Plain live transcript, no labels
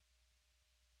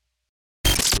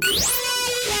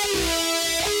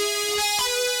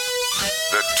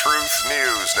Truth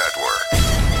News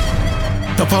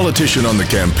Network. A politician on the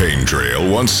campaign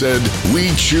trail once said,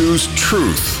 "We choose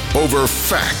truth over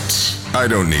facts." I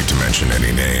don't need to mention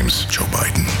any names, Joe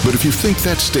Biden. But if you think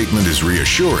that statement is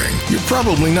reassuring, you're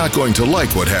probably not going to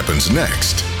like what happens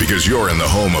next. Because you're in the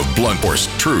home of blunt force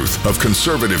truth, of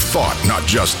conservative thought, not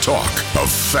just talk,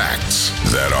 of facts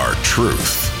that are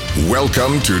truth.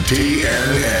 Welcome to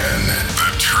TNN,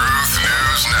 the Truth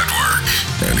News Network.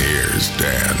 And here's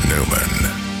Dan Newman.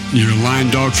 You're a lying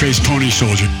dog-faced pony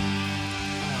soldier.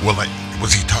 Well,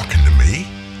 was he talking to me?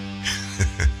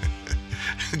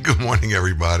 Good morning,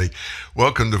 everybody.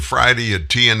 Welcome to Friday at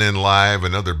TNN Live,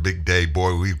 another big day.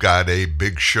 Boy, we've got a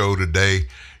big show today,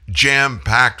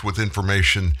 jam-packed with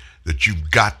information that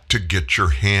you've got to get your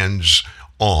hands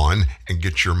on and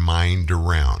get your mind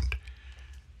around.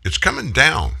 It's coming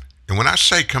down. And when I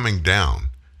say coming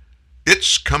down,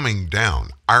 it's coming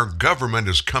down. Our government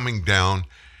is coming down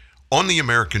on the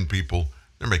American people.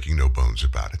 They're making no bones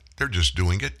about it. They're just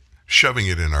doing it, shoving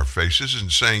it in our faces and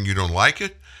saying you don't like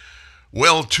it.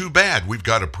 Well, too bad. We've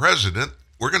got a president.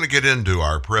 We're going to get into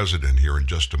our president here in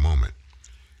just a moment.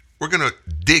 We're going to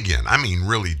dig in,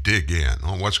 really dig in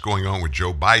on what's going on with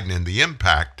Joe Biden and the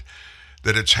impact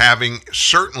that it's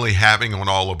certainly having on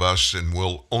all of us, and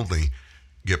will only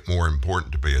get more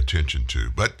important to pay attention to.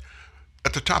 But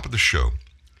at the top of the show,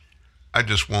 I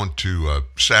just want to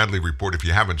sadly report, if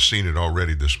you haven't seen it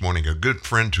already this morning, a good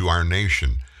friend to our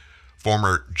nation,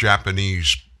 former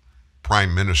Japanese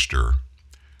Prime Minister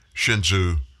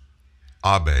Shinzo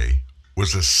Abe,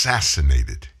 was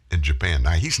assassinated in Japan.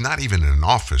 Now, he's not even in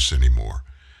office anymore,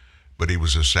 but he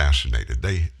was assassinated.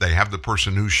 They have the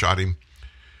person who shot him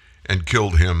and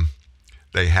killed him.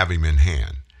 They have him in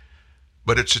hand.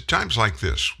 But it's at times like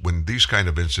this, when these kind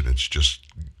of incidents just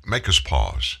make us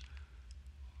pause,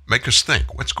 make us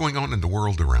think, what's going on in the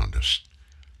world around us?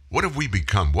 What have we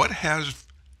become? What has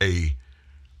a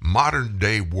modern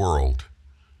day world,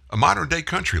 a modern day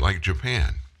country like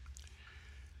Japan,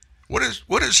 what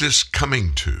is this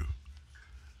coming to?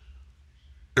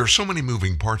 There are so many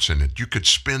moving parts in it. You could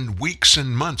spend weeks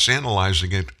and months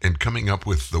analyzing it and coming up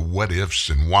with the what ifs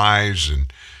and whys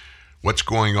and what's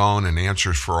going on and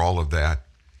answers for all of that.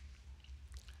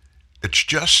 It's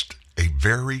just a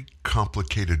very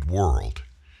complicated world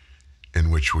in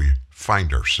which we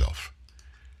find ourselves.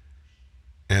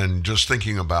 And just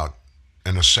thinking about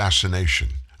an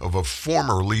assassination of a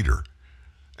former leader,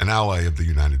 an ally of the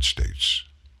United States,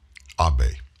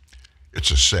 Abe. It's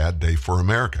a sad day for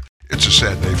America. It's a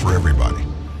sad day for everybody.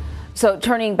 So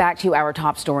turning back to our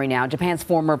top story now, Japan's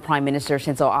former Prime Minister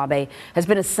Shinzo Abe has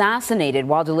been assassinated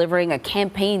while delivering a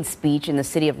campaign speech in the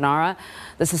city of Nara.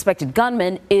 The suspected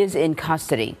gunman is in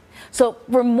custody. So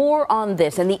for more on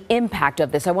this and the impact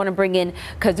of this, I want to bring in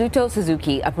Kazuto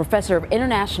Suzuki, a professor of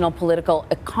international political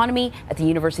economy at the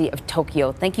University of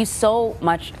Tokyo. Thank you so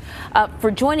much for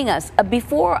joining us.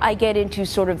 Before I get into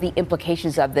sort of the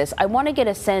implications of this, I want to get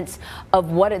a sense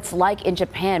of what it's like in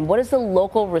Japan. What is the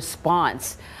local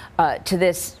response to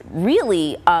this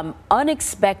really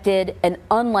unexpected and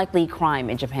unlikely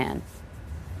crime in Japan?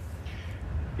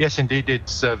 Yes, indeed,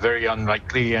 it's very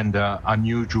unlikely and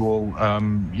unusual.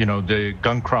 The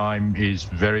gun crime is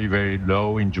very, very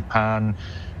low in Japan,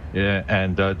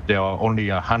 and there are only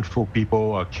a handful of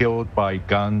people are killed by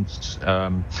guns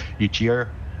each year.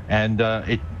 And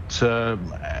so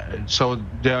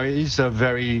there is a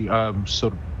very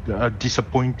sort of a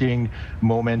disappointing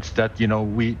moment that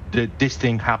this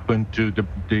thing happened to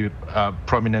the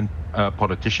prominent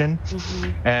politician.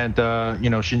 Mm-hmm. And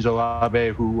Shinzo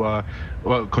Abe, who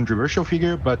controversial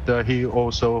figure, but he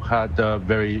also had a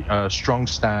very strong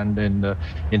stand in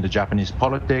the Japanese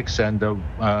politics, and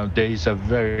there is a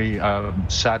very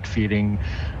sad feeling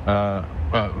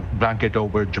blanket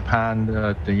over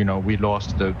Japan. We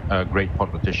lost a great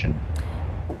politician.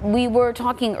 We were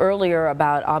talking earlier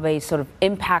about Abe's sort of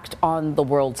impact on the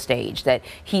world stage, that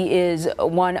he is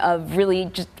one of really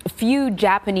just a few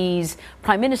Japanese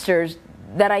prime ministers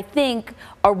that I think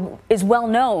is well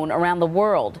known around the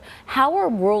world. How are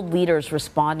world leaders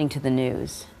responding to the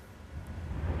news?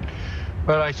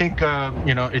 Well, I think,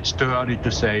 it's too early to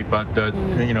say, but,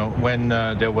 when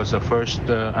there was a first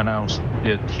announced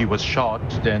that he was shot,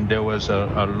 then there was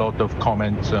a lot of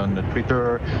comments on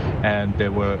Twitter, and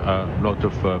there were a lot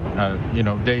of,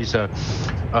 there is a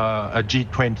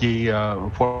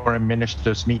G20 foreign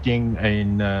ministers meeting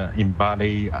in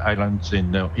Bali Islands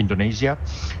in Indonesia,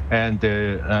 and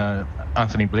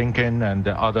Anthony Blinken and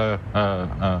the other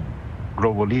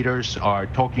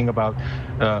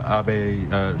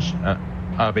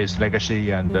Abe's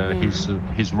legacy and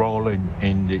his role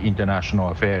in the international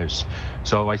affairs.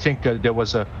 So I think there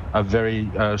was a very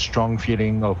strong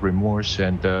feeling of remorse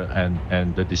and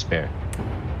despair.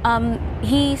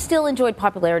 He still enjoyed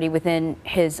popularity within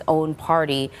his own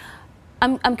party.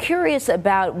 I'm curious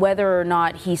about whether or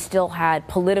not he still had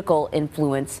political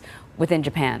influence within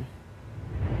Japan.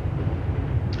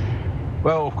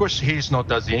 Well, of course, he's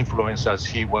not as influenced as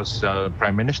he was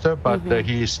prime minister, but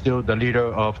he is still the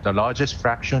leader of the largest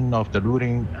fraction of the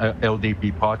ruling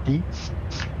LDP party.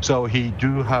 So he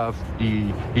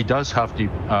does have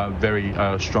the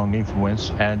very strong influence,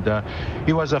 and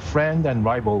he was a friend and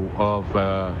rival of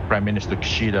Prime Minister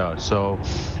Kishida. So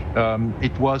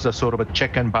it was a sort of a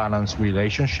check and balance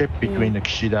relationship between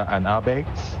Kishida and Abe.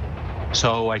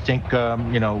 So I think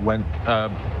when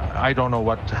I don't know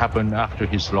what happened after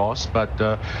his loss, but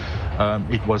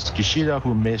it was Kishida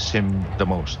who missed him the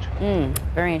most.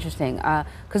 Very interesting.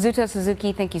 Kazuto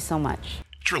Suzuki, thank you so much.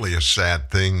 It's really a sad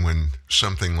thing when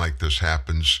something like this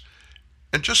happens.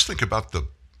 And just think about the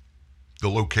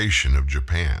location of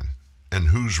Japan and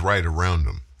who's right around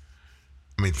them.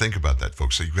 I mean, think about that,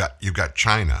 folks. So you've got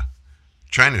China.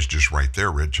 China's just right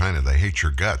there, Red China. They hate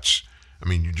your guts. I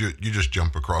mean, you just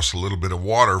jump across a little bit of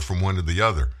water from one to the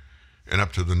other. And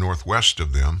up to the northwest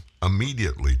of them,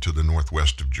 immediately to the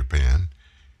northwest of Japan,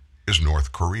 is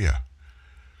North Korea.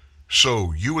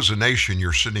 So you as a nation,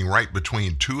 you're sitting right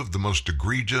between two of the most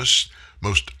egregious,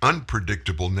 most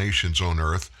unpredictable nations on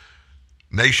earth,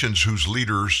 nations whose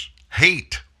leaders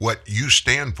hate what you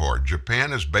stand for.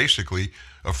 Japan is basically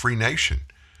a free nation,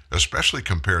 especially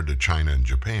compared to China and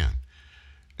Japan.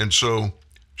 And so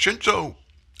Shinzo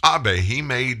Abe, he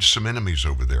made some enemies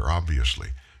over there, obviously.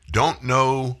 Don't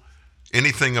know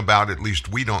anything about, at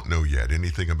least we don't know yet,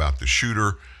 anything about the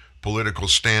shooter, political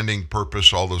standing,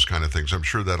 purpose, all those kind of things. I'm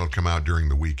sure that'll come out during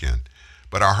the weekend.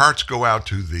 But our hearts go out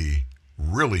to the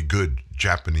really good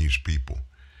Japanese people.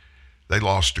 They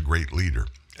lost a great leader.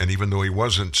 And even though he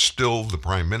wasn't still the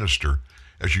prime minister,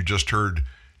 as you just heard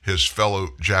his fellow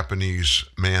Japanese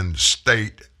man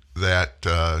state that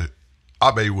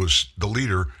Abe was the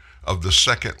leader of the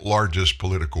second largest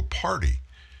political party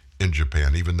in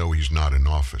Japan, even though he's not in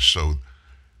office. So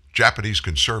Japanese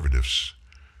conservatives,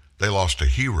 they lost a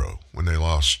hero when they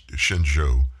lost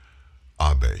Shinzo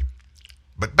Abe.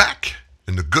 But back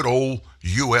in the good old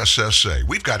USSA,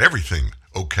 we've got everything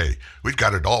okay. We've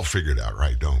got it all figured out,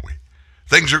 right, don't we?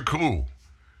 Things are cool.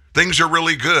 Things are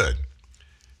really good.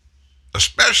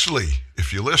 Especially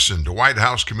if you listen to White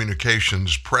House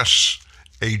communications, press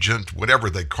agent, whatever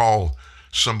they call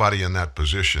somebody in that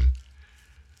position.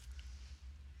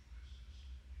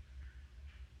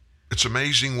 It's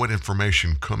amazing what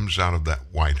information comes out of that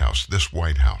White House, this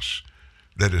White House,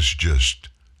 that is just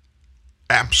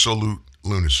absolute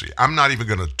lunacy. I'm not even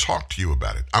going to talk to you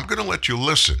about it. I'm going to let you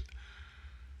listen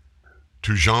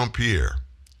to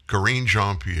Karine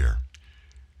Jean-Pierre,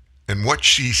 and what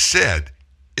she said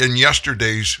in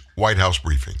yesterday's White House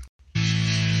briefing.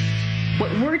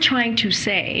 What we're trying to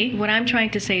say, what I'm trying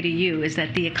to say to you, is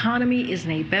that the economy is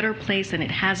in a better place than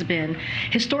it has been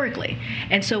historically.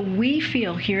 And so we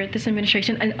feel here at this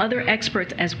administration, and other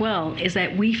experts as well, is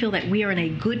that we feel that we are in a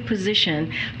good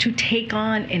position to take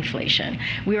on inflation.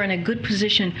 We are in a good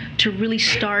position to really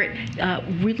start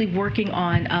really working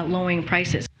on lowering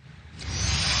prices.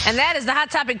 And that is the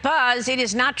Hot Topic Buzz. It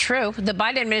is not true. The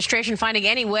Biden administration finding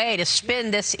any way to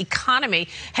spin this economy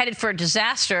headed for a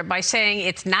disaster by saying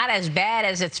it's not as bad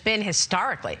as it's been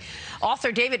historically.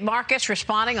 Author David Marcus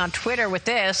responding on Twitter with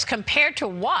this: compared to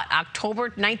what? October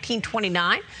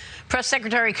 1929? Press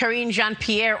Secretary Karine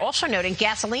Jean-Pierre also noting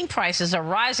gasoline prices are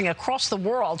rising across the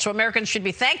world, so Americans should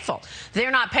be thankful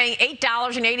they're not paying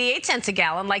 $8.88 a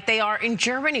gallon like they are in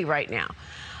Germany right now.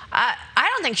 I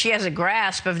don't think she has a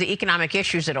grasp of the economic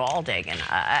issues at all, Dagan.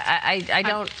 I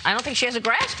don't think she has a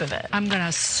grasp of it. I'm going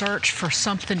to search for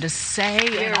something to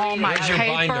say in all my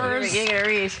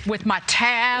papers with my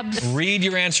tabs. Read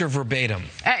your answer verbatim.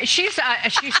 She's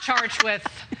charged with.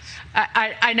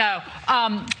 I know.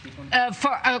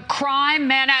 For a crime,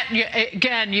 man,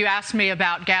 again, you asked me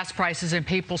about gas prices and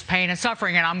people's pain and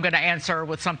suffering, and I'm going to answer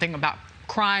with something about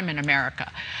crime in America.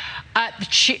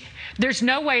 There's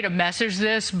no way to message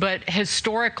this, but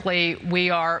historically we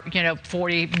are,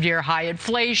 40-year high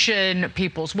inflation,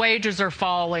 people's wages are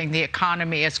falling, the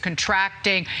economy is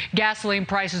contracting, gasoline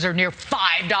prices are near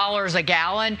 $5 a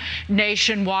gallon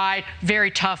nationwide.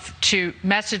 Very tough to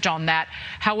message on that.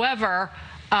 However,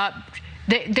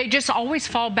 they just always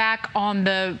fall back on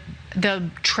the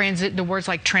the words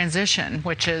like transition,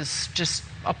 which is just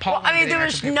appalling. Well, I mean,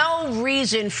 there's no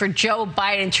reason for Joe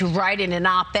Biden to write in an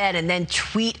op-ed and then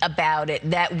tweet about it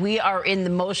that we are in the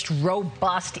most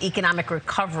robust economic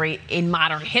recovery in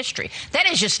modern history. That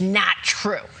is just not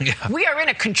true. Yeah. We are in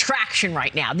a contraction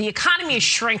right now. The economy is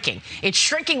shrinking. It's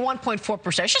shrinking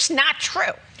 1.4%. It's just not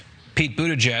true. Pete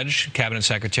Buttigieg, cabinet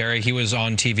secretary, he was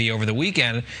on TV over the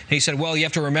weekend, and he said, well, you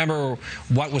have to remember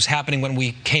what was happening when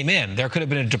we came in. There could have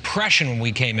been a depression when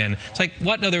we came in. It's like,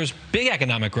 what? No, there was big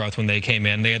economic growth when they came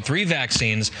in. They had 3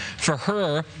 vaccines. For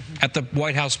her, at the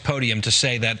White House podium, to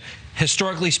say that,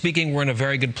 historically speaking, we're in a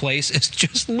very good place, it's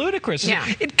just ludicrous. Yeah.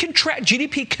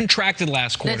 GDP contracted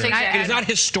last quarter. Exactly. It is not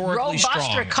historically strong.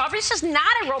 Robust recovery? This is not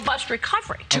a robust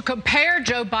recovery. To compare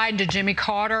Joe Biden to Jimmy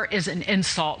Carter is an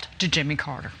insult to Jimmy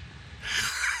Carter.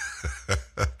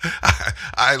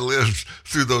 I lived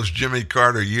through those Jimmy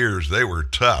Carter years. They were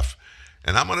tough.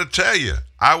 And I'm going to tell you,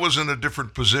 I was in a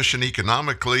different position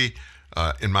economically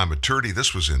in my maturity.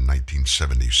 This was in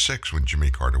 1976 when Jimmy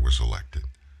Carter was elected.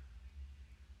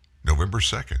 November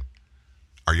 2nd,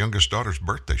 our youngest daughter's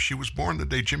birthday. She was born the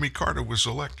day Jimmy Carter was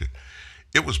elected.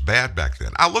 It was bad back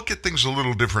then. I look at things a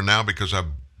little different now because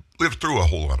I've lived through a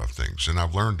whole lot of things and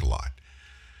I've learned a lot.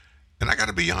 And I got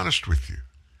to be honest with you.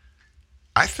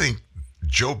 I think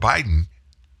Joe Biden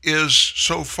is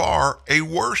so far a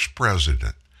worse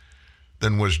president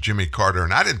than was Jimmy Carter.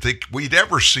 And I didn't think we'd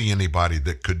ever see anybody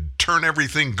that could turn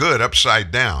everything good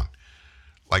upside down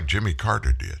like Jimmy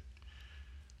Carter did.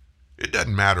 It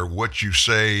doesn't matter what you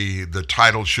say, the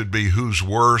title should be who's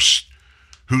worse,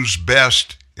 who's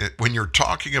best. When you're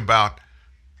talking about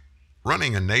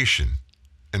running a nation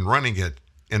and running it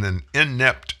in an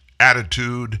inept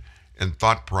attitude and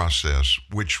thought process,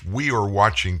 which we are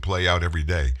watching play out every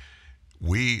day.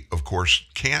 We, of course,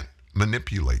 can't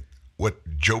manipulate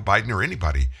what Joe Biden or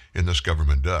anybody in this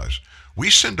government does.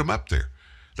 We send them up there.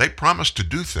 They promise to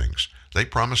do things. They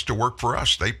promise to work for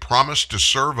us. They promise to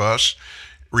serve us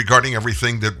regarding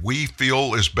everything that we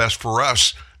feel is best for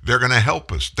us. They're going to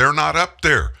help us. They're not up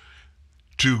there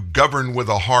to govern with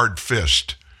a hard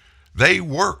fist. They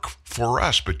work for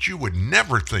us, but you would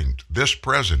never think this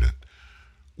president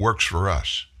works for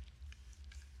us.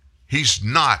 He's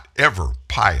not ever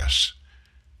pious.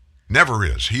 Never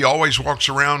is. He always walks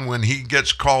around when he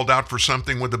gets called out for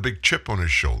something with a big chip on his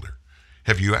shoulder.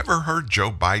 Have you ever heard Joe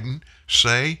Biden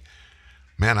say,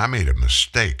 man, I made a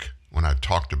mistake when I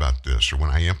talked about this or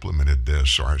when I implemented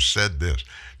this or I said this?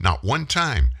 Not one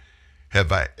time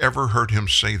have I ever heard him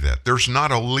say that. There's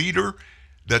not a leader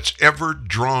that's ever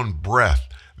drawn breath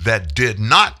that did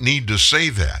not need to say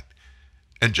that.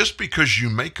 And just because you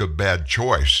make a bad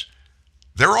choice,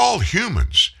 they're all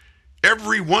humans.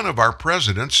 Every one of our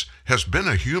presidents has been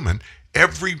a human.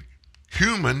 Every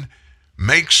human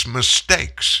makes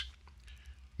mistakes.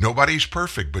 Nobody's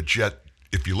perfect, but yet,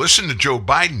 if you listen to Joe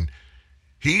Biden,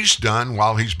 he's done,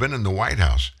 while he's been in the White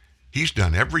House, he's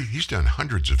done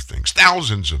hundreds of things,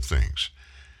 thousands of things.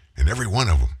 And every one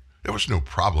of them, there was no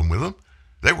problem with them.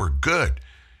 They were good.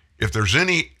 If there's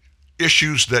any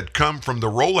issues that come from the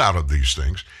rollout of these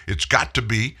things, it's got to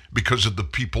be because of the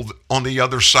people on the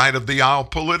other side of the aisle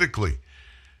politically.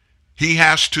 He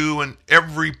has to, and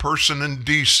every person in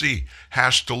D.C.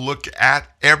 has to look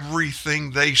at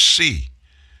everything they see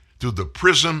through the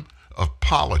prism of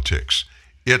politics.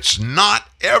 It's not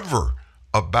ever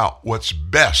about what's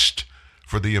best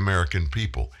for the American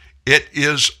people. It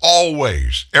is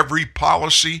always, every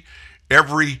policy,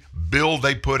 every bill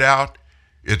they put out,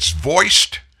 it's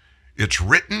voiced, it's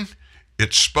written,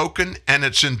 it's spoken, and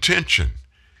its intention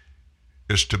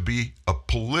is to be a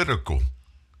political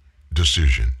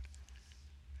decision.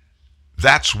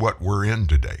 That's what we're in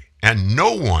today. And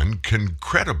no one can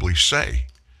credibly say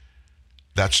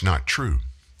that's not true.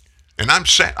 And I'm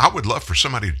saying, I would love for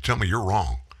somebody to tell me you're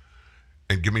wrong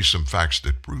and give me some facts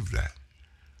that prove that.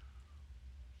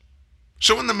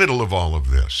 So in the middle of all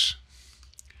of this,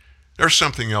 there's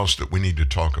something else that we need to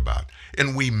talk about.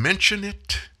 And we mention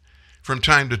it from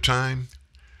time to time.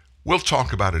 We'll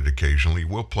talk about it occasionally.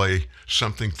 We'll play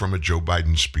something from a Joe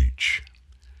Biden speech.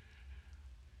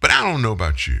 But I don't know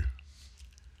about you.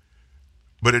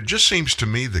 But it just seems to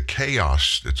me the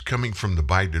chaos that's coming from the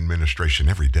Biden administration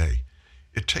every day,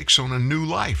 it takes on a new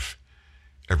life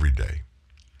every day.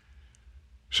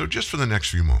 So just for the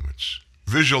next few moments,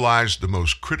 visualize the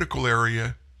most critical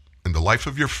area in the life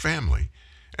of your family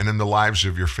and in the lives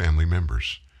of your family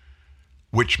members,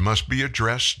 which must be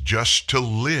addressed just to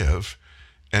live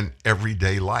an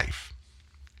everyday life.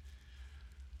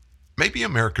 Maybe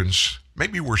Americans,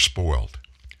 maybe we're spoiled,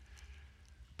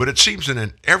 but it seems that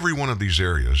in every one of these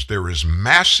areas, there is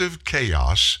massive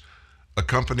chaos,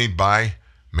 accompanied by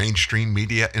mainstream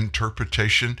media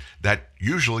interpretation that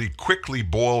usually quickly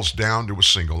boils down to a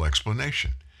single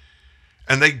explanation.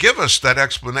 And they give us that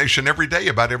explanation every day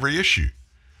about every issue.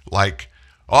 Like,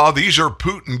 oh, these are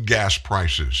Putin gas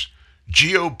prices,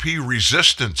 GOP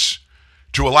resistance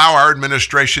to allow our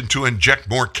administration to inject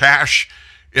more cash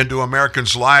into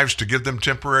Americans' lives to give them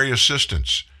temporary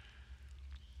assistance.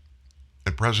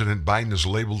 And President Biden has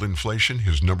labeled inflation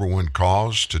his number one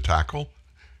cause to tackle.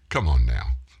 Come on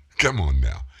now. Come on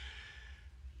now.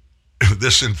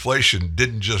 This inflation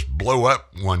didn't just blow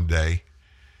up one day.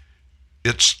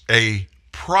 It's a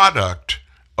product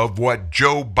of what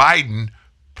Joe Biden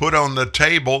put on the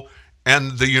table,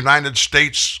 and the United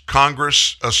States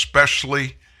Congress,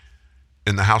 especially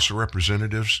in the House of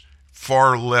Representatives,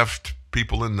 far left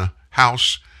people in the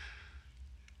House,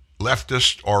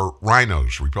 leftists or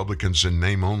rhinos, Republicans in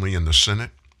name only in the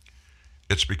Senate.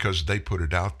 It's because they put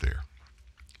it out there.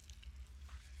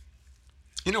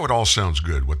 You know, it all sounds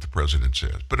good what the president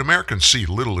says, but Americans see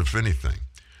little, if anything,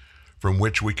 from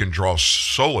which we can draw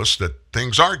solace that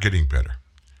things are getting better.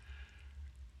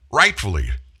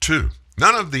 Rightfully, too.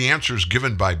 None of the answers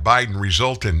given by Biden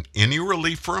result in any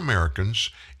relief for Americans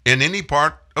in any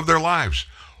part of their lives.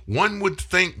 One would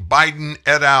think Biden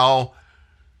et al.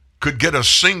 Could get a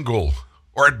single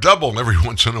or a double every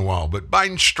once in a while, but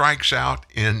Biden strikes out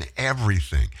in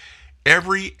everything.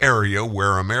 Every area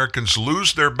where Americans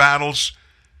lose their battles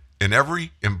in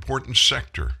every important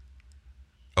sector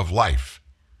of life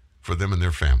for them and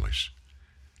their families.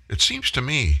 It seems to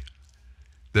me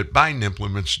that Biden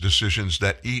implements decisions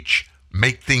that each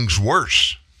make things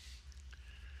worse.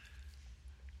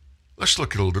 Let's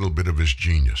look at a little bit of his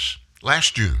genius.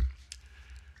 Last June,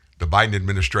 the Biden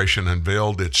administration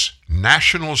unveiled its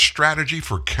national strategy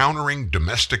for countering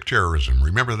domestic terrorism.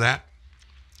 Remember that?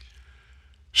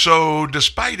 So,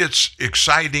 despite its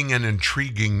exciting and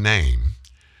intriguing name,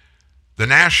 the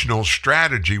national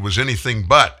strategy was anything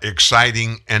but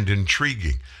exciting and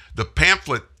intriguing. The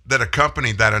pamphlet that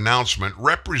accompanied that announcement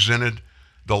represented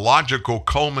the logical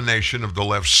culmination of the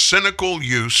left's cynical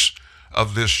use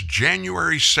of this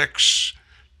January 6,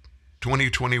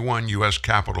 2021 U.S.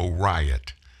 Capitol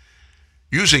riot,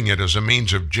 using it as a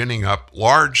means of ginning up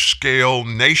large-scale,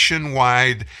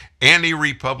 nationwide,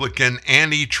 anti-Republican,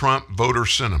 anti-Trump voter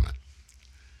sentiment.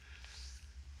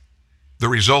 The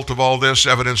result of all this,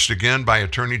 evidenced again by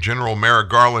Attorney General Merrick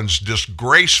Garland's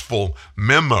disgraceful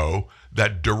memo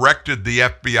that directed the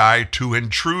FBI to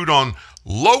intrude on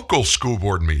local school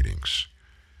board meetings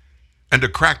and to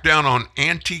crack down on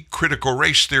anti-critical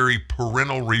race theory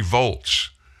parental revolts.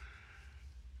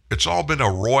 It's all been a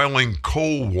roiling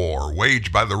Cold War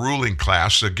waged by the ruling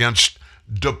class against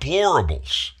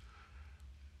deplorables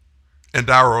and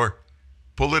our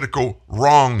political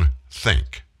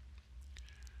wrong-think.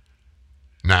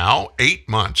 Now, 8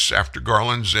 months after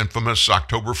Garland's infamous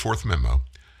October 4th memo,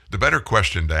 the better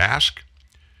question to ask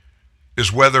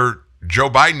is whether Joe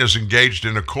Biden is engaged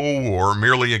in a Cold War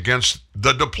merely against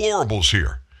the deplorables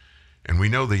here. And we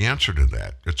know the answer to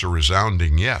that. It's a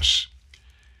resounding yes.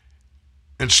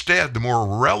 Instead, the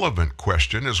more relevant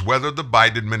question is whether the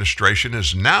Biden administration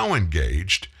is now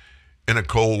engaged in a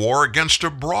Cold War against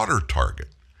a broader target,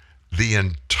 the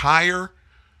entire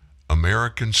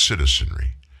American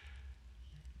citizenry.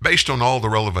 Based on all the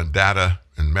relevant data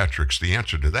and metrics, the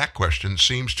answer to that question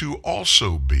seems to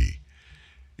also be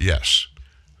yes.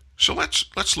 So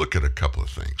let's look at a couple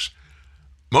of things.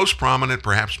 Most prominent,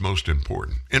 perhaps most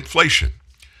important, inflation,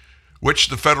 which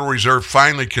the Federal Reserve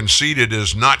finally conceded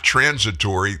is not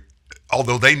transitory,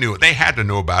 although they knew it. They had to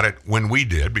know about it when we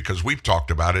did, because we've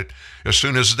talked about it as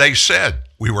soon as they said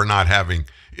we were not having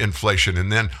inflation.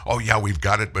 And then, oh yeah, we've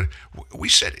got it. But we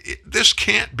said this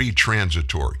can't be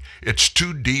transitory. It's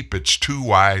too deep, it's too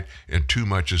wide, and too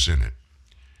much is in it.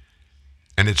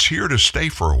 And it's here to stay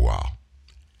for a while.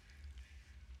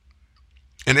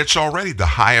 And it's already the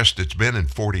highest it's been in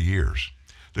 40 years.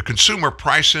 The Consumer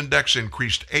Price Index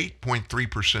increased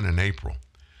 8.3% in April,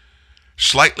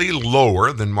 slightly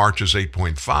lower than March's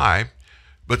 8.5%,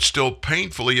 but still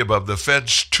painfully above the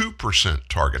Fed's 2%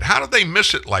 target. How did they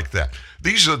miss it like that?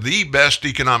 These are the best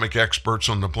economic experts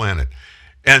on the planet,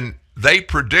 and they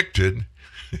predicted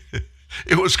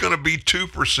it was going to be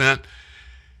 2%.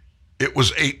 It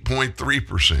was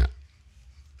 8.3%.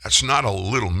 That's not a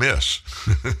little miss.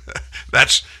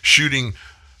 That's shooting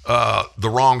the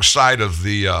wrong side of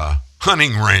the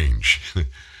hunting range.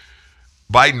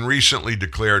 Biden recently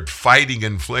declared fighting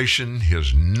inflation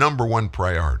his number one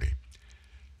priority.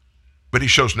 But he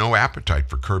shows no appetite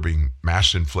for curbing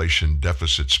mass inflation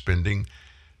deficit spending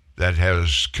that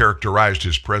has characterized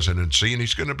his presidency, and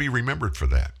he's going to be remembered for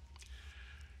that.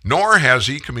 Nor has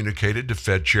he communicated to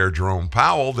Fed Chair Jerome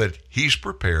Powell that he's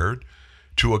prepared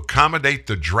to accommodate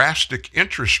the drastic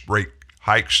interest rate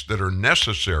hikes that are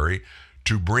necessary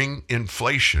to bring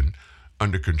inflation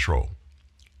under control.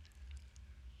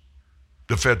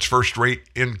 The Fed's first rate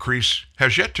increase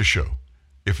has yet to show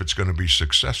if it's going to be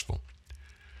successful.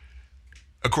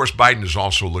 Of course, Biden is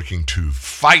also looking to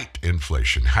fight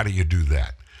inflation. How do you do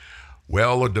that?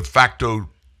 Well, a de facto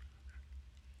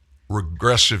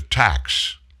regressive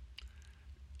tax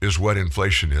is what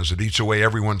inflation is. It eats away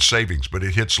everyone's savings, but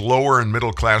it hits lower and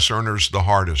middle class earners the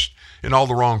hardest in all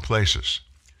the wrong places.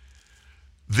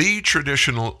 The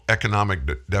traditional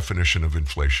economic definition of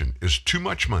inflation is too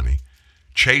much money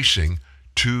chasing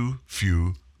too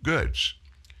few goods.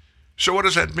 So what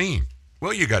does that mean?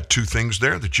 Well, you got two things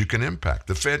there that you can impact.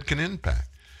 The Fed can impact.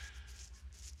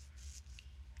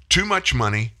 Too much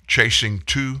money chasing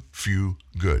too few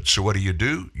goods. So what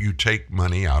do? You take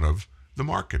money out of the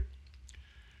market.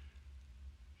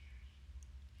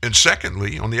 And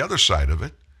secondly, on the other side of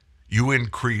it, you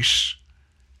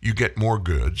get more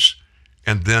goods,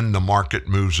 and then the market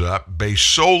moves up based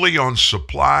solely on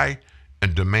supply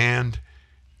and demand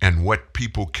and what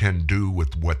people can do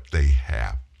with what they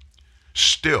have.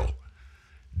 Still,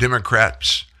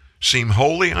 Democrats seem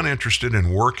wholly uninterested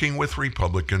in working with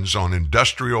Republicans on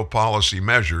industrial policy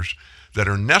measures that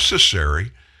are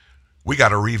necessary. We got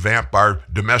to revamp our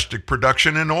domestic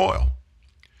production in oil.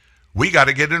 We got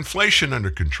to get inflation under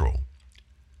control.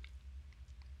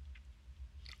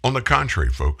 On the contrary,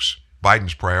 folks,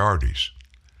 Biden's priorities,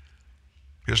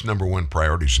 his number one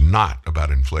priority is not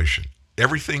about inflation.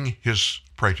 Everything his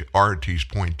priorities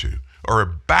point to are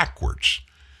backwards.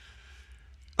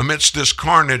 Amidst this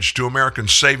carnage to American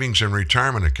savings and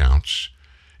retirement accounts,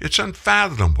 it's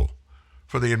unfathomable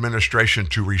for the administration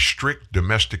to restrict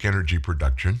domestic energy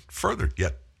production further.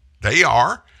 Yet they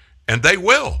are, and they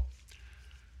will.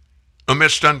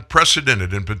 Amidst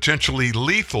unprecedented and potentially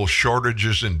lethal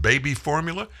shortages in baby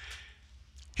formula,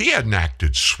 he hadn't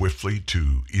acted swiftly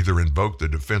to either invoke the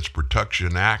Defense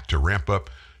Production Act to ramp up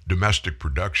domestic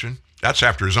production. That's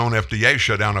after his own FDA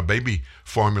shut down a baby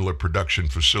formula production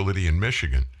facility in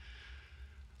Michigan.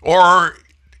 Or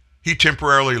he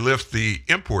temporarily lifted the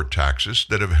import taxes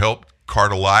that have helped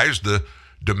cartelize the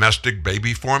domestic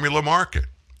baby formula market.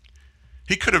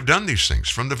 He could have done these things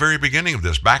from the very beginning of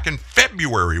this, back in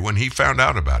February when he found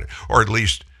out about it, or at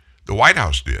least the White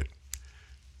House did.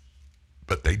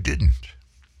 But they didn't.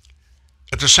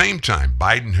 At the same time,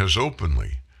 Biden has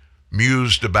openly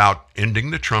mused about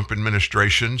ending the Trump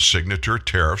administration's signature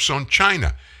tariffs on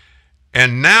China.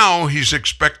 And now he's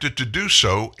expected to do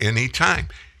so anytime.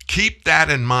 Keep that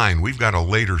in mind. We've got a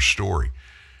later story.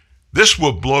 This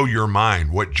will blow your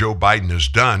mind, what Joe Biden has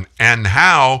done and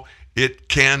how it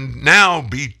can now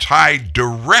be tied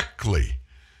directly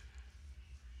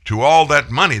to all that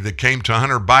money that came to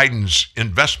Hunter Biden's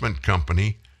investment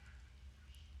company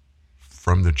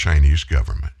from the Chinese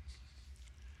government.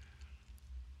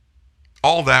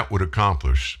 All that would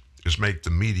accomplish is make the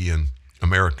median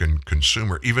American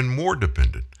consumer even more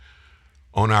dependent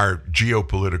on our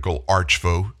geopolitical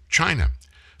archfoe, China.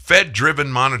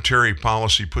 Fed-driven monetary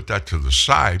policy, put that to the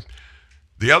side.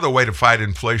 The other way to fight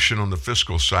inflation on the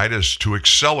fiscal side is to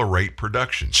accelerate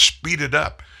production, speed it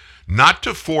up, not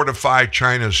to fortify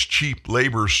China's cheap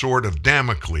labor sword of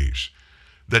Damocles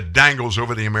that dangles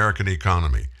over the American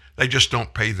economy. They just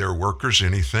don't pay their workers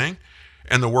anything,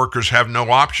 and the workers have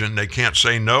no option. They can't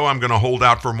say, no, I'm going to hold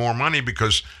out for more money,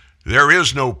 because there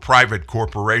is no private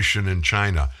corporation in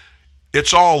China.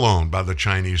 It's all owned by the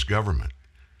Chinese government.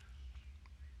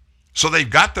 So they've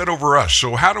got that over us.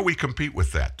 So how do we compete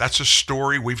with that? That's a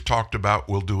story we've talked about.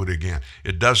 We'll do it again.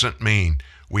 It doesn't mean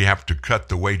we have to cut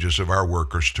the wages of our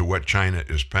workers to what China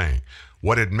is paying.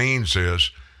 What it means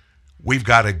is we've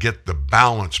got to get the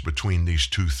balance between these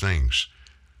two things.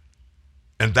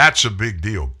 And that's a big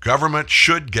deal. Government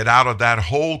should get out of that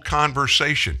whole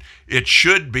conversation. It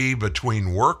should be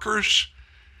between workers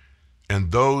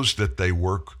and those that they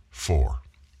work for.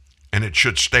 And it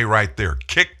should stay right there.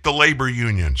 Kick the labor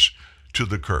unions to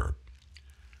the curb.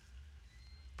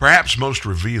 Perhaps most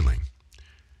revealing,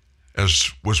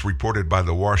 as was reported by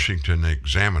the Washington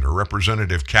Examiner,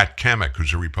 Representative Kat Kamek,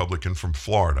 who's a Republican from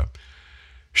Florida,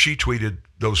 she tweeted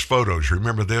those photos.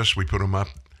 Remember this? We put them up.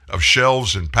 Of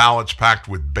shelves and pallets packed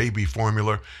with baby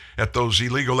formula at those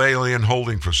illegal alien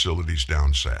holding facilities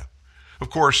down south. Of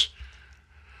course,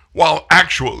 while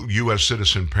actual U.S.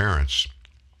 citizen parents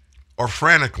are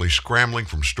frantically scrambling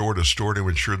from store to store to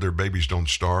ensure their babies don't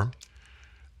starve,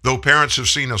 though parents have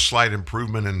seen a slight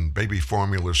improvement in baby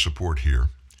formula support here,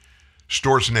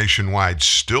 stores nationwide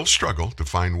still struggle to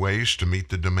find ways to meet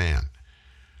the demand.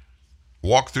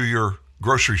 walk through your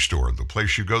grocery store, the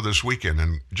place you go this weekend,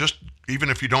 and just, even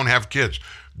if you don't have kids,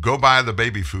 go by the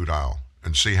baby food aisle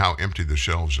and see how empty the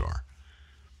shelves are.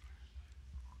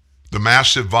 The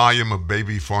massive volume of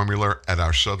baby formula at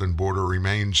our southern border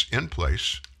remains in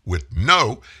place with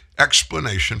no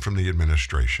explanation from the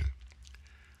administration.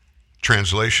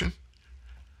 Translation?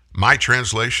 My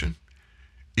translation?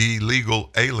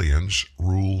 Illegal aliens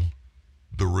rule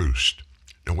the roost.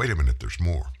 Now, wait a minute, there's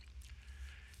more.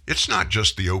 It's not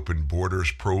just the open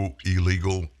borders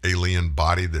pro-illegal alien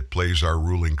body that plays our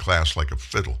ruling class like a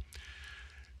fiddle.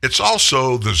 It's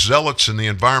also the zealots in the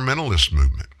environmentalist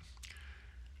movement.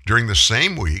 During the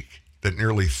same week that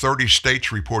nearly 30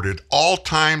 states reported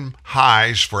all-time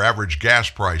highs for average gas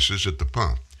prices at the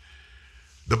pump,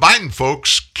 the Biden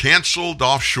folks canceled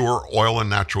offshore oil and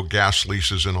natural gas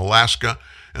leases in Alaska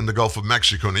and the Gulf of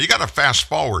Mexico. Now, you got to fast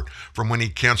forward from when he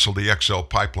canceled the XL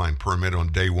pipeline permit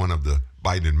on day one of the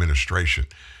Biden administration.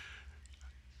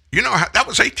 You know, that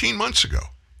was 18 months ago.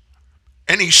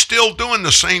 And he's still doing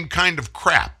the same kind of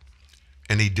crap.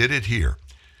 And he did it here.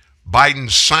 Biden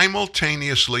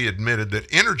simultaneously admitted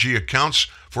that energy accounts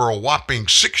for a whopping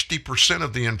 60%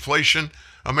 of the inflation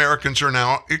Americans are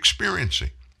now experiencing.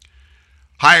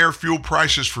 Higher fuel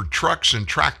prices for trucks and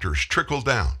tractors trickle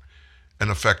down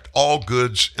and affect all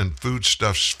goods and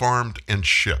foodstuffs farmed and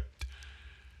shipped.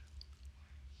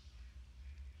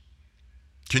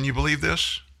 Can you believe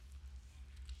this?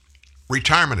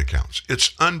 Retirement accounts.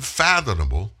 It's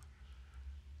unfathomable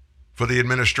for the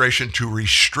administration to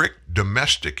restrict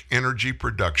domestic energy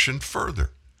production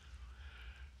further.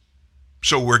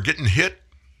 So we're getting hit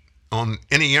on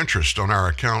any interest on our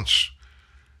accounts.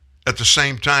 At the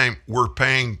same time, we're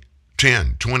paying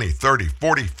 10, 20, 30,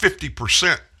 40,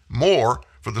 50% more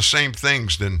for the same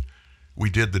things than we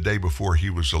did the day before he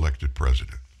was elected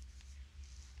president.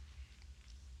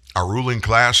 Our ruling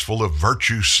class, full of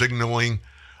virtue signaling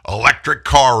electric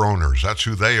car owners, that's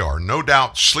who they are, no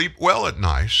doubt sleep well at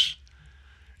night.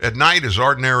 At night, as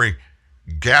ordinary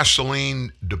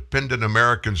gasoline-dependent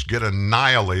Americans get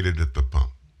annihilated at the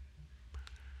pump.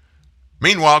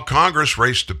 Meanwhile, Congress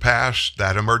raced to pass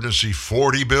that emergency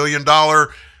 $40 billion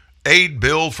aid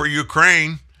bill for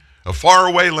Ukraine, a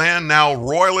faraway land now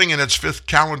roiling in its fifth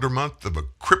calendar month of a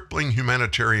crippling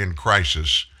humanitarian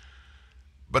crisis.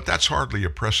 But that's hardly a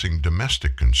pressing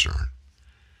domestic concern.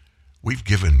 We've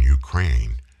given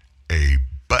Ukraine a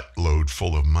buttload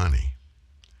full of money.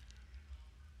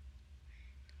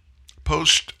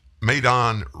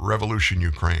 Post-Maidan Revolution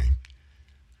Ukraine,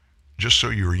 just so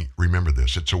you remember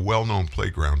this, it's a well-known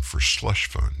playground for slush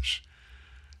funds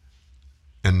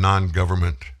and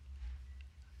non-government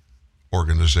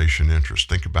organization interests.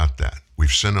 Think about that.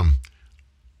 We've sent them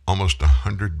almost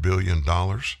 $100 billion.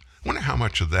 I wonder how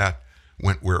much of that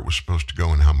went where it was supposed to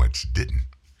go and how much didn't.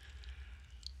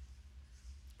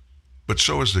 But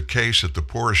so is the case at the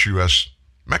porous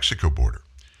U.S.-Mexico border.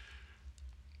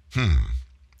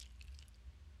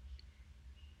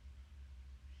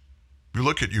 You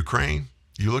look at Ukraine,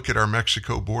 you look at our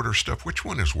Mexico border stuff, which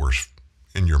one is worse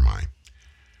in your mind?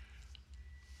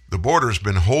 The border's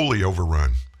been wholly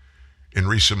overrun in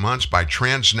recent months by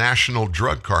transnational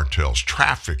drug cartels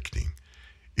trafficking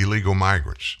illegal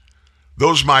migrants.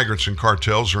 Those migrants and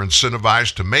cartels are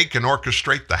incentivized to make and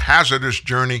orchestrate the hazardous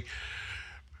journey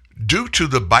due to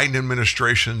the Biden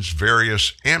administration's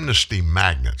various amnesty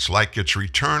magnets, like its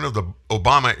return of the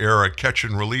Obama-era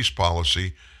catch-and-release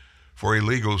policy for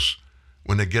illegals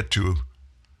when they get to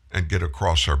and get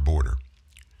across our border.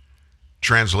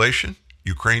 Translation,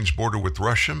 Ukraine's border with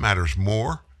Russia matters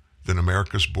more than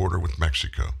America's border with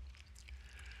Mexico.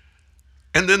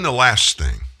 And then the last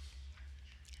thing.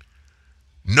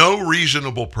 No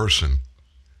reasonable person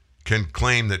can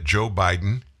claim that Joe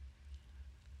Biden,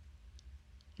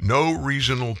 no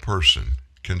reasonable person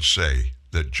can say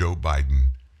that Joe Biden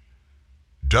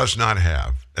does not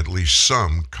have at least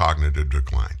some cognitive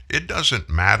decline. It doesn't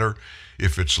matter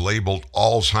if it's labeled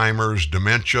Alzheimer's,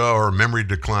 dementia, or memory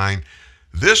decline.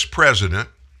 This president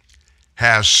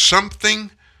has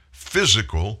something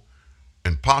physical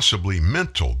and possibly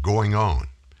mental going on.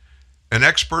 And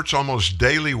experts almost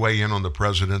daily weigh in on the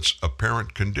president's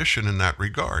apparent condition in that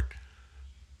regard.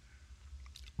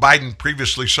 Biden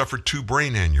previously suffered 2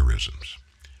 brain aneurysms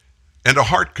and a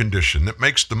heart condition that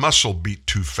makes the muscle beat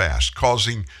too fast,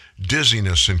 causing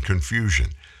dizziness and confusion.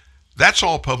 That's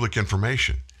all public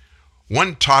information.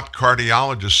 One top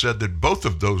cardiologist said that both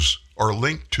of those are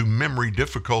linked to memory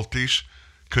difficulties,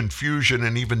 confusion,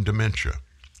 and even dementia.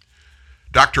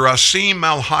 Dr. Asim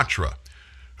Malhotra,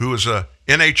 who is a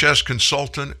NHS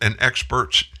consultant and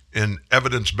expert in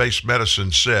evidence-based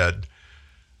medicine, said,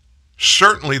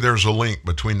 Certainly there's a link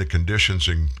between the conditions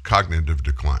and cognitive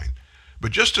decline.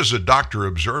 But just as a doctor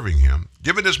observing him,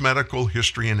 given his medical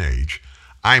history and age,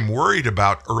 I'm worried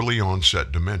about early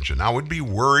onset dementia. I would be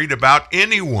worried about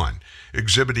anyone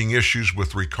exhibiting issues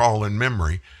with recall and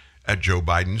memory at Joe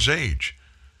Biden's age.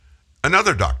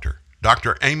 Another doctor,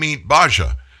 Dr. Amit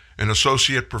Baja, an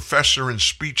associate professor in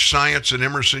speech science at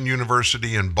Emerson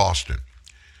University in Boston.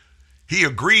 He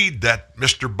agreed that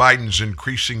Mr. Biden's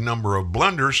increasing number of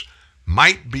blunders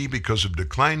might be because of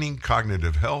declining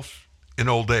cognitive health in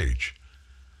old age.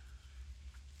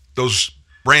 Those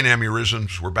brain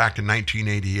aneurysms were back in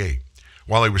 1988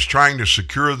 while he was trying to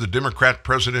secure the Democrat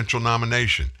presidential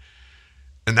nomination,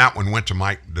 and that one went to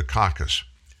Mike Dukakis.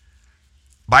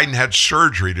 Biden had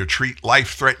surgery to treat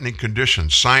life-threatening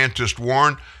conditions. Scientists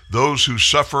warn those who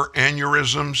suffer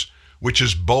aneurysms, which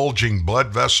is bulging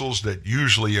blood vessels that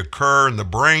usually occur in the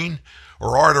brain,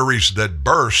 or arteries that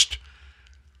burst,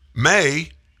 may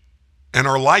and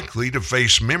are likely to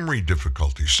face memory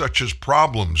difficulties, such as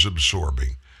problems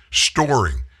absorbing,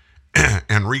 storing,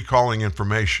 and recalling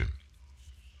information.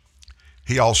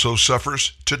 He also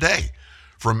suffers today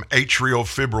from atrial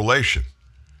fibrillation.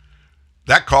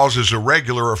 That causes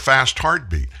irregular or fast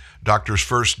heartbeat. Doctors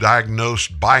first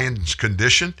diagnosed Biden's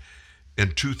condition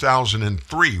in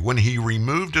 2003 when he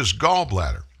removed his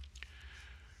gallbladder.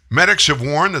 Medics have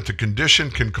warned that the condition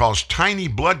can cause tiny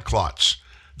blood clots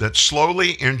that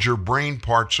slowly injure brain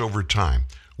parts over time,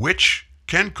 which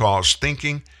can cause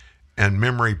thinking and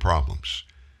memory problems.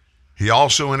 He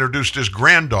also introduced his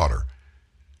granddaughter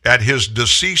at his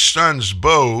deceased son's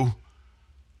beau.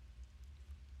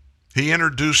 He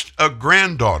introduced a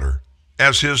granddaughter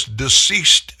as his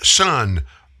deceased son,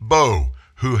 Beau,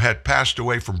 who had passed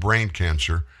away from brain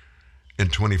cancer in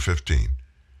 2015.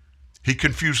 He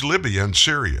confused Libya and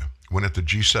Syria when at the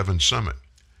G7 summit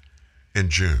in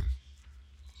June.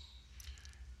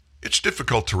 It's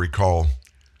difficult to recall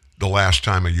the last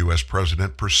time a U.S.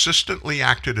 president persistently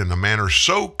acted in a manner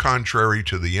so contrary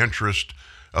to the interest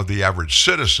of the average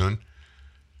citizen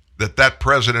that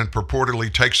president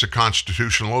purportedly takes a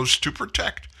constitutional oath to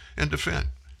protect and defend.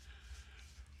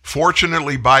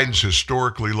 Fortunately, Biden's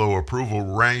historically low approval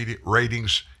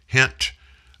ratings hint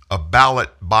a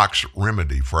ballot box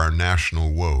remedy for our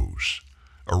national woes.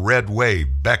 A red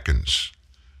wave beckons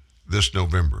this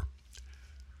November.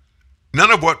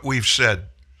 None of what we've said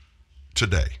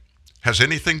today has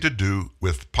anything to do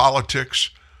with politics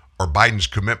or Biden's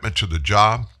commitment to the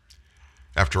job.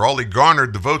 After all, he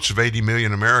garnered the votes of 80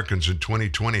 million Americans in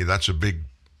 2020. That's a big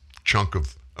chunk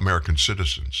of American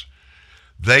citizens.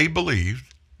 They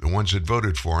believed, the ones that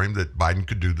voted for him, that Biden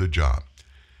could do the job.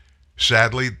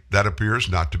 Sadly, that appears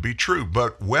not to be true.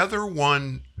 But whether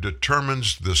one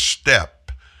determines the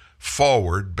step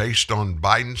forward based on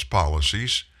Biden's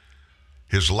policies,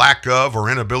 his lack of or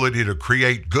inability to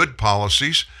create good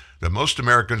policies that most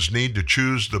Americans need to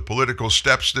choose the political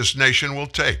steps this nation will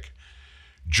take,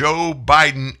 Joe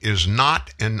Biden is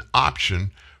not an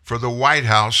option for the White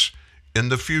House in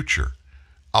the future.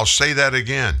 I'll say that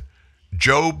again.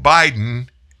 Joe Biden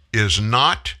is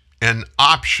not an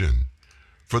option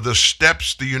for the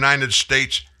steps the United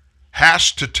States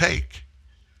has to take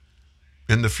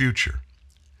in the future.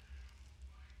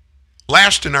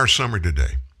 Last in our summary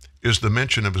today is the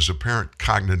mention of his apparent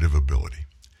cognitive ability.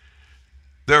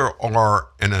 There are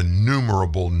an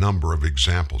innumerable number of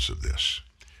examples of this.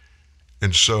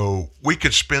 And so we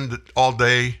could spend it all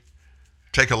day,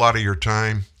 take a lot of your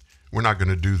time. We're not going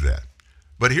to do that.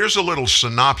 But here's a little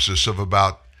synopsis of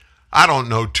about,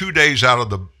 2 days out of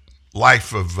the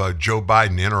life of Joe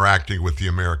Biden interacting with the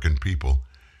American people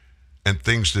and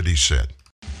things that he said.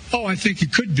 Oh, I think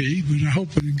it could be, but I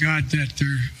hope in God that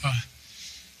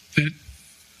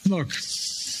look,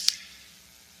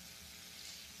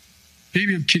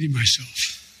 maybe I'm kidding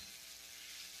myself,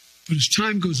 but as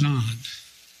time goes on,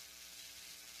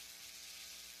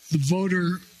 the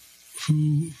voter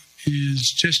who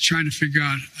is just trying to figure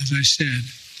out, as I said,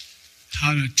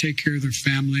 how to take care of their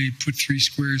family, put 3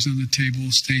 squares on the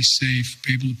table, stay safe,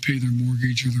 be able to pay their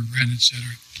mortgage or their rent, etc.,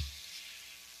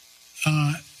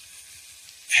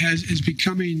 is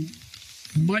becoming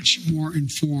much more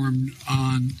informed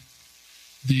on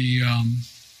the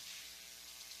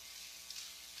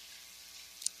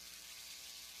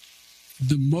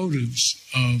motives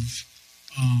of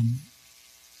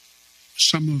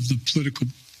some of the political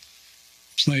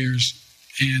players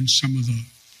and some of the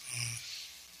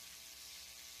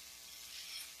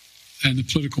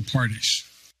political parties.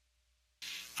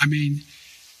 I mean,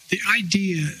 the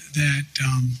idea that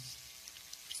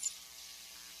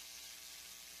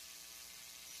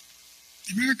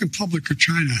the American public are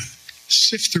trying to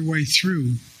sift their way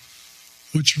through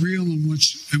what's real and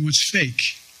what's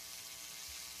fake.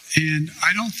 And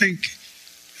I don't think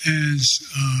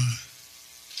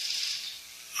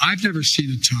I've never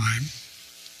seen a time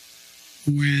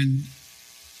when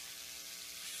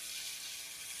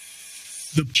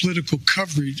the political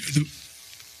coverage.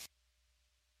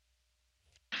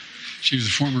 She was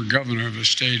the former governor of the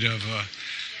state of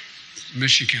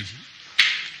Michigan.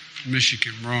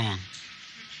 Michigan, wrong.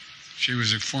 She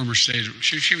was a former state.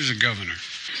 She was a governor.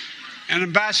 And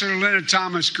Ambassador Linda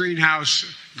Thomas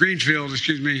Greenfield,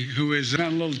 who has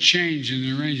done a little change in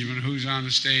the arrangement of who's on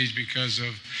the stage because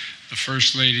of the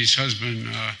First Lady's husband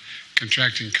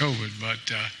contracting COVID. But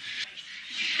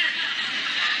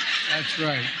that's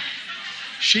right.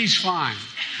 She's fine.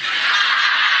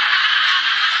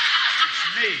 It's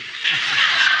me.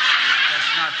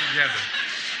 That's not together.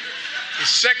 The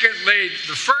second lady,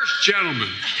 the first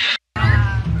gentleman.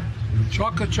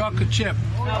 Chocolate chip.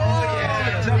 Oh,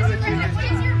 yeah. What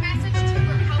is your message to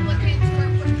Republicans who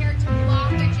are prepared to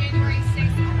block the January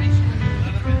 6th election?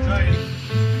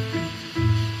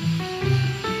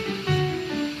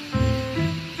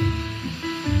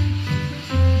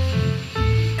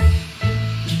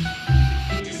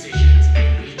 Decisions and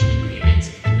reach agreements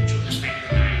which will affect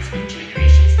the lives of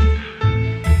generations to come.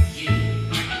 You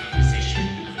are in a position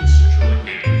of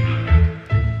extraordinary power.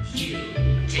 You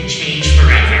can change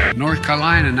forever. North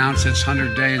Carolina announced its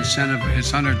 $100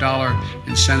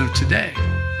 incentive today.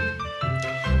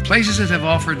 Places that have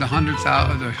offered the $100,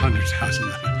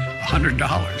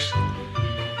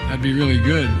 that'd be really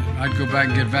good. I'd go back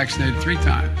and get vaccinated 3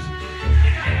 times.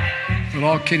 But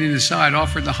all kidding aside,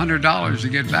 offered the $100 to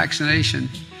get vaccination,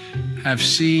 have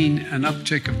seen an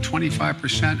uptick of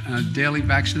 25% in daily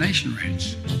vaccination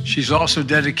rates. She's also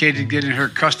dedicated to getting her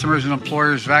customers and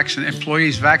employees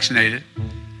vaccinated,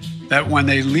 that when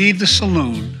they leave the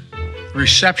saloon, the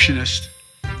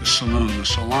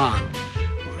salon,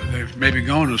 they may be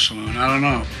going to a saloon, I don't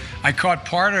know. I caught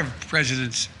part of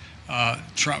President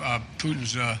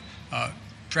Putin's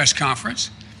press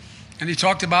conference, and he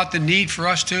talked about the need for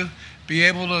us to be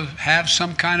able to have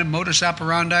some kind of modus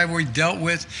operandi where we dealt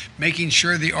with making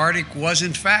sure the Arctic was,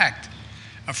 in fact,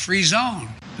 a free zone.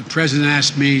 The president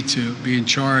asked me to be in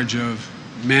charge of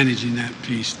managing that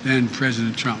piece, then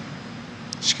President Trump.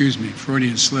 Excuse me,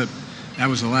 Freudian slip. That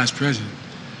was the last president.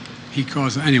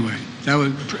 Anyway, that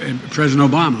was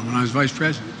President Obama when I was vice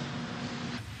president.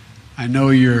 I know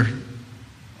you're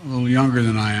a little younger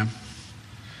than I am,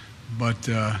 but,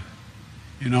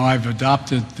 I've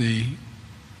adopted the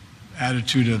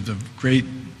attitude of the great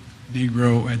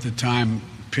Negro at the time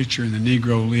pitcher in the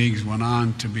Negro Leagues, went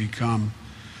on to become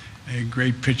a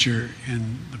great pitcher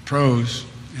in the pros,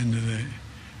 into the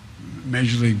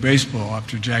Major League Baseball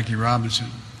after Jackie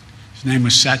Robinson. His name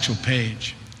was Satchel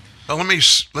Paige. Now, let me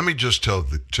just tell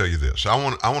you this. I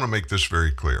want to make this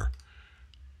very clear.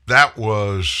 That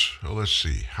was, let's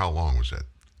see, how long was that?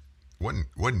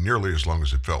 Wasn't nearly as long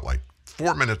as it felt like.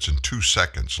 4 minutes and 2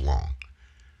 seconds long.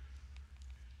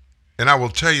 And I will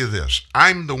tell you this.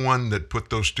 I'm the one that put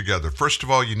those together. First of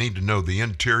all, you need to know the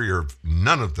interior of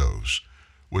none of those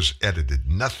was edited.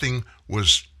 Nothing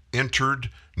was entered.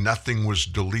 Nothing was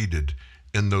deleted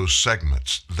in those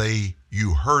segments.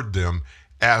 You heard them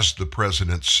as the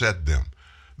president said them.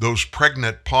 Those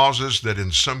pregnant pauses that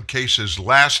in some cases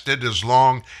lasted as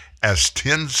long as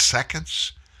 10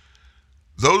 seconds,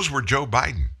 those were Joe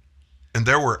Biden. And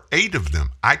there were 8 of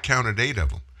them. I counted 8 of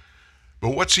them. But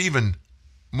what's even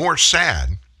more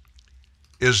sad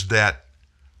is that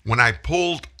when I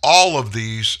pulled all of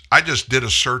these, I just did a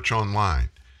search online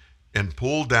and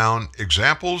pulled down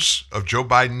examples of Joe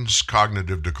Biden's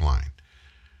cognitive decline.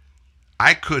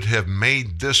 I could have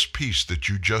made this piece that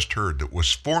you just heard that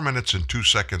was 4 minutes and 2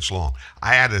 seconds long.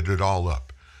 I added it all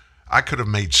up. I could have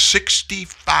made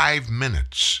 65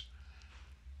 minutes.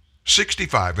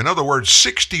 65. In other words,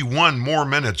 61 more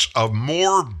minutes of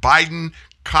more Biden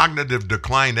cognitive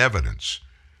decline evidence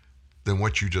than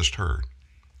what you just heard.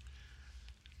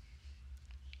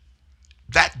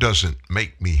 That doesn't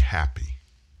make me happy.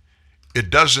 It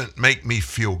doesn't make me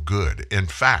feel good. In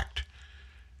fact,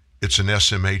 it's an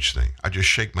SMH thing. I just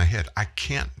shake my head. I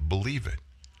can't believe it.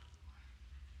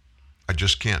 I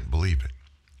just can't believe it.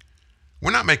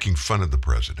 We're not making fun of the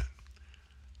president.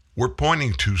 We're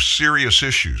pointing to serious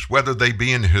issues, whether they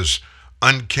be in his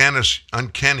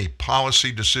uncanny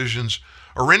policy decisions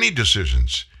or any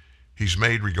decisions he's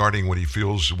made regarding what he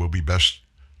feels will be best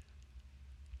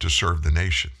to serve the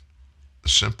nation. The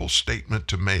simple statement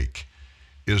to make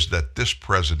is that this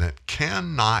president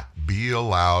cannot be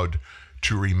allowed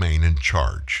to remain in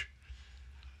charge.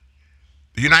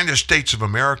 The United States of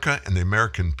America and the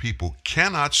American people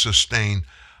cannot sustain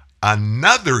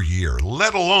another year,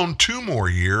 let alone 2 more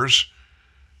years,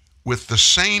 with the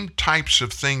same types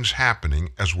of things happening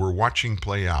as we're watching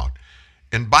play out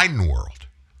in Biden world?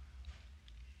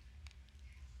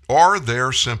 Are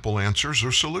there simple answers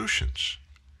or solutions?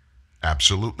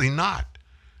 Absolutely not.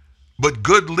 But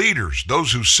good leaders,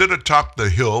 those who sit atop the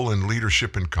hill in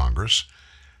leadership in Congress,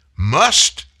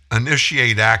 must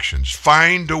initiate actions,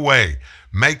 find a way,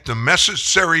 make the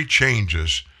necessary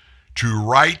changes to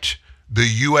right the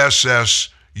USS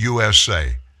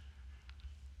USA.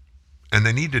 And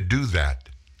they need to do that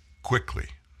quickly.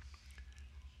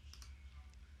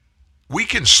 We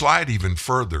can slide even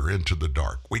further into the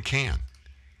dark. We can.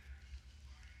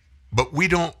 But we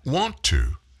don't want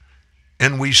to.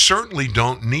 And we certainly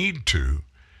don't need to.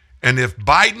 And if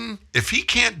Biden, if he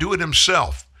can't do it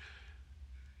himself,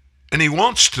 and he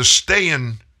wants to stay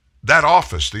in that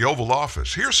office, the Oval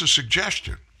Office, here's a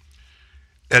suggestion.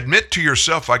 Admit to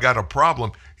yourself, I got a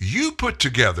problem. You put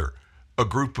together a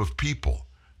group of people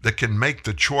that can make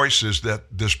the choices that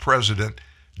this president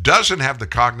doesn't have the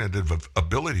cognitive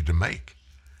ability to make.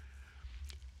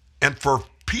 And for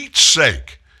Pete's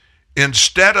sake,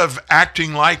 instead of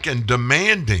acting like and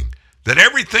demanding that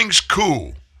everything's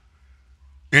cool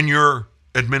in your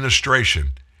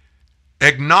administration,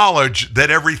 acknowledge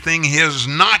that everything is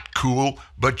not cool,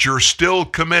 but you're still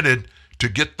committed to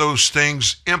get those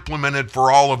things implemented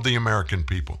for all of the American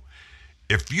people.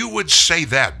 If you would say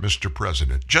that, Mr.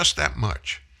 President, just that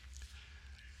much,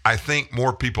 I think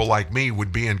more people like me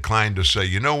would be inclined to say,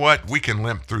 you know what, we can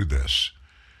limp through this.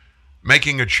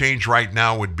 Making a change right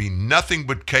now would be nothing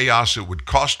but chaos. It would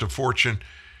cost a fortune,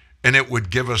 and it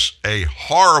would give us a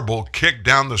horrible kick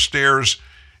down the stairs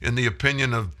in the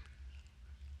opinion of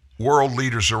world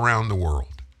leaders around the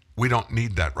world. We don't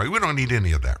need that, right? We don't need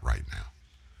any of that right now.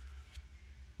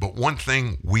 But one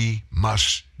thing we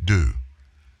must do,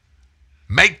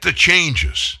 make the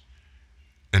changes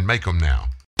and make them now.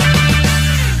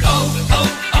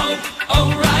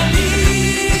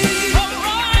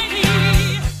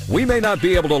 We may not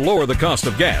be able to lower the cost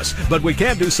of gas, but we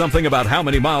can do something about how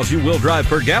many miles you will drive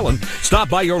per gallon. Stop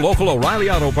by your local O'Reilly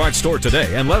Auto Parts store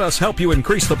today and let us help you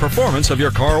increase the performance of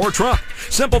your car or truck.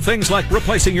 Simple things like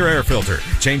replacing your air filter,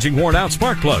 changing worn-out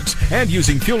spark plugs, and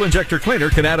using fuel injector cleaner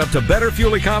can add up to better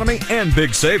fuel economy and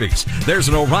big savings. There's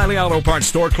an O'Reilly Auto Parts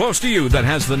store close to you that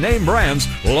has the name brands,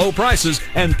 low prices,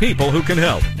 and people who can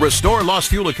help. Restore lost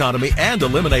fuel economy and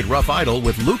eliminate rough idle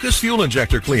with Lucas Fuel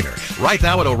Injector Cleaner. Right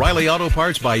now at O'Reilly Auto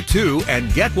Parts, buy 2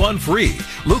 and get 1 free.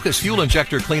 Lucas Fuel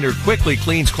Injector Cleaner quickly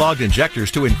cleans clogged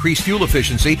injectors to increase fuel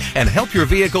efficiency and help your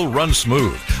vehicle run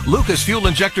smooth. Lucas Fuel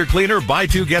Injector Cleaner, buy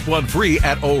 2, get 1 free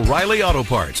at O'Reilly Auto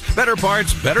Parts. Better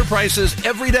parts, better prices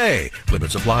every day.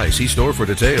 Limit supply. See store for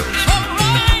details.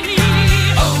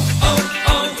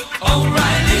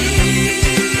 O'Reilly.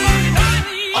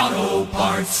 Auto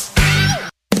Parts.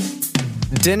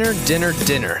 Dinner, dinner,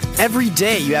 dinner. Every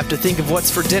day you have to think of what's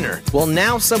for dinner. Well,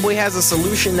 now Subway has a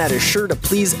solution that is sure to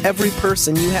please every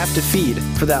person you have to feed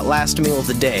for that last meal of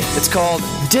the day. It's called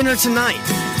Dinner Tonight.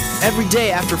 Every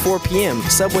day after 4 p.m.,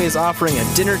 Subway is offering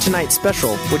a Dinner Tonight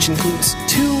special, which includes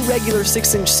 2 regular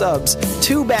 6-inch subs,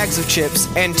 2 bags of chips,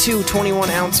 and 2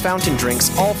 21-ounce fountain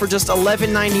drinks, all for just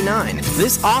 $11.99.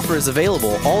 This offer is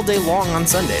available all day long on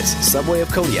Sundays. Subway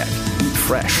of Kodiak. Eat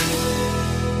fresh.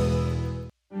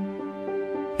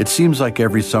 It seems like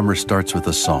every summer starts with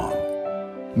a song.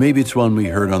 Maybe it's one we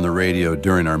heard on the radio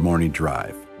during our morning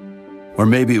drive. Or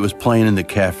maybe it was playing in the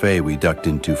cafe we ducked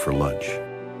into for lunch.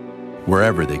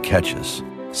 Wherever they catch us,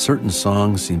 certain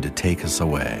songs seem to take us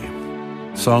away.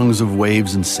 Songs of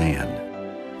waves and sand,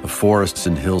 of forests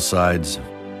and hillsides,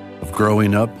 of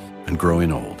growing up and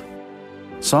growing old.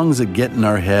 Songs that get in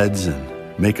our heads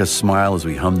and make us smile as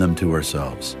we hum them to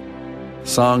ourselves.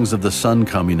 Songs of the sun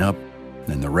coming up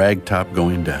and the ragtop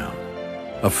going down,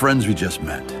 of friends we just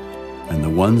met, and the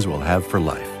ones we'll have for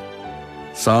life.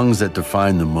 Songs that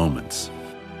define the moments,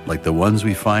 like the ones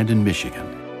we find in Michigan,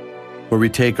 where we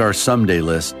take our someday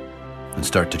list and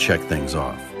start to check things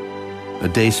off. A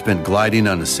day spent gliding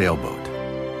on a sailboat,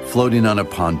 floating on a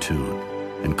pontoon,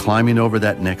 and climbing over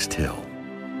that next hill.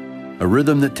 A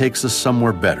rhythm that takes us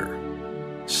somewhere better,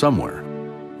 somewhere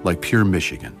like pure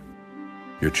Michigan.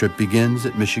 Your trip begins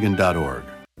at Michigan.org.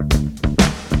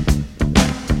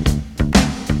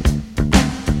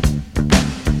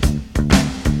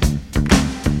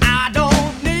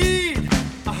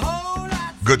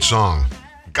 Good song.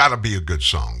 Gotta be a good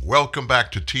song. Welcome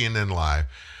back to TNN Live,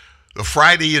 the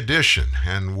Friday edition,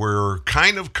 and we're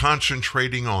kind of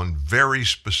concentrating on very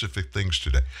specific things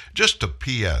today. Just a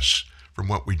PS from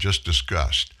what we just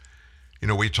discussed. You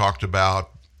know, we talked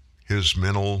about his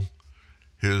mental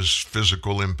his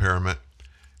physical impairment,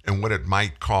 and what it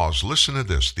might cause. Listen to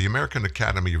this. The American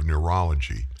Academy of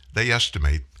Neurology, they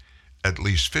estimate at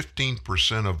least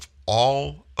 15% of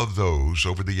all of those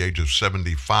over the age of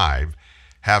 75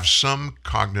 have some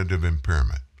cognitive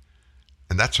impairment.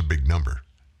 And that's a big number.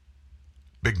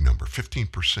 Big number,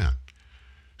 15%.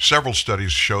 Several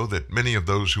studies show that many of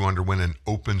those who underwent an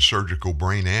open surgical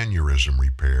brain aneurysm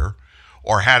repair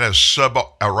or had a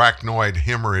subarachnoid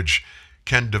hemorrhage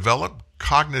can develop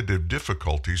cognitive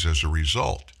difficulties as a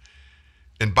result.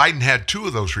 And Biden had 2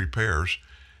 of those repairs,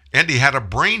 and he had a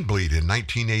brain bleed in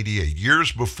 1988,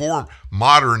 years before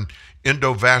modern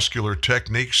endovascular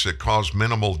techniques that cause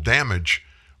minimal damage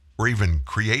were even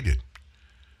created.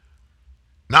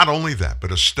 Not only that,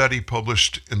 but a study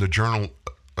published in the Journal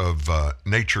of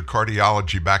Nature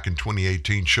Cardiology back in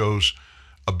 2018 shows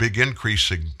a big increase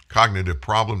in cognitive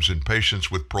problems in patients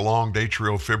with prolonged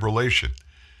atrial fibrillation.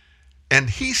 And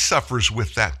he suffers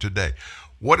with that today.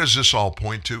 What does this all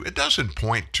point to? It doesn't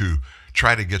point to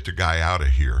try to get the guy out of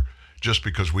here just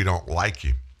because we don't like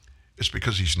him. It's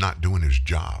because he's not doing his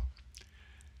job.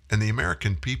 And the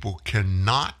American people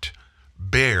cannot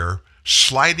bear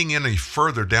sliding any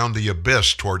further down the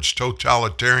abyss towards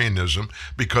totalitarianism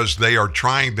because they are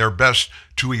trying their best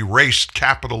to erase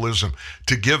capitalism,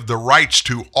 to give the rights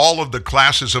to all of the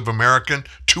classes of American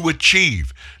to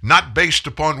achieve, not based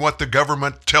upon what the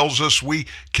government tells us we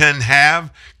can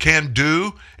have, can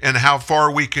do, and how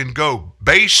far we can go,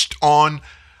 based on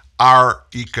our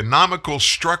economical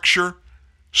structure,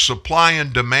 supply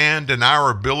and demand, and our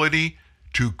ability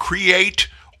to create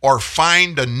or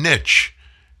find a niche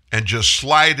and just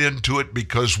slide into it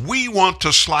because we want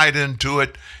to slide into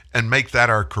it and make that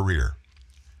our career.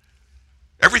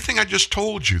 Everything I just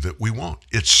told you that we want,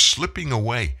 it's slipping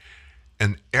away.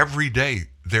 And every day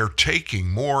they're taking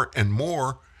more and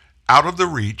more out of the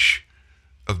reach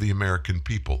of the American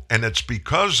people. And it's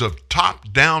because of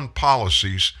top-down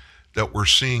policies that we're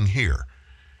seeing here.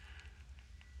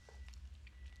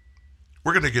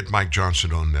 We're going to get Mike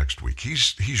Johnson on next week.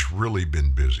 He's really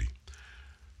been busy.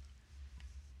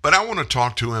 But I want to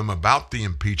talk to him about the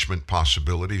impeachment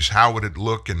possibilities, how would it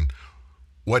look, and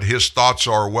what his thoughts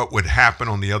are, what would happen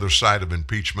on the other side of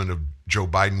impeachment of Joe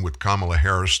Biden with Kamala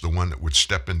Harris, the one that would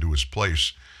step into his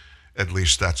place. At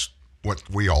least that's what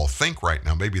we all think right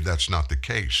now. Maybe that's not the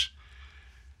case.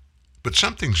 But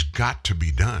something's got to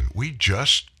be done. We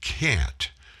just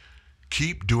can't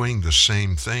keep doing the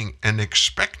same thing and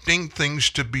expecting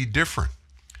things to be different.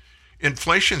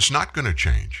 Inflation's not going to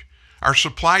change. Our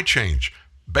supply chain,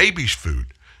 baby's food,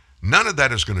 none of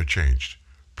that is going to change.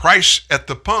 Price at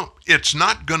the pump, it's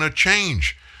not going to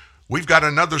change. We've got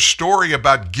another story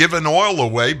about giving oil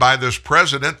away by this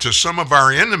president to some of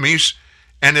our enemies,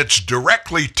 and it's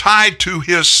directly tied to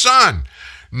his son.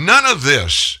 None of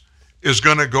this is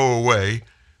going to go away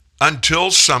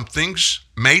until something's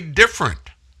made different.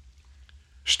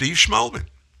 Steve Schmalman,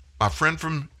 my friend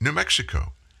from New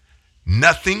Mexico.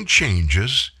 Nothing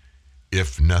changes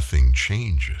if nothing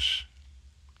changes.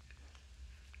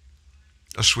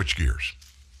 Let's switch gears.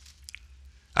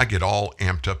 I get all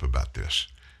amped up about this.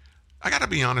 I got to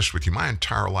be honest with you, my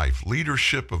entire life,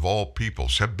 leadership of all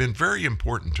peoples have been very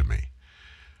important to me.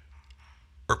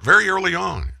 Very early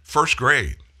on, first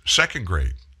grade, second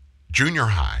grade, junior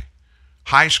high,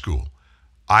 high school,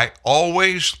 I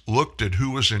always looked at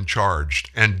who was in charge.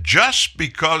 And just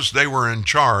because they were in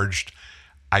charge,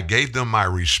 I gave them my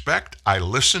respect. I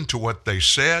listened to what they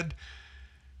said,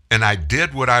 and I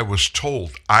did what I was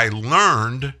told. I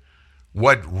learned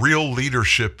what real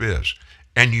leadership is.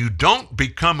 And you don't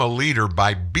become a leader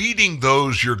by beating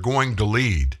those you're going to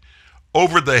lead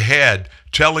over the head,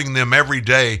 telling them every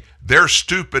day they're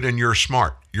stupid and you're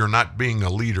smart. You're not being a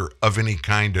leader of any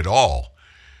kind at all,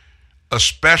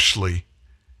 especially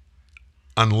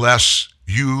unless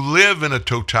you live in a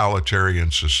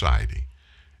totalitarian society.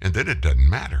 And then it doesn't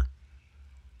matter.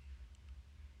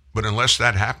 But unless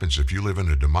that happens, if you live in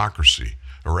a democracy,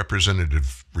 a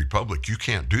representative republic, you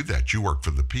can't do that. You work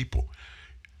for the people.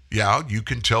 Yeah, you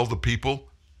can tell the people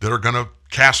that are going to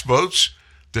cast votes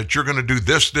that you're going to do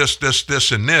this,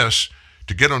 and this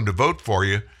to get them to vote for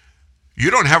you. You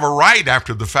don't have a right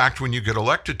after the fact when you get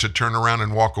elected to turn around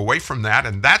and walk away from that.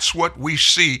 And that's what we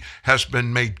see has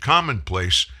been made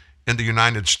commonplace in the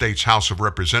United States House of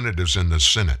Representatives and the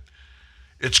Senate.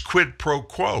 It's quid pro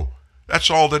quo. That's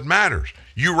all that matters.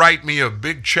 You write me a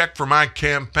big check for my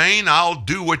campaign, I'll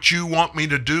do what you want me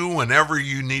to do whenever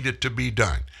you need it to be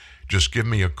done. Just give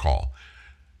me a call.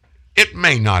 It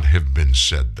may not have been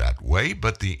said that way,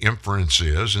 but the inference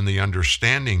is, and the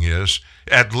understanding is,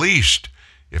 at least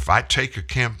if I take a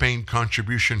campaign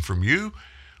contribution from you,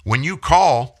 when you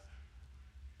call,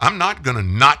 I'm not going to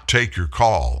not take your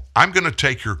call. I'm going to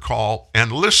take your call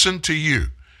and listen to you.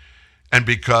 And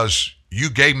because you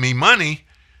gave me money,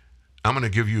 I'm going to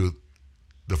give you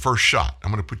the first shot.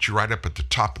 I'm going to put you right up at the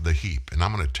top of the heap, and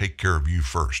I'm going to take care of you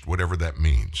first, whatever that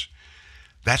means.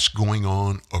 That's going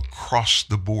on across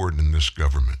the board in this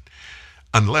government.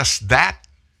 Unless that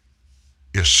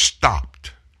is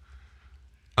stopped,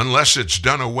 unless it's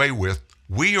done away with,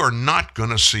 we are not going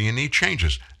to see any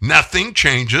changes. Nothing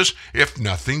changes if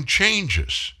nothing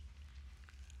changes.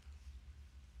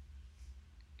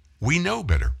 We know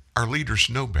better. Our leaders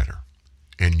know better.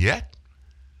 And yet,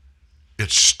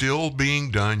 it's still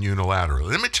being done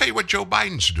unilaterally. Let me tell you what Joe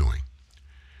Biden's doing.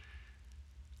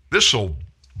 This will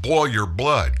boil your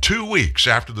blood. 2 weeks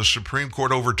after the Supreme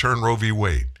Court overturned Roe v.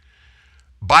 Wade,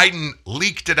 Biden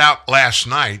leaked it out last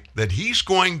night that he's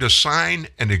going to sign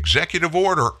an executive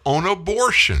order on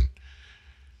abortion.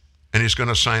 And he's going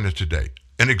to sign it today.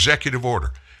 An executive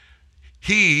order.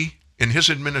 He, in his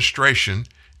administration,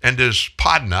 and his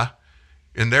partner,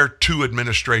 in their 2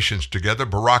 administrations together,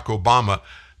 Barack Obama,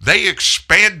 they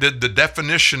expanded the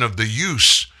definition of the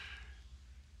use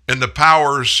and the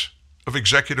powers of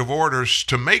executive orders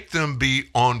to make them be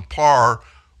on par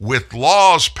with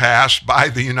laws passed by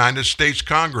the United States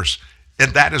Congress.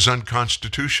 And that is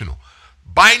unconstitutional.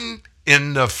 Biden,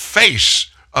 in the face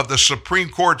of the Supreme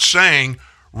Court saying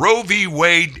Roe v.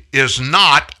 Wade is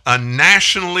not a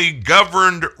nationally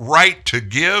governed right to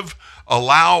give,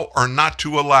 allow, or not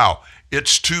to allow.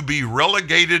 It's to be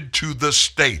relegated to the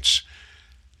states.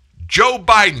 Joe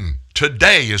Biden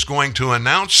today is going to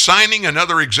announce signing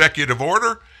another executive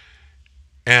order,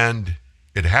 and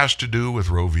it has to do with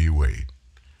Roe v. Wade.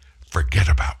 Forget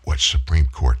about what Supreme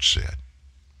Court said.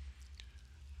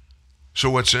 So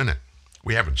what's in it?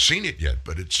 We haven't seen it yet,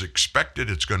 but it's expected.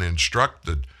 It's going to instruct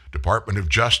the Department of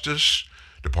Justice,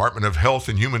 Department of Health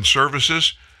and Human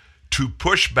Services to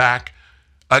push back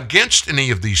against any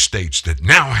of these states that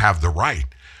now have the right.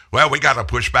 Well, we got to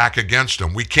push back against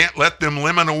them. We can't let them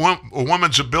limit a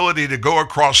woman's ability to go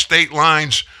across state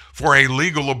lines for a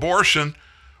legal abortion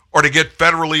or to get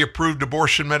federally approved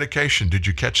abortion medication. Did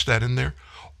you catch that in there?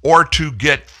 Or to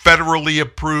get federally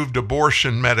approved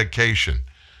abortion medication.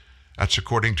 That's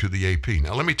according to the AP.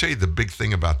 Now, let me tell you the big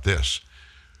thing about this.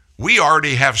 We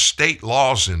already have state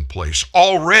laws in place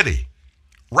already.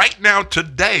 Right now,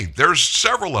 today, there's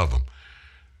several of them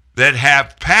that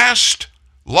have passed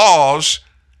laws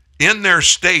in their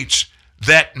states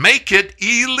that make it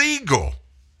illegal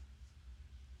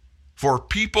for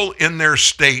people in their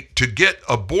state to get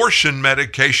abortion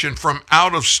medication from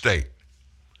out of state.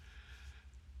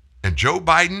 And Joe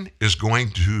Biden is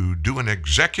going to do an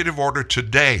executive order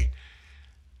today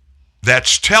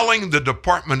that's telling the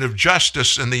Department of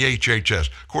Justice and the HHS.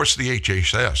 Of course, the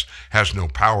HHS has no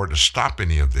power to stop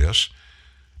any of this.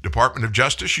 Department of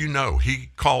Justice, you know, he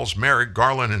calls Merrick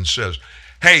Garland and says,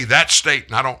 hey, that state,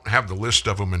 and I don't have the list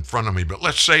of them in front of me, but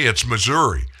let's say it's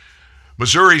Missouri.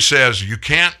 Missouri says you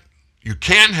can't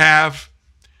have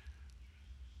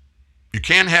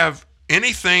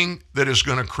anything that is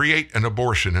going to create an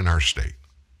abortion in our state.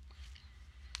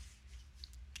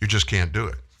 You just can't do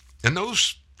it. And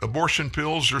those abortion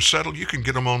pills are settled. You can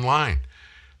get them online.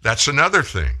 That's another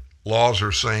thing. Laws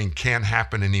are saying can't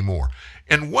happen anymore.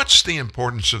 And what's the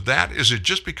importance of that? Is it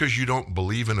just because you don't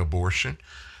believe in abortion?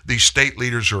 These state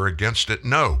leaders are against it?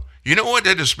 No. You know what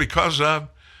it is because of?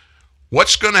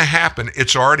 What's going to happen?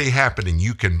 It's already happening.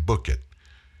 You can book it.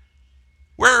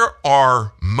 Where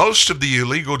are most of the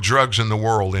illegal drugs in the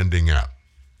world ending up?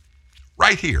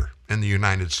 Right here in the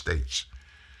United States.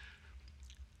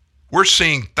 We're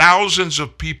seeing thousands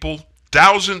of people,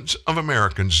 thousands of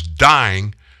Americans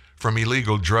dying from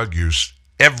illegal drug use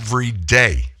every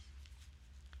day.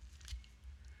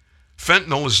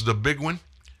 Fentanyl is the big one.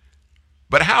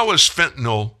 But how is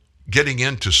fentanyl getting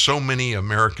into so many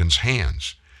Americans'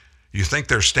 hands? You think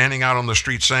they're standing out on the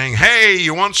street saying, hey,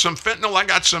 you want some fentanyl? I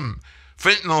got some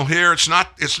fentanyl here. It's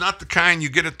not the kind you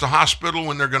get at the hospital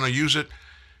when they're going to use it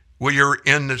when you're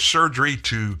in the surgery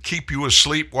to keep you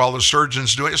asleep while the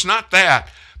surgeon's doing it. It's not that,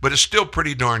 but it's still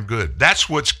pretty darn good. That's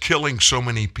what's killing so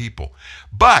many people.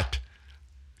 But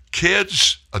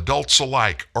kids, adults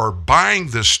alike, are buying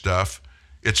this stuff.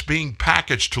 It's being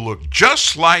packaged to look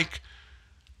just like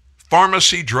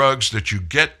pharmacy drugs that you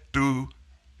get through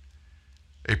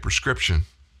a prescription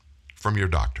from your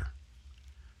doctor.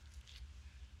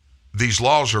 These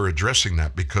laws are addressing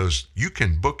that because you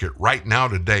can book it right now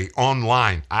today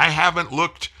online. I haven't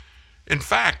looked. In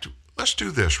fact, let's do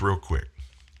this real quick.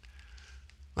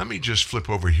 Let me just flip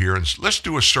over here and let's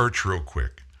do a search real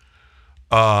quick.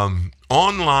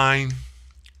 Online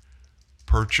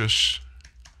purchase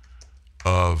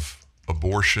of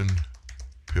abortion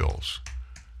pills.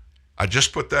 I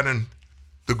just put that in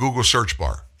the Google search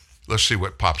bar. Let's see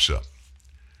what pops up.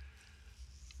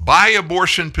 Buy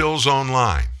abortion pills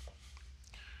online.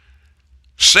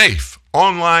 Safe,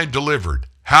 online delivered.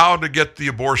 How to get the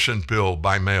abortion pill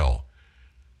by mail.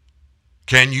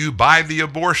 Can you buy the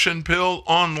abortion pill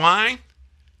online?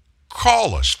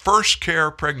 Call us, First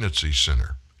Care Pregnancy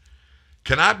Center.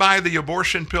 Can I buy the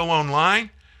abortion pill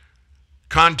online?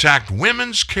 Contact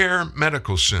Women's Care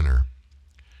Medical Center.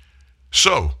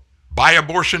 So, buy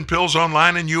abortion pills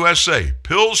online in USA.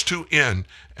 Pills to end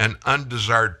an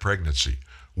undesired pregnancy.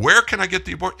 Where can I get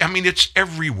the abortion? I mean, it's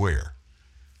everywhere.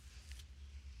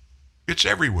 It's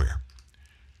everywhere.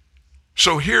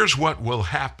 So here's what will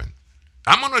happen.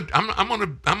 I'm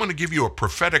gonna give you a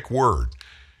prophetic word.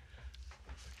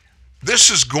 This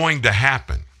is going to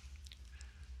happen.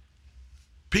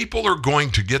 People are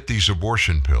going to get these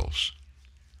abortion pills,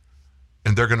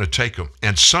 and they're going to take them,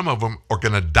 and some of them are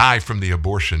going to die from the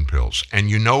abortion pills. And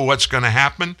you know what's going to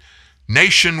happen?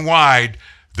 Nationwide,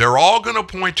 they're all going to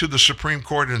point to the Supreme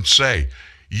Court and say,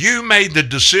 you made the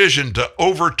decision to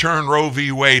overturn Roe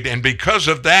v. Wade, and because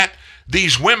of that,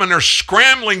 these women are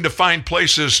scrambling to find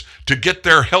places to get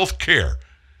their health care.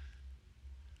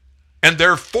 And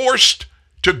they're forced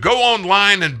to go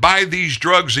online and buy these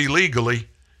drugs illegally,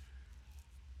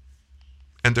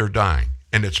 and they're dying.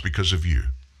 And it's because of you.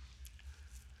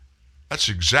 That's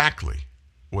exactly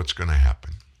what's going to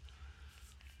happen.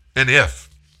 And if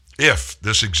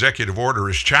this executive order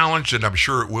is challenged, and I'm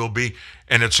sure it will be,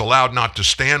 and it's allowed not to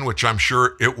stand, which I'm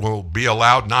sure it will be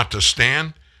allowed not to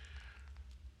stand,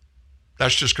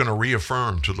 that's just going to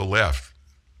reaffirm to the left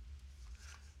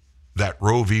that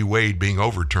Roe v. Wade being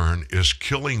overturned is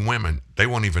killing women. They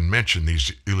won't even mention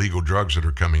these illegal drugs that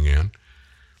are coming in.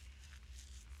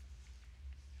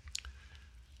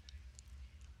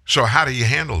 So how do you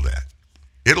handle that?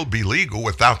 It'll be legal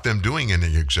without them doing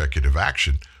any executive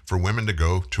action for women to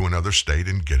go to another state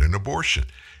and get an abortion.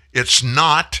 It's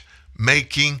not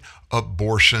making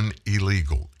abortion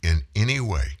illegal in any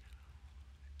way.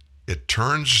 It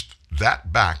turns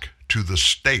that back to the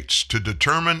states to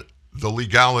determine the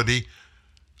legality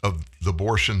of the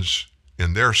abortions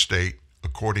in their state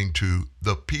according to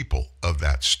the people of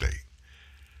that state.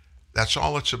 That's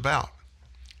all it's about.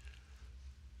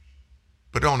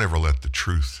 But don't ever let the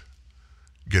truth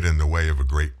get in the way of a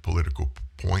great political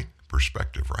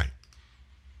perspective, right?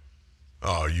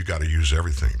 Oh, you got to use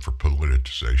everything for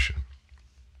politicization.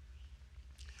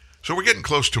 So we're getting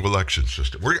close to election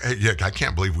system. I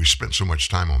can't believe we spent so much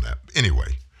time on that.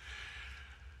 Anyway,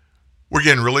 we're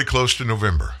getting really close to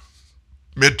November,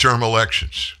 midterm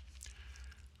elections.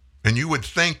 And you would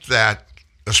think that,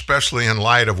 especially in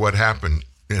light of what happened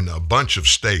in a bunch of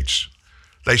states,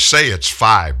 they say it's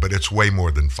 5, but it's way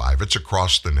more than 5. It's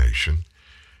across the nation.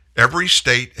 Every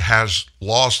state has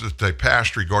laws that they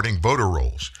passed regarding voter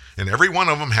rolls, and every one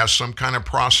of them has some kind of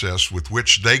process with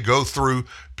which they go through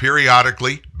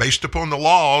periodically based upon the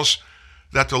laws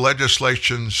that the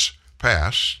legislatures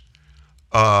pass.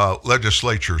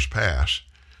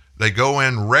 They go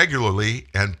in regularly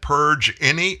and purge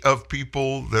any of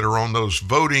people that are on those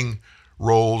voting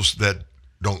rolls that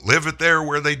don't live there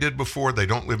where they did before. They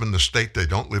don't live in the state. They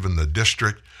don't live in the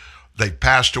district. They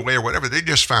passed away or whatever. They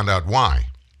just found out why.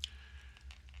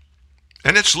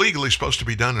 And it's legally supposed to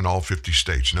be done in all 50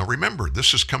 states. Now remember,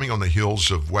 this is coming on the heels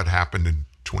of what happened in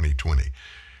 2020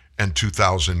 and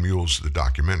 2,000 Mules, the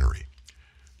documentary.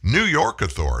 New York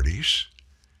authorities,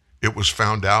 it was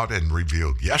found out and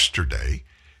revealed yesterday,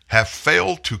 have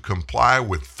failed to comply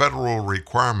with federal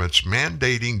requirements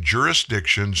mandating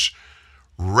jurisdictions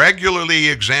regularly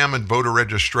examine voter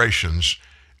registrations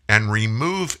and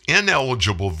remove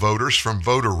ineligible voters from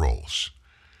voter rolls.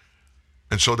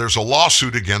 And so there's a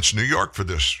lawsuit against New York for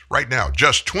this right now.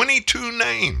 Just 22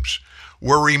 names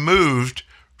were removed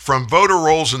from voter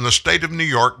rolls in the state of New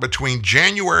York between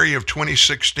January of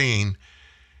 2016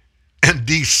 and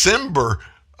December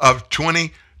of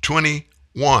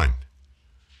 2021.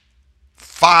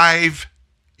 5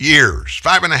 years,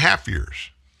 5.5 years.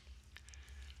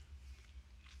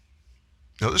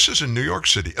 Now, this is in New York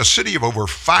City, a city of over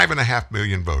 5.5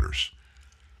 million voters,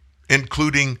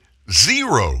 including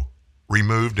 0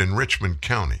 removed in Richmond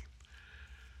County.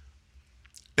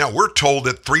 Now, we're told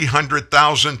that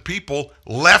 300,000 people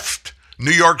left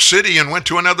New York City and went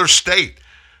to another state,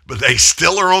 but they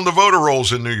still are on the voter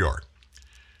rolls in New York.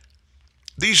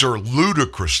 These are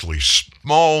ludicrously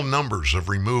small numbers of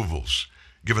removals,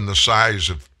 given the size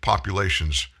of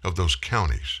populations of those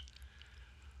counties.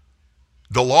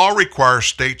 The law requires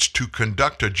states to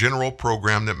conduct a general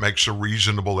program that makes a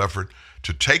reasonable effort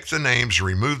to take the names,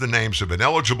 remove the names of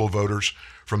ineligible voters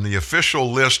from the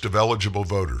official list of eligible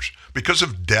voters because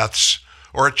of deaths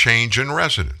or a change in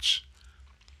residence.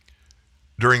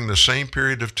 During the same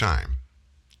period of time,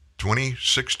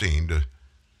 2016 to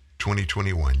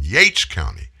 2021, Yates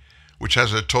County, which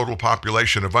has a total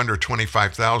population of under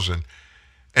 25,000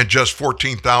 and just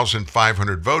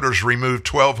 14,500 voters, removed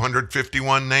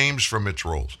 1,251 names from its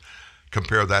rolls.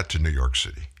 Compare that to New York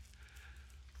City.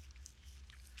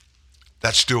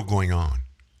 That's still going on.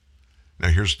 Now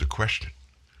here's the question.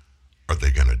 Are they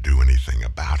going to do anything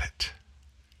about it?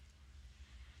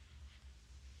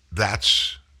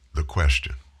 That's the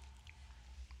question.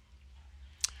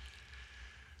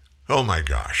 Oh my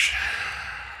gosh.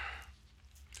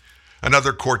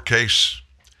 Another court case,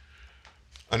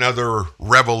 another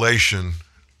revelation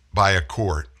by a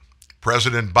court.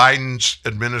 President Biden's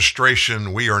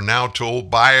administration, we are now told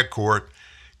by a court,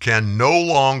 can no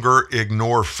longer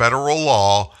ignore federal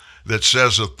law that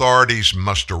says authorities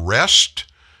must arrest,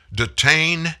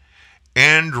 detain,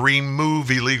 and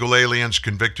remove illegal aliens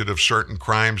convicted of certain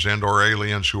crimes and or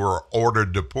aliens who are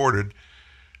ordered deported.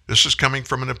 This is coming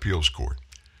from an appeals court.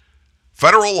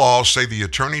 Federal laws say the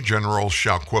Attorney General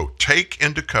shall, quote, take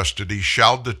into custody,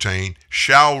 shall detain,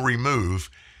 shall remove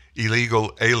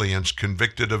illegal aliens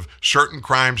convicted of certain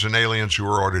crimes and aliens who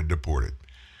are ordered deported.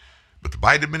 But the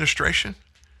Biden administration,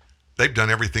 they've done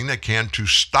everything they can to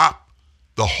stop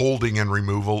the holding and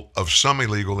removal of some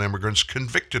illegal immigrants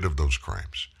convicted of those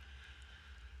crimes.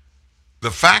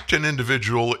 The fact an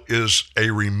individual is a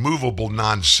removable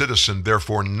non-citizen,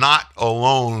 therefore not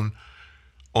alone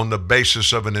on the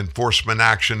basis of an enforcement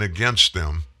action against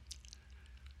them.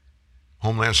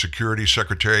 Homeland Security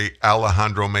Secretary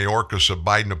Alejandro Mayorkas, a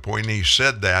Biden appointee,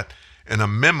 said that in a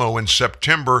memo in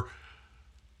September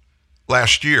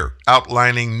last year,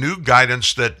 outlining new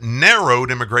guidance that narrowed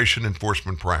immigration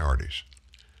enforcement priorities.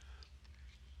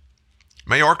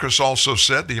 Mayorkas also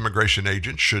said the immigration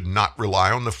agent should not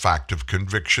rely on the fact of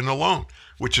conviction alone,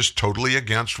 which is totally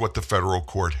against what the federal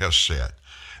court has said.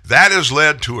 That has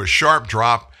led to a sharp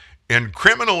drop in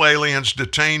criminal aliens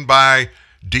detained by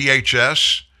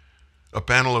DHS, a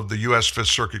panel of the U.S. Fifth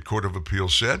Circuit Court of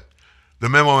Appeals said. The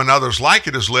memo and others like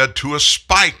it has led to a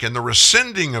spike in the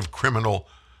rescinding of criminal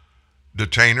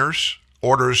detainers,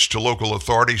 orders to local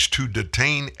authorities to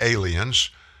detain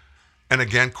aliens, and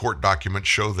again, court documents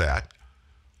show that.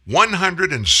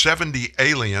 170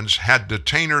 aliens had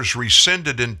detainers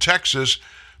rescinded in Texas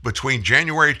between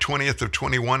January 20th of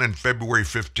 21 and February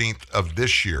 15th of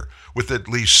this year, with at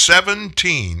least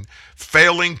 17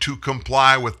 failing to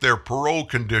comply with their parole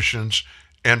conditions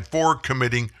and 4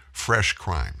 committing fresh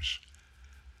crimes.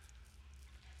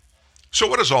 So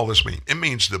what does all this mean? It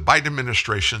means the Biden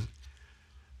administration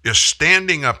is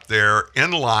standing up there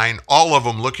in line, all of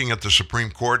them looking at the Supreme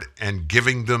Court and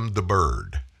giving them the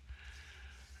bird.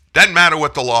 Doesn't matter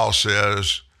what the law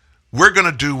says. We're going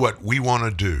to do what we want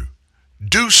to do.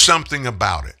 Do something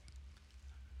about it.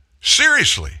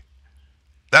 Seriously,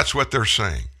 that's what they're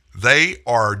saying. They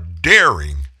are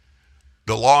daring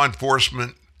the law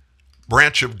enforcement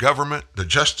branch of government, the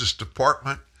Justice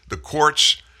Department, the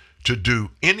courts, to do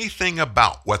anything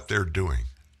about what they're doing.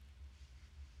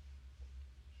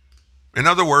 In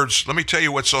other words, let me tell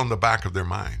you what's on the back of their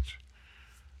minds.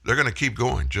 They're going to keep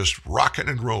going, just rocking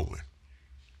and rolling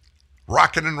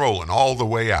all the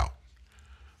way out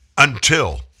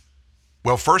until,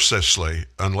 well, first they say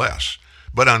unless,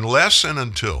 but unless and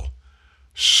until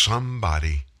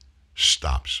somebody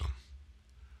stops them.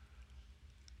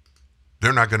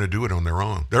 They're not going to do it on their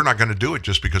own. They're not going to do it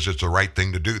just because it's the right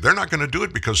thing to do. They're not going to do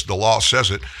it because the law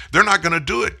says it. They're not going to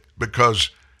do it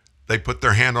because they put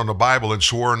their hand on the Bible and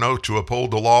swore an oath to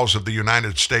uphold the laws of the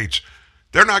United States.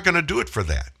 They're not going to do it for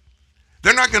that.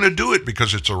 They're not going to do it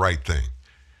because it's the right thing.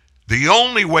 The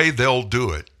only way they'll do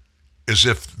it is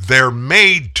if they're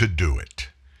made to do it.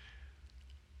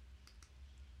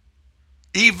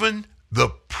 Even the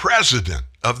President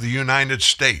of the United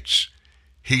States,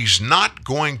 he's not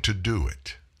going to do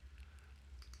it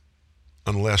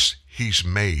unless he's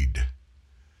made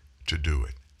to do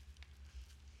it.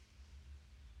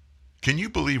 Can you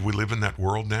believe we live in that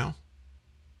world now?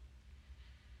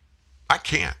 I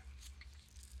can't.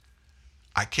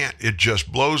 It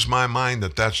just blows my mind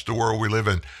that that's the world we live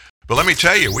in. But let me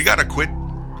tell you, we got to quit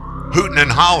hooting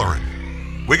and hollering.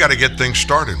 We got to get things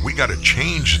started. We got to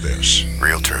change this.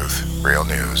 Real truth, real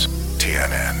news.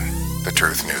 TNN, the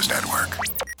Truth News Network.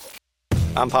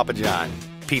 I'm Papa John,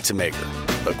 pizza maker.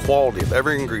 The quality of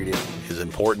every ingredient is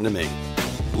important to me.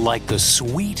 Like the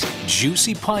sweet,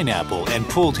 juicy pineapple and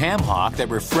pulled ham hock that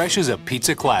refreshes a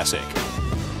pizza classic.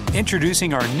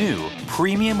 Introducing our new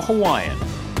Premium Hawaiian.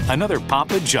 another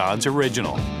Papa John's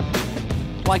original.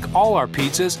 Like all our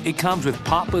pizzas, it comes with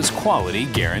Papa's quality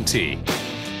guarantee.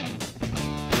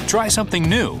 Try something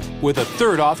new with a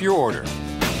third off your order.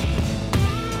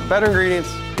 Better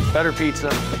ingredients, better pizza,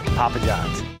 Papa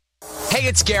John's. Hey,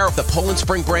 it's Gareth. The Poland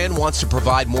Spring brand wants to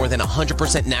provide more than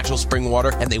 100% natural spring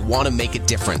water, and they want to make a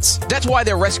difference. That's why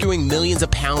they're rescuing millions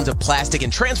of pounds of plastic and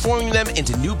transforming them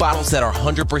into new bottles that are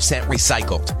 100%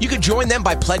 recycled. You can join them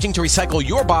by pledging to recycle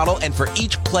your bottle, and for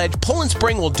each pledge, Poland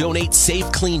Spring will donate safe,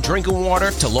 clean drinking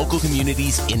water to local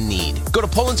communities in need. Go to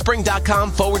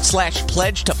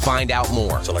PolandSpring.com/pledge to find out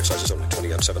more. Select sizes only,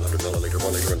 20 and 700 milliliter,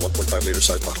 1 liter, and 1.5 liter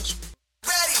size bottles.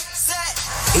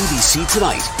 ABC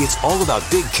Tonight, it's all about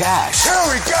big cash. Here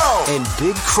we go! And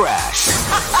big crash.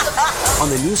 On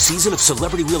the new season of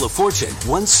Celebrity Wheel of Fortune,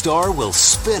 one star will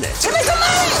spin it Give me some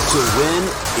money! to win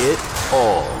it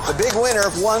all. The big winner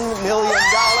of $1 million.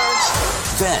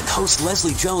 Then, host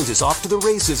Leslie Jones is off to the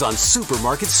races on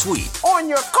Supermarket Sweep. On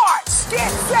your carts, get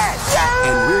set, yeah!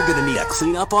 And we're going to need a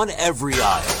cleanup on every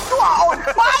aisle. You are on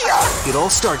fire! It all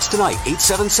starts tonight,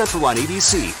 8/7 Central on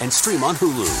ABC, and stream on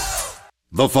Hulu.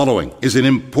 The following is an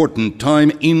important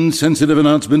time-insensitive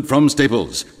announcement from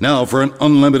Staples. Now, for an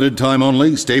unlimited time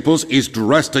only, Staples is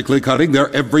drastically cutting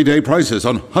their everyday prices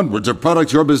on hundreds of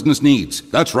products your business needs.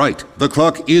 That's right. The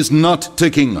clock is not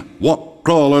ticking. Walk,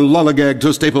 crawl, or lollygag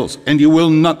to Staples, and you will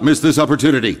not miss this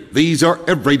opportunity. These are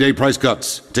everyday price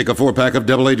cuts. Take a 4-pack of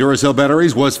AA Duracell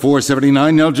batteries, was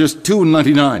 $4.79, now just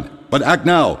 $2.99. But act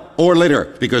now or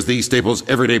later, because these Staples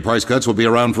everyday price cuts will be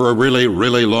around for a really,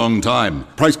 really long time.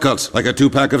 Price cuts like a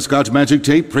 2-pack of Scotch Magic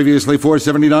Tape, previously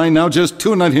 $4.79, now just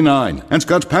 $2.99. And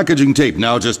Scotch Packaging Tape,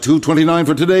 now just $2.29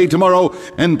 for today, tomorrow,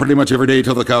 and pretty much every day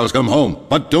till the cows come home.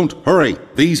 But don't hurry.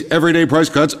 These everyday price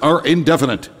cuts are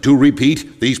indefinite. To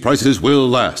repeat, these prices will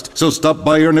last. So stop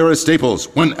by your nearest Staples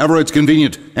whenever it's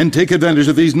convenient and take advantage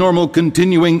of these normal,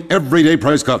 continuing everyday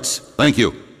price cuts. Thank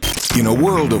you. In a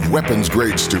world of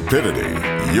weapons-grade stupidity,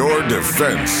 your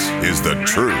defense is the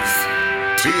truth.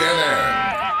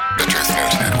 TNN, the Truth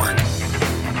News Network.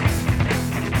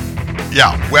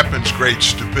 Yeah, weapons-grade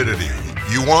stupidity.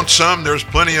 You want some? There's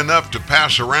plenty enough to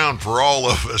pass around for all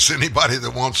of us. Anybody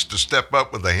that wants to step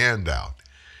up with a handout.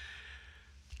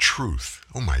 Truth.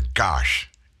 Oh my gosh.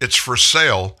 It's for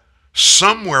sale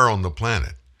somewhere on the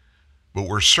planet. But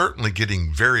we're certainly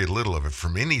getting very little of it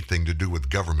from anything to do with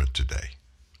government today.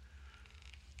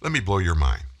 Let me blow your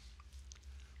mind.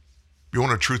 You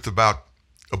want a truth about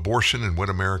abortion and what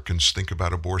Americans think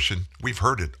about abortion? We've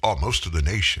heard it. Most of the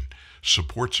nation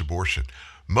supports abortion.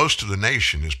 Most of the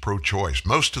nation is pro-choice.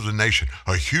 Most of the nation,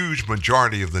 a huge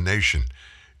majority of the nation,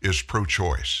 is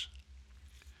pro-choice.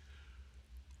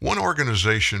 One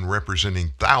organization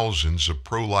representing thousands of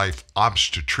pro-life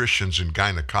obstetricians and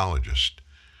gynecologists,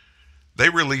 they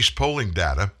released polling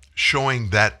data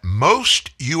showing that most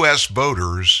U.S.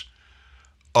 voters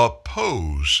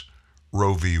oppose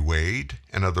Roe v. Wade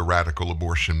and other radical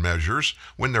abortion measures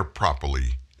when they're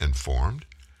properly informed.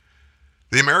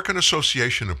 The American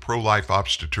Association of Pro-Life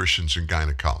Obstetricians and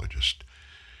Gynecologists,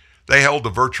 they held a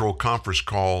virtual conference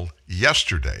call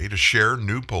yesterday to share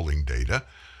new polling data,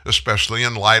 especially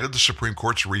in light of the Supreme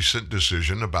Court's recent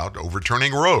decision about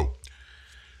overturning Roe.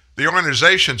 The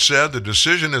organization said the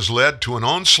decision has led to an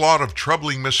onslaught of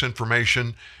troubling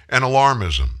misinformation and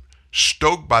alarmism,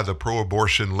 stoked by the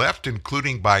pro-abortion left,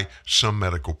 including by some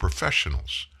medical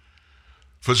professionals.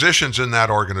 Physicians in that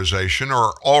organization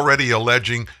are already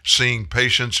alleging seeing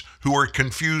patients who are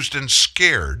confused and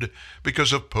scared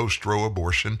because of post-Roe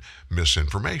abortion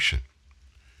misinformation.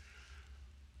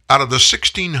 Out of the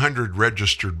 1,600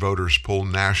 registered voters polled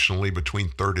nationally between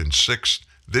 3rd and 6th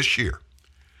this year,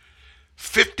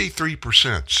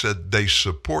 53% said they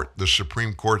support the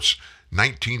Supreme Court's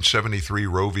 1973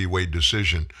 Roe v. Wade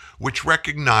decision, which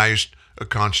recognized a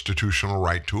constitutional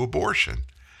right to abortion.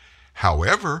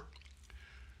 However,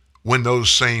 when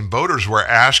those same voters were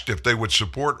asked if they would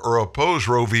support or oppose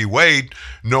Roe v. Wade,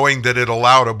 knowing that it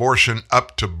allowed abortion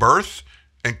up to birth,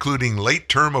 including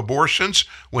late-term abortions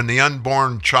when the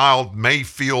unborn child may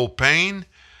feel pain,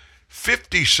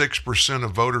 56%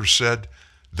 of voters said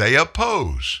they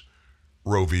oppose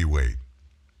Roe v. Wade.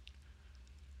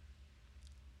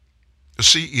 The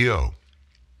CEO,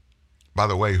 by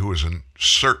the way, who is a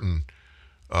certain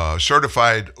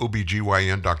certified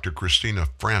OBGYN, Dr. Christina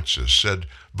Francis, said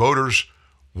voters'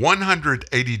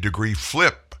 180-degree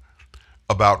flip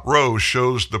about Roe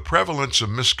shows the prevalence of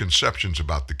misconceptions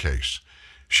about the case.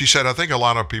 She said, I think a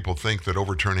lot of people think that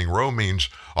overturning Roe means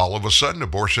all of a sudden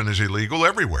abortion is illegal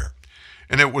everywhere.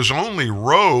 And it was only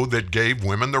Roe that gave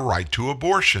women the right to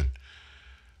abortion.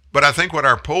 But I think what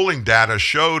our polling data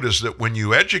showed is that when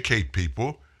you educate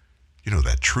people, You know,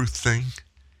 that truth thing?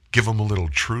 Give them a little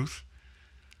truth.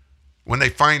 When they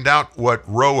find out what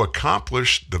Roe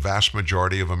accomplished, the vast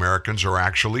majority of Americans are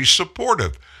actually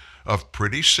supportive of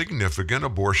pretty significant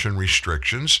abortion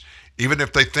restrictions, even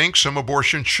if they think some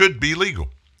abortion should be legal.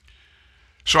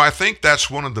 So I think that's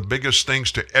one of the biggest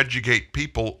things to educate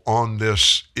people on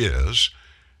this is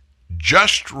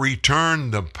just return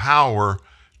the power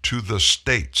to the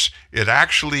states. It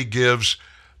actually gives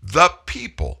the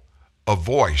people a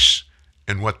voice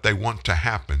in what they want to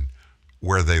happen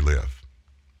where they live.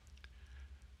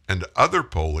 And other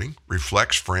polling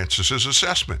reflects Francis's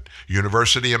assessment.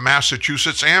 University of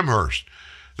Massachusetts Amherst,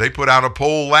 they put out a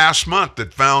poll last month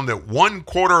that found that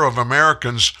 1/4 of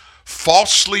Americans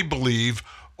falsely believe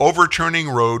overturning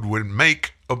Roe would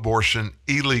make abortion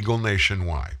illegal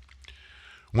nationwide.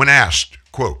 When asked,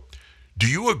 quote, "Do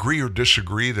you agree or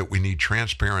disagree that we need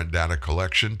transparent data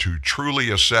collection to truly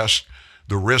assess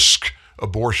the risk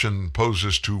abortion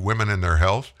poses to women and their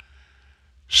health?"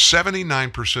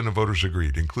 79% of voters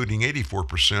agreed, including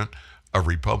 84% of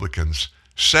Republicans,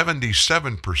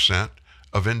 77%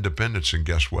 of independents, and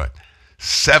guess what?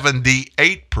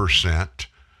 78%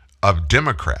 of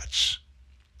Democrats.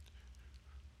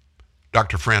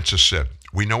 Dr. Francis said,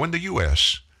 "We know in the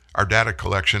U.S., our data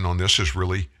collection on this is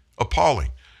really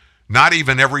appalling. Not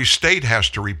even every state has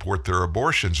to report their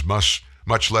abortions,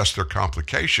 much less their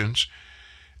complications.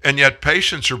 And yet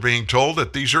patients are being told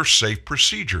that these are safe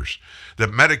procedures,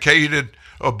 that medicated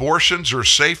abortions are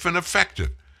safe and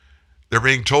effective. They're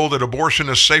being told that abortion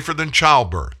is safer than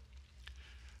childbirth.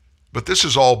 But this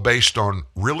is all based on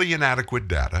really inadequate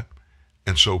data,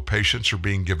 and so patients are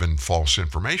being given false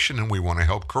information, and we want to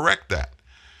help correct that."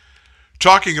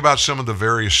 Talking about some of the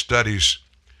various studies,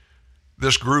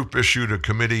 this group issued a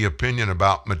committee opinion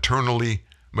about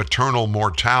maternal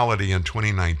mortality in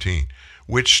 2019,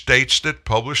 which states that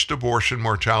published abortion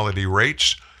mortality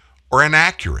rates are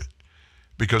inaccurate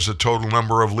because the total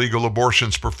number of legal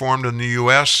abortions performed in the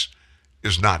U.S.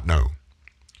 is not known.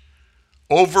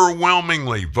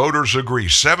 Overwhelmingly, voters agree,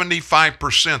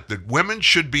 75%, that women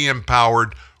should be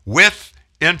empowered with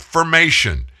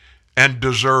information and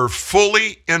deserve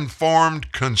fully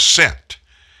informed consent.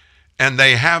 And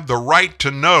they have the right to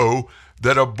know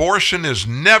that abortion is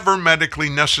never medically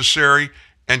necessary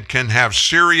and can have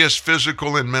serious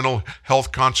physical and mental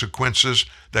health consequences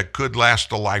that could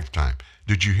last a lifetime.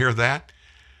 Did you hear that?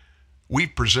 We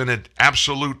presented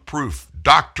absolute proof,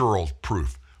 doctoral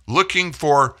proof, looking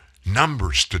for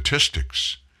numbers,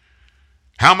 statistics.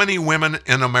 How many women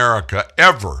in America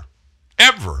ever,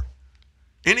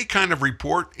 any kind of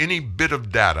report, any bit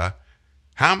of data,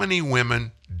 how many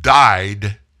women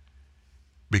died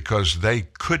because they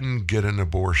couldn't get an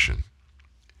abortion?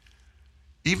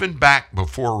 Even back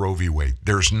before Roe v. Wade,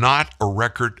 there's not a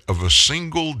record of a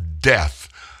single death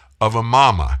of a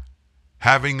mama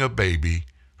having a baby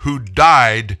who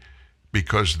died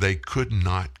because they could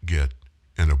not get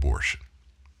an abortion.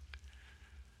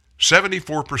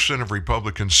 74% of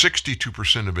Republicans,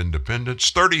 62% of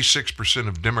independents, 36%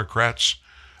 of Democrats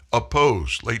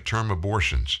oppose late-term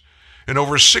abortions. And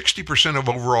over 60% of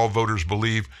overall voters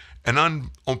believe an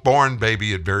unborn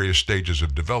baby at various stages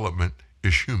of development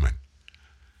is human.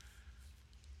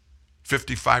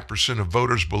 55% of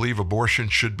voters believe abortion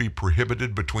should be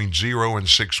prohibited between 0 and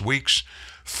 6 weeks.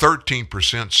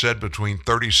 13% said between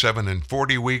 37 and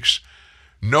 40 weeks.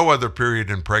 No other period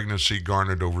in pregnancy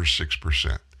garnered over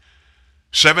 6%.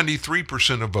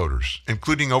 73% of voters,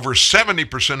 including over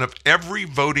 70% of every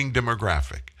voting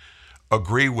demographic,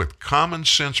 agree with common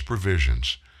sense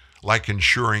provisions like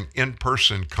ensuring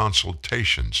in-person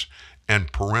consultations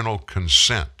and parental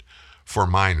consent for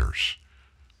minors.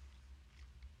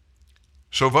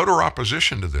 So voter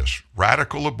opposition to this,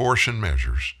 radical abortion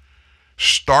measures,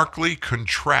 starkly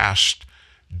contrast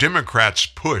Democrats'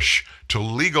 push to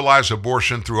legalize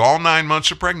abortion through all 9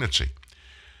 months of pregnancy.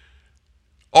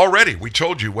 Already, we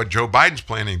told you what Joe Biden's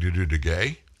planning to do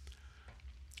today.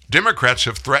 Democrats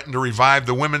have threatened to revive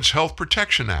the Women's Health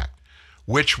Protection Act,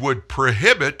 which would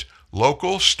prohibit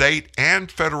local, state, and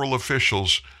federal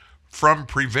officials from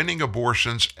preventing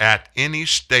abortions at any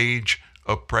stage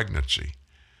of pregnancy.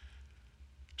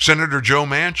 Senator Joe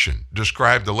Manchin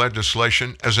described the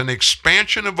legislation as an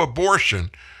expansion of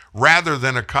abortion rather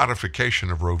than a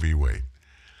codification of Roe v. Wade.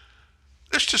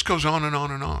 This just goes on and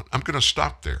on and on. I'm going to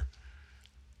stop there.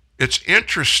 It's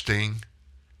interesting.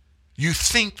 You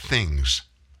think things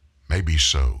may be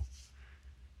so.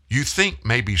 You think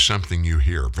maybe something you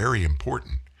hear very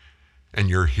important, and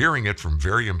you're hearing it from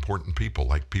very important people,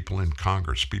 like people in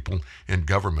Congress, people in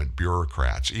government,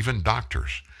 bureaucrats, even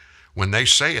doctors. When they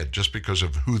say it, just because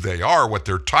of who they are, what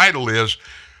their title is,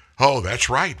 Oh, that's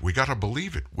right. We got to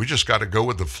believe it. We just got to go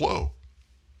with the flow.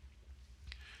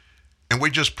 And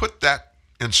we just put that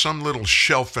in some little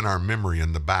shelf in our memory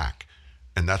in the back.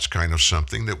 And that's kind of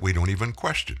something that we don't even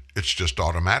question. It's just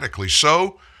automatically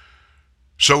so.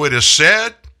 So it is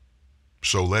said,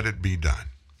 so let it be done.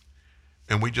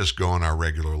 And we just go on our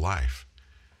regular life.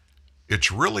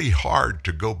 It's really hard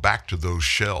to go back to those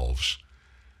shelves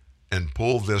and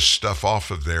pull this stuff off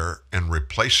of there and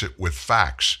replace it with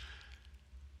facts,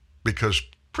 because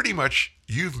pretty much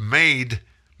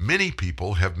many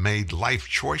people have made life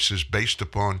choices based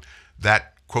upon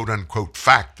that quote unquote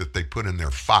fact that they put in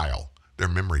their file, their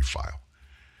memory file.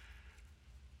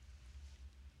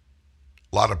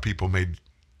 A lot of people made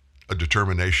a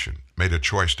determination, made a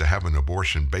choice to have an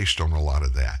abortion based on a lot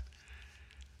of that.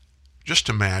 Just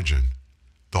imagine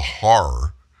the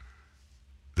horror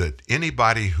that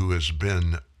anybody who has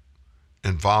been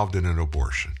involved in an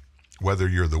abortion, whether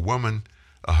you're the woman,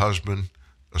 a husband,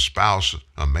 a spouse,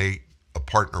 a mate, a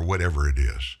partner, whatever it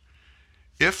is,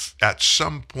 if at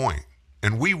some point,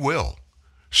 and we will,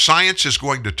 science is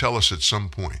going to tell us at some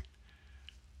point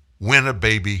when a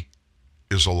baby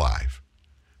is alive.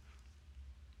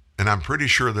 And I'm pretty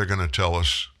sure they're going to tell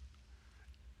us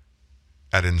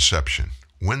at inception.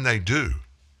 When they do,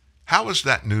 how is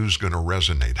that news going to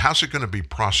resonate? How's it going to be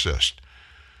processed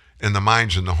in the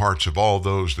minds and the hearts of all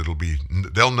those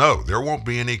they'll know. There won't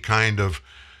be any kind of,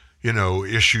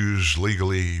 issues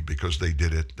legally because they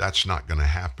did it. That's not going to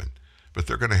happen. But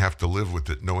they're going to have to live with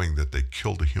it knowing that they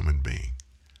killed a human being.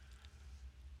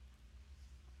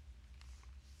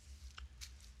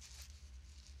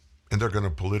 And they're going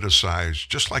to politicize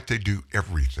just like they do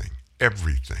everything.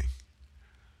 Everything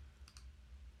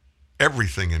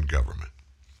in government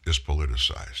is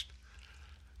politicized.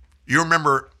 You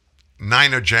remember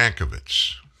Nina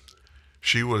Jankowicz.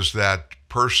 She was that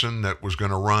person that was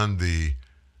going to run the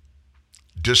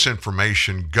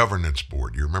Disinformation Governance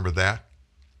Board. You remember that?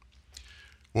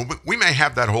 Well, we may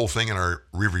have that whole thing in our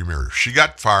rearview mirror. She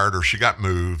got fired or she got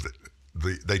moved.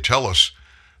 They tell us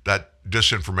that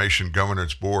Disinformation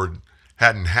Governance Board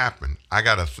hadn't happened. I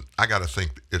gotta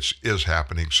think it is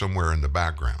happening somewhere in the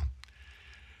background.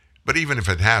 But even if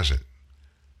it hasn't,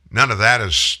 none of that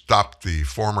has stopped the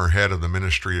former head of the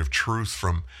Ministry of Truth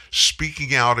from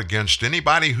speaking out against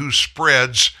anybody who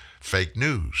spreads fake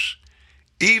news,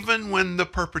 even when the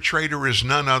perpetrator is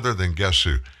none other than, guess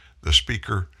who? The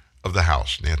Speaker of the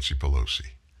House, Nancy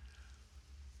Pelosi.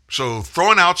 So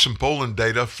throwing out some polling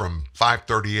data from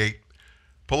 538,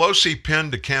 Pelosi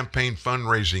penned a campaign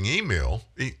fundraising email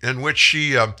in which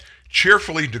she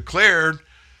cheerfully declared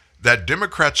that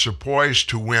Democrats are poised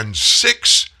to win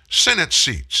 6 Senate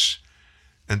seats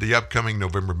in the upcoming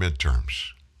November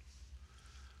midterms.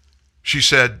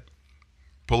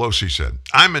 Pelosi said,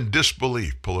 "I'm in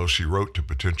disbelief," Pelosi wrote to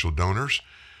potential donors.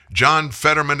 "John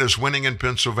Fetterman is winning in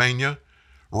Pennsylvania.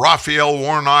 Raphael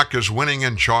Warnock is winning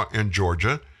in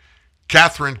Georgia.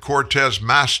 Catherine Cortez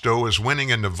Masto is winning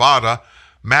in Nevada.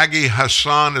 Maggie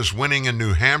Hassan is winning in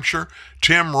New Hampshire.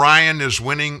 Tim Ryan is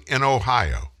winning in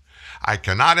Ohio. I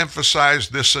cannot emphasize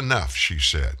this enough," she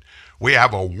said. "We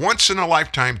have a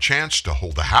once-in-a-lifetime chance to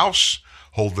hold the House,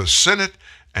 hold the Senate,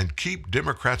 and keep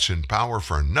Democrats in power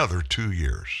for another 2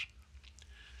 years."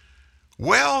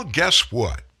 Well, guess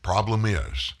what? Problem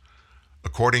is,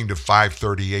 according to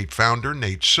 538 founder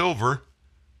Nate Silver,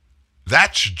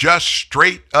 that's just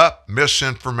straight-up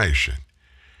misinformation.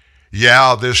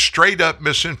 "Yeah, this straight-up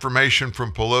misinformation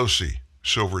from Pelosi,"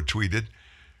 Silver tweeted.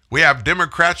 "We have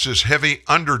Democrats as heavy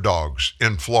underdogs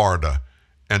in Florida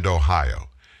and Ohio."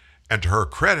 And to her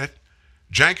credit,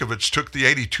 Jankowicz took the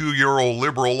 82-year-old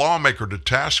liberal lawmaker to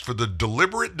task for the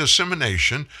deliberate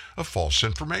dissemination of false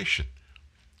information.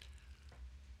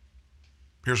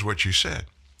 Here's what she said.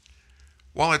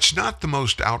 "While it's not the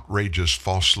most outrageous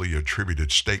falsely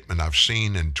attributed statement I've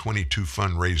seen in 22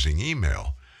 fundraising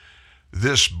email,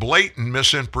 this blatant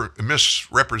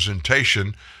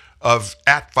misrepresentation of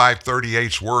at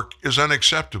 538's work is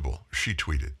unacceptable," she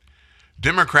tweeted.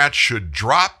 "Democrats should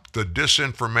drop the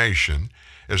disinformation,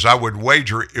 as I would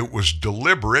wager it was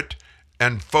deliberate,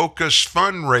 and focus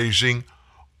fundraising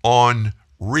on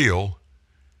real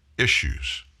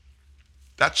issues."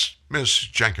 That's Ms.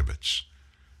 Jankowicz.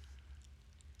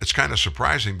 It's kind of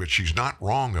surprising, but she's not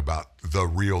wrong about the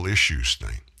real issues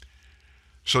thing.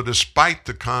 So despite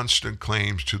the constant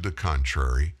claims to the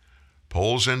contrary,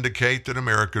 polls indicate that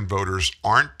American voters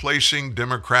aren't placing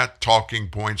Democrat talking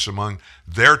points among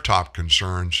their top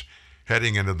concerns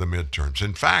heading into the midterms.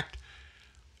 In fact,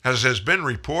 as has been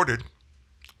reported,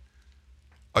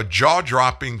 a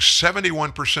jaw-dropping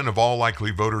 71% of all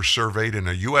likely voters surveyed in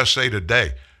a USA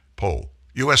Today poll,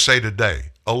 USA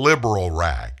Today, a liberal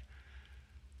rag.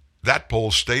 That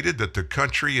poll stated that the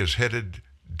country is headed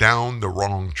down the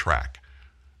wrong track,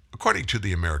 according to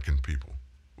the American people.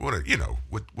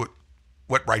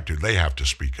 What right do they have to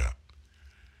speak up?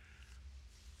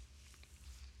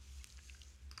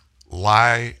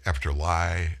 Lie after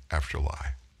lie after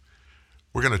lie.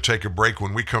 We're going to take a break.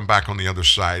 When we come back on the other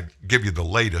side, give you the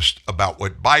latest about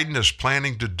what Biden is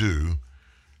planning to do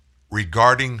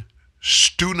regarding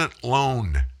student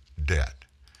loan debt.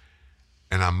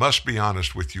 And I must be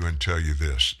honest with you and tell you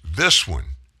this. This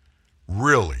one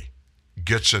really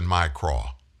gets in my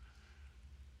craw.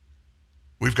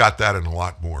 We've got that and a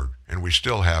lot more, and we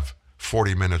still have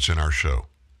 40 minutes in our show.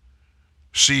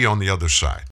 See you on the other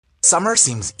side. Summer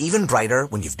seems even brighter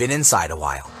when you've been inside a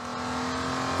while.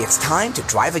 It's time to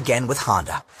drive again with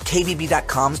Honda,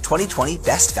 KBB.com's 2020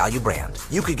 best value brand.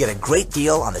 You could get a great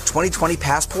deal on the 2020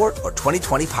 Passport or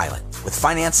 2020 Pilot, with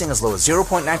financing as low as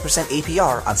 0.9%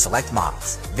 APR on select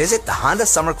models. Visit the Honda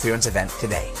Summer Clearance event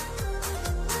today.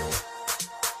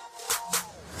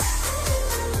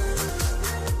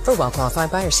 For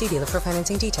well-qualified buyers, see dealer for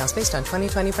financing details based on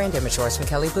 2020 brand image source from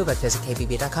Kelly Blue Book. Visit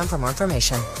KBB.com for more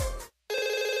information.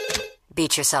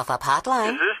 Beat Yourself Up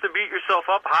hotline. Is this the Beat Yourself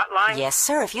Up hotline? Yes,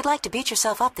 sir. If you'd like to beat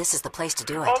yourself up, this is the place to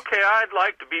do it. Okay, I'd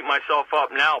like to beat myself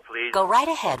up now, please. Go right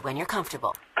ahead when you're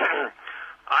comfortable.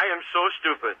 I am so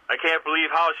stupid. I can't believe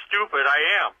how stupid I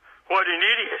am. What an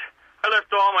idiot. I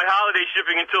left all my holiday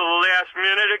shipping until the last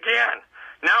minute again.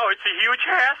 Now it's a huge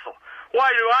hassle. Why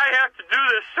do I have to do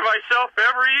this to myself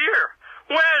every year?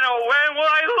 When, oh, when will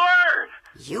I learn?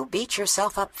 You beat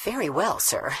yourself up very well,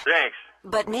 sir. Thanks.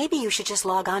 But maybe you should just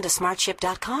log on to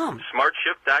smartship.com.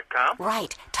 Smartship.com?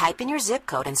 Right. Type in your zip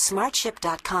code and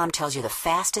smartship.com tells you the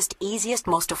fastest, easiest,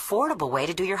 most affordable way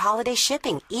to do your holiday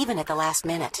shipping, even at the last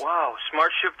minute. Wow,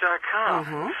 smartship.com.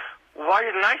 Mm-hmm. Why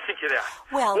didn't I think of that?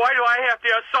 Well, why do I have to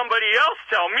have somebody else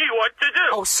tell me what to do?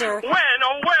 Oh, sir. When,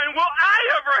 oh, when will I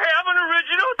ever have an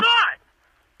original thought?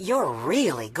 You're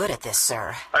really good at this,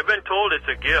 sir. I've been told it's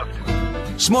a gift.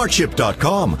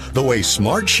 Smartship.com, the way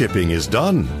smart shipping is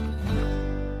done.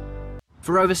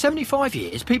 For over 75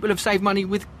 years, people have saved money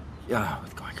with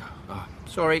Geico. Oh,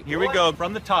 sorry. Here we go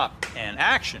from the top and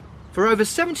action. For over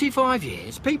 75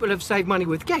 years, people have saved money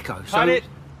with Gecko. Cut it.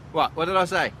 What did I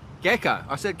say? Gecko.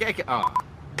 I said Gecko. Oh.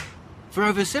 For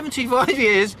over 75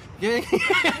 years. Keep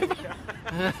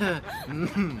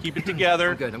it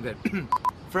together. I'm good.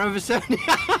 For over 70.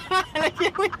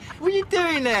 What are you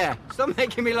doing there? Stop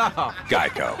making me laugh.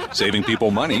 Geico, saving people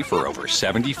money for over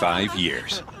 75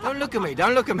 years. Don't look at me.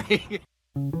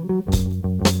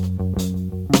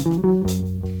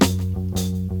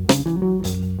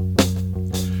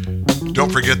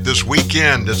 Don't forget this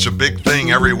weekend. It's a big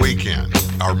thing every weekend.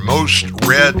 Our most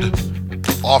read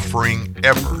offering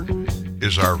ever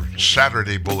is our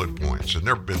Saturday bullet points. And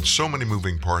there have been so many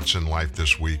moving parts in life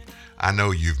this week. I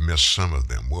know you've missed some of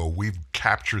them. Well, we've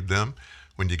captured them.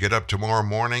 When you get up tomorrow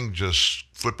morning, just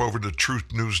flip over to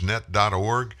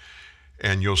truthnewsnet.org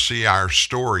and you'll see our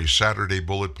story, Saturday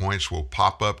Bullet Points, will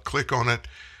pop up. Click on it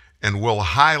and we'll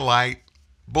highlight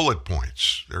bullet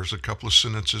points. There's a couple of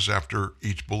sentences after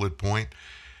each bullet point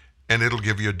and it'll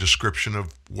give you a description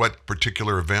of what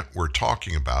particular event we're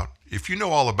talking about. If you know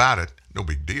all about it, no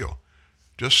big deal.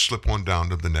 Just slip one down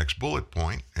to the next bullet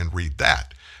point and read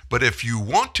that. But if you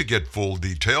want to get full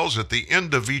details, at the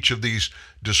end of each of these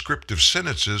descriptive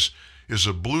sentences is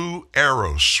a blue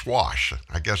arrow swash.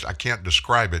 I guess I can't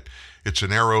describe it. It's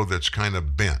an arrow that's kind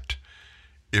of bent.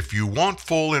 If you want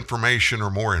full information or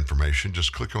more information,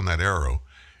 just click on that arrow.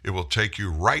 It will take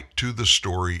you right to the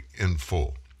story in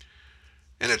full.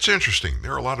 And it's interesting.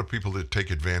 There are a lot of people that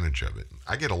take advantage of it.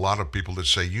 I get a lot of people that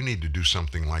say, you need to do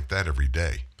something like that every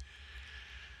day.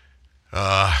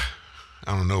 I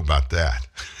don't know about that.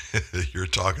 You're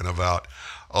talking about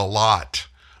a lot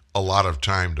of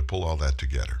time to pull all that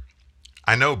together.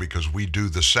 I know because we do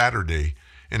the Saturday,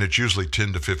 and it's usually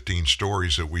 10 to 15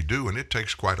 stories that we do, and it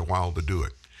takes quite a while to do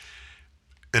it.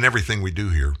 And everything we do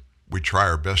here, we try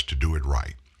our best to do it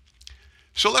right.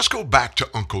 So let's go back to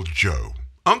Uncle Joe.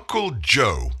 Uncle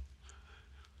Joe,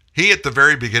 he at the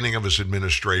very beginning of his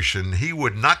administration, he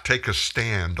would not take a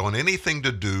stand on anything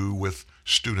to do with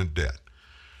student debt.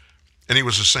 And he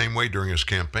was the same way during his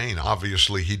campaign.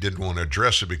 Obviously, he didn't want to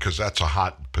address it because that's a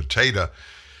hot potato.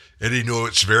 And he knew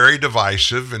it's very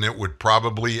divisive and it would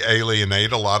probably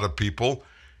alienate a lot of people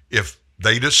if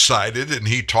they decided, and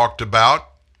he talked about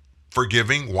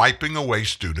wiping away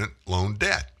student loan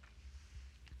debt.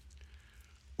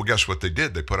 Well, guess what they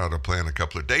did? They put out a plan a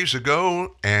couple of days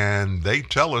ago, and they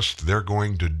tell us they're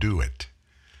going to do it.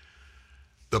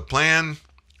 The plan,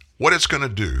 what it's going to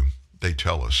do, they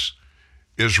tell us,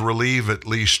 is relieve at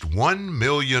least 1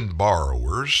 million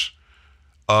borrowers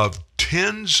of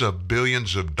tens of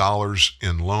billions of dollars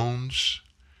in loans.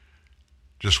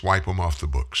 Just wipe them off the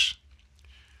books.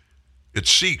 It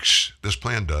seeks, this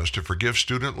plan does, to forgive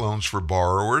student loans for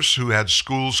borrowers who had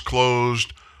schools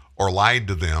closed or lied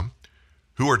to them,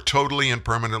 who are totally and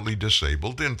permanently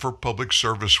disabled, and for public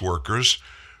service workers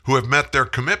who have met their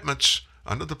commitments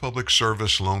under the Public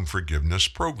Service Loan Forgiveness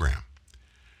Program.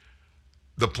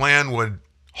 The plan would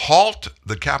halt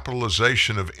the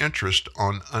capitalization of interest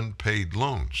on unpaid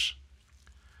loans.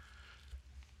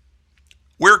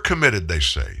 We're committed, they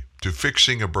say, to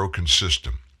fixing a broken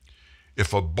system.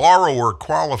 If a borrower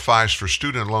qualifies for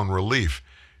student loan relief,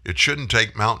 it shouldn't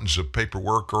take mountains of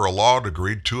paperwork or a law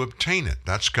degree to obtain it.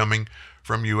 That's coming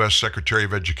from U.S. Secretary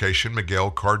of Education Miguel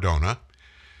Cardona.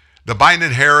 The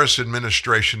Biden-Harris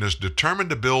administration is determined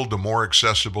to build a more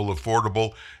accessible,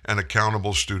 affordable, and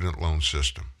accountable student loan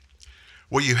system.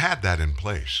 Well, you had that in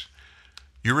place.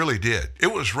 You really did.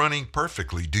 It was running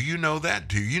perfectly. Do you know that?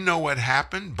 Do you know what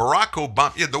happened? Barack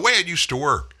Obama, the way it used to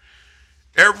work,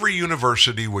 every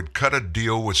university would cut a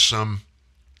deal with some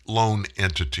loan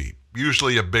entity,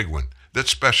 usually a big one, that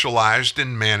specialized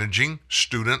in managing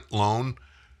student loans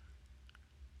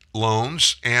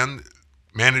and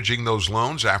managing those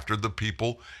loans after the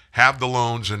people have the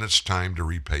loans and it's time to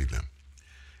repay them.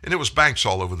 And it was banks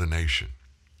all over the nation.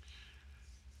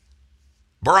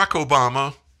 Barack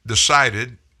Obama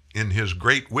decided, in his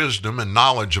great wisdom and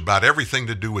knowledge about everything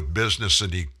to do with business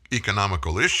and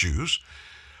economical issues,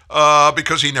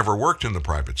 because he never worked in the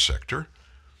private sector,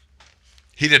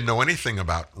 he didn't know anything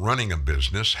about running a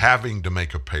business, having to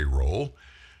make a payroll,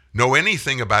 know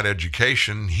anything about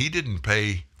education. He didn't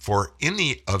pay for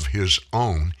any of his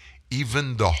own,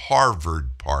 even the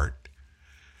Harvard part.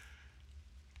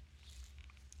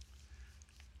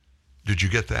 Did you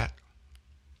get that?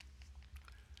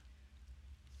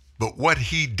 But what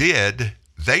he did,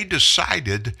 they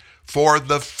decided for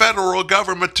the federal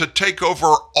government to take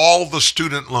over all the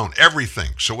student loan,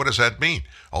 everything. So what does that mean?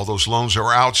 All those loans that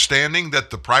were outstanding that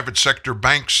the private sector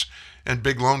banks and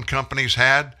big loan companies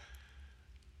had,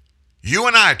 you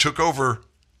and I took over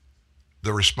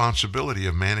the responsibility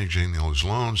of managing those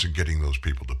loans and getting those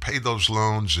people to pay those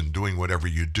loans and doing whatever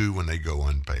you do when they go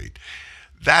unpaid.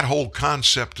 That whole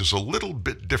concept is a little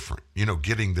bit different,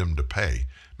 getting them to pay,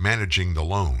 managing the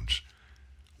loans.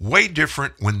 Way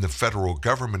different when the federal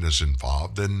government is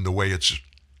involved than the way it's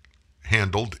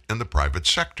handled in the private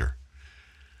sector.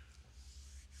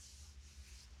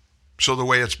 So the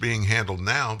way it's being handled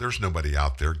now, there's nobody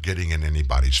out there getting in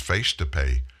anybody's face to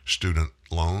pay student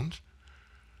loans.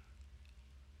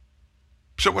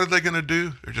 So what are they going to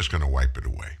do? They're just going to wipe it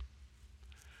away.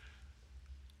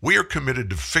 We are committed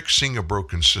to fixing a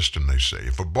broken system, they say.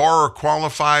 If a borrower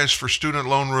qualifies for student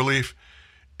loan relief,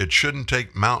 it shouldn't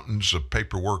take mountains of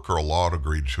paperwork or a law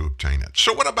degree to obtain it.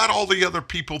 So what about all the other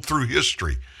people through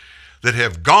history that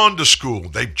have gone to school?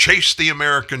 They've chased the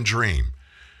American dream.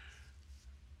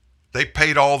 They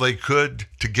paid all they could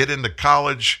to get into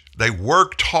college. They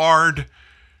worked hard.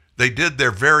 They did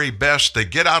their very best. They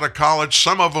get out of college.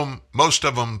 Some of them, most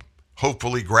of them,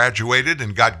 hopefully graduated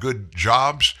and got good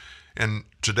jobs and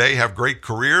today have great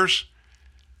careers.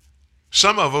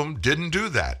 Some of them didn't do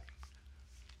that.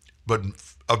 But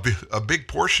a big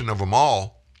portion of them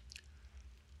all,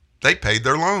 they paid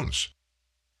their loans.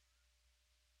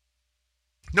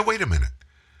 Now, wait a minute.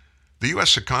 The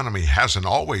U.S. economy hasn't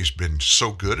always been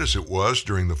so good as it was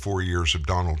during the 4 years of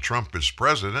Donald Trump as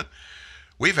president.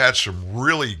 We've had some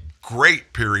really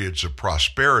great periods of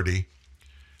prosperity.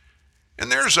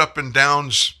 And there's up and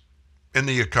downs in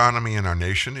the economy in our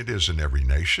nation. It is in every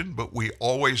nation, but we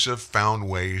always have found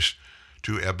ways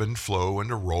to ebb and flow and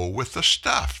to roll with the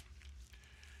stuff.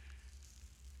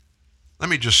 Let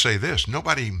me just say this.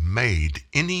 Nobody made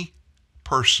any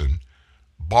person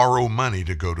borrow money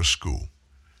to go to school.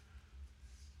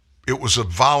 It was a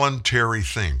voluntary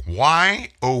thing. Why,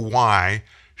 oh why,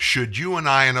 should you and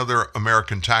I and other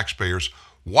American taxpayers,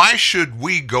 why should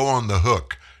we go on the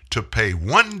hook to pay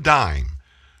one dime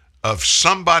of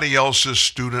somebody else's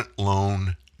student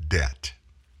loan debt?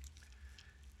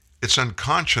 It's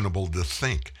unconscionable to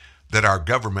think that our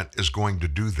government is going to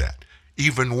do that.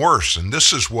 Even worse, and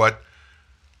this is what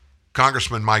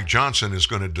Congressman Mike Johnson is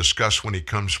going to discuss when he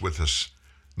comes with us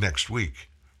next week.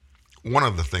 One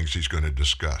of the things he's going to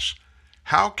discuss.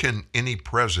 How can any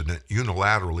president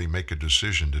unilaterally make a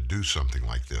decision to do something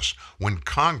like this when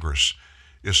Congress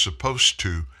is supposed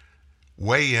to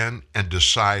weigh in and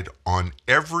decide on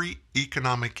every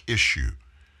economic issue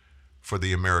for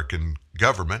the American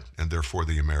government and therefore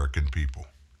the American people?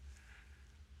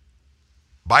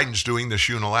 Biden's doing this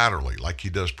unilaterally, like he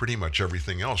does pretty much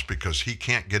everything else, because he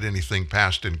can't get anything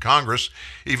passed in Congress,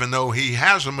 even though he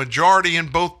has a majority in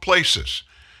both places.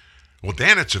 Well,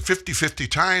 Dan, it's a 50-50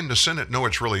 tie in the Senate. No,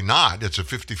 it's really not. It's a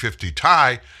 50-50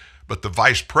 tie, but the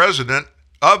vice president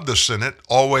of the Senate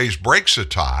always breaks a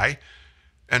tie.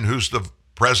 And who's the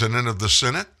president of the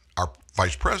Senate? Our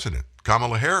vice president,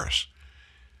 Kamala Harris.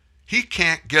 He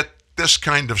can't get this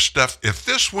kind of stuff. If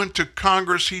this went to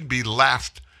Congress, he'd be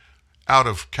laughed out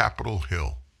of Capitol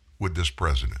Hill with this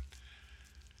president.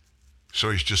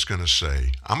 So he's just going to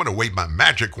say, I'm going to wave my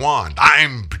magic wand.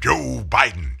 I'm Joe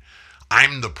Biden.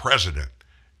 I'm the president.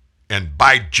 And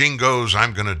by jingos,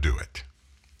 I'm going to do it.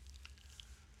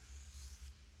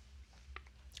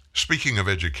 Speaking of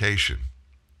education,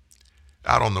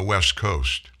 out on the West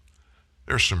Coast,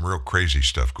 there's some real crazy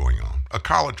stuff going on. A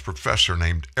college professor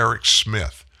named Eric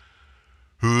Smith,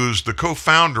 who's the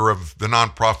co-founder of the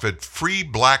nonprofit Free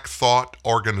Black Thought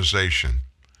Organization,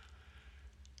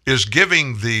 is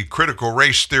giving the critical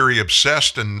race theory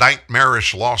obsessed and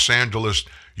nightmarish Los Angeles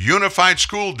Unified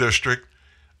School District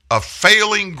a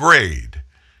failing grade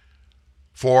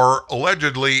for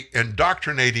allegedly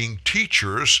indoctrinating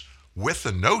teachers with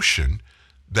the notion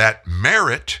that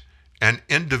merit and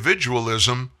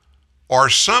individualism are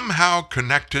somehow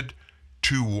connected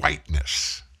to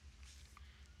whiteness.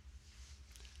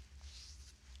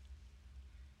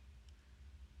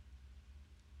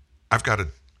 I've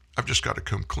just got to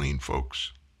come clean,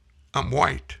 folks. I'm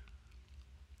white.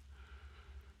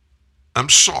 I'm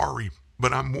sorry,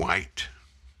 but I'm white.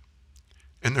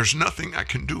 And there's nothing I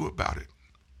can do about it.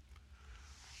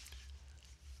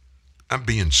 I'm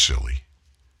being silly.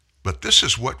 But this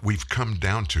is what we've come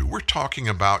down to. We're talking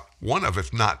about one of,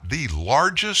 if not the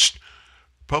largest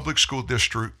public school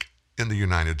district in the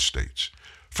United States.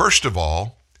 First of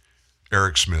all,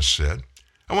 Eric Smith said,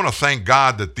 I want to thank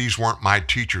God that these weren't my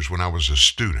teachers when I was a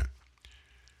student.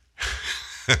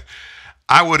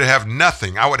 I would have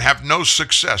nothing. I would have no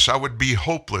success. I would be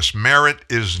hopeless. Merit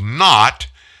is not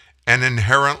an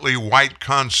inherently white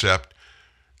concept,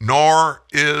 nor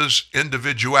is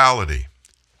individuality.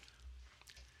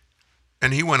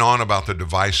 And he went on about the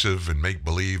divisive and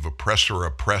make-believe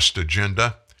oppressor-oppressed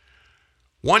agenda.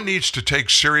 One needs to take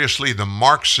seriously the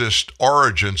Marxist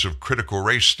origins of critical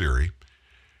race theory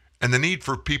and the need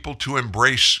for people to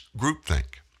embrace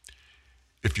groupthink.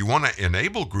 If you want to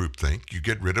enable groupthink, you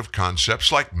get rid of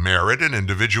concepts like merit and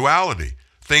individuality,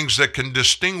 things that can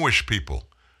distinguish people,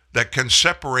 that can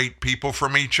separate people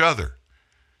from each other.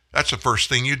 That's the first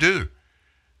thing you do.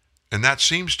 And that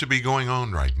seems to be going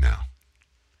on right now.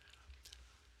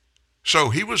 So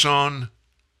he was on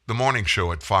the morning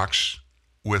show at Fox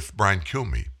with Brian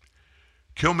Kilmeade.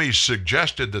 Kilmeade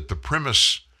suggested that the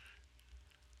premise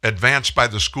advanced by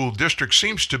the school district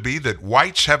seems to be that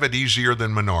whites have it easier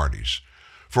than minorities.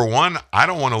 For one, I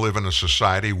don't want to live in a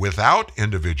society without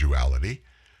individuality.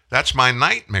 That's my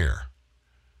nightmare.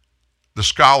 The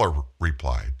scholar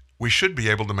replied, we should be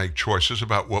able to make choices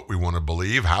about what we want to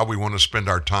believe, how we want to spend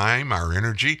our time, our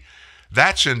energy.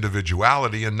 That's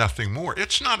individuality and nothing more.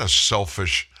 It's not a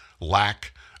selfish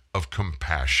lack of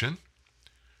compassion.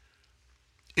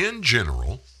 In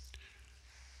general,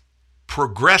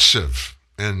 progressive,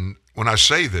 and when I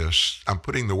say this, I'm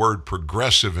putting the word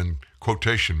progressive in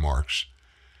quotation marks,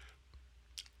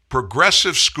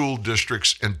 progressive school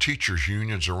districts and teachers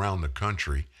unions around the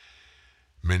country,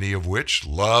 many of which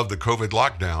love the COVID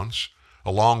lockdowns,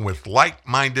 along with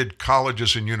like-minded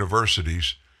colleges and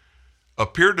universities,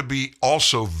 appear to be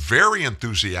also very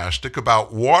enthusiastic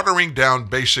about watering down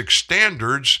basic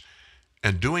standards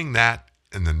and doing that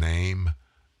in the name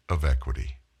of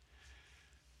equity.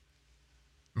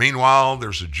 Meanwhile,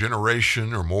 there's a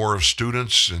generation or more of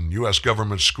students in U.S.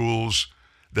 government schools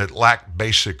that lack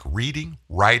basic reading,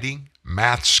 writing,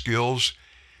 math skills,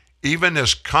 even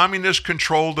as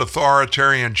communist-controlled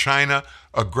authoritarian China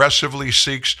aggressively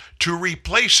seeks to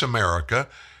replace America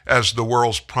as the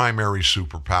world's primary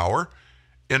superpower,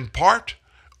 in part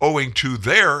owing to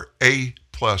their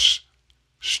A-plus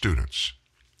students.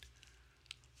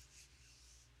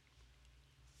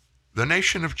 The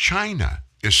nation of China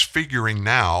is figuring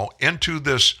now into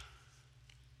this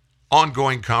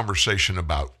ongoing conversation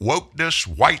about wokeness,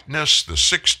 whiteness, the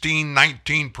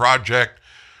 1619 Project.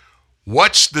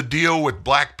 What's the deal with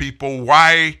black people?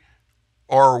 Why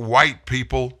are white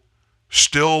people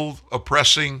still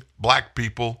oppressing black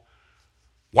people?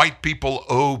 White people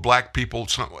owe black people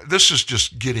something. This is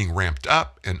just getting ramped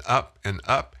up and up and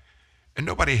up, and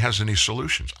nobody has any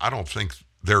solutions. I don't think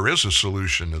there is a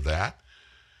solution to that.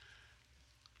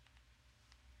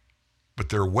 But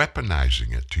they're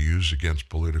weaponizing it to use against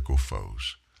political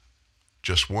foes.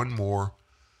 Just one more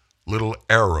little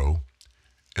arrow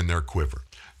in their quiver.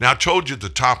 Now, I told you at the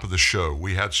top of the show,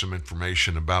 we had some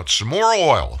information about some more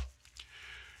oil.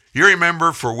 You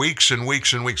remember for weeks and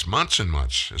weeks and weeks, months and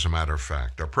months, as a matter of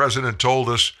fact, our president told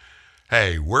us,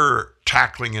 hey, we're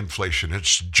tackling inflation.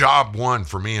 It's job one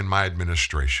for me and my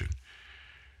administration.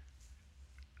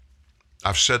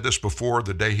 I've said this before.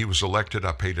 The day he was elected,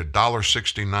 I paid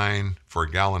 $1.69 for a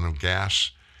gallon of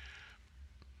gas.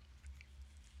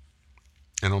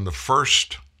 And on the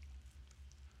 1st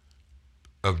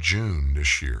of June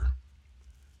this year,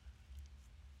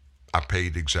 I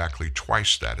paid exactly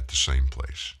twice that at the same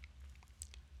place.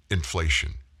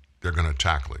 Inflation. They're going to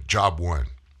tackle it. Job one.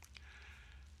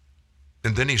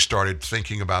 And then he started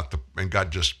thinking about and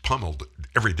got just pummeled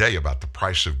every day about the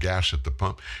price of gas at the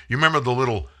pump. You remember the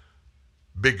little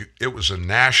it was a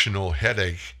national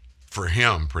headache for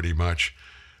him pretty much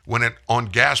on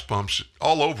gas pumps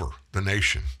all over the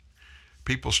nation.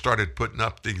 People started putting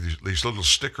up these little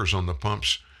stickers on the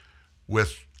pumps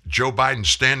with Joe Biden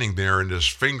standing there and his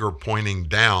finger pointing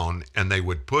down, and they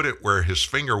would put it where his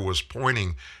finger was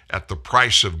pointing at the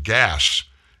price of gas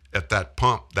at that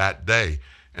pump that day.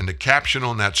 And the caption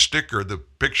on that sticker, the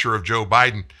picture of Joe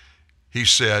Biden, he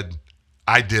said,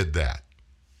 "I did that."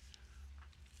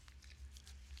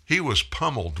 He was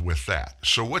pummeled with that.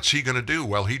 So what's he going to do?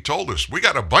 Well, he told us, we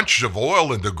got a bunch of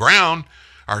oil in the ground,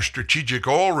 our strategic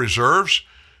oil reserves.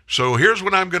 So here's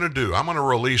what I'm going to do. I'm going to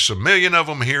release 1 million of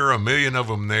them here, 1 million of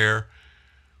them there.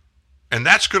 And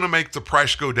that's going to make the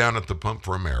price go down at the pump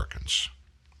for Americans.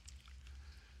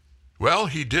 Well,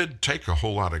 he did take a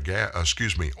whole lot of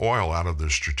oil out of the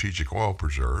strategic oil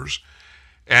reserves.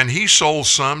 And he sold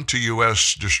some to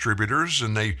U.S. distributors,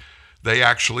 and they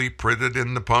actually printed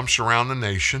in the pumps around the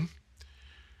nation.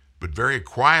 But very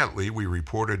quietly, we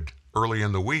reported early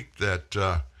in the week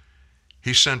that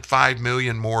he sent 5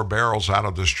 million more barrels out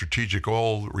of the strategic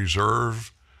oil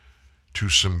reserve to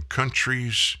some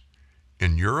countries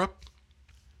in Europe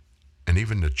and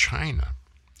even to China.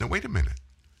 Now, wait a minute.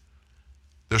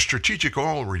 The strategic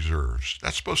oil reserves,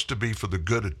 that's supposed to be for the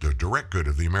direct good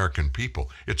of the American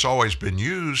people. It's always been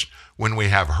used when we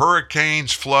have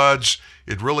hurricanes, floods.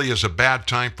 It really is a bad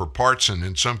time for parts and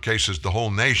in some cases the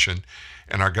whole nation.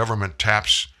 And our government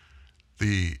taps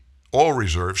the oil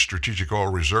reserves, strategic oil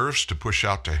reserves, to push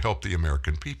out to help the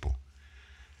American people.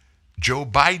 Joe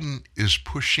Biden is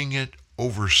pushing it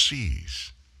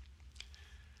overseas.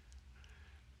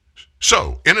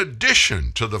 So, in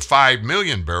addition to the 5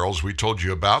 million barrels we told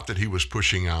you about that he was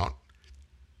pushing out,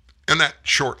 and that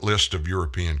short list of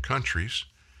European countries,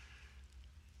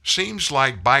 seems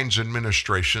like Biden's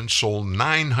administration sold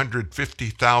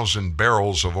 950,000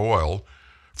 barrels of oil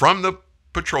from the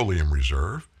petroleum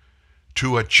reserve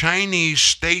to a Chinese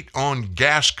state-owned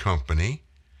gas company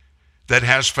that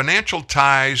has financial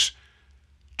ties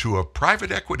to a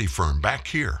private equity firm back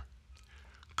here,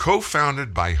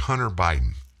 co-founded by Hunter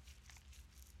Biden.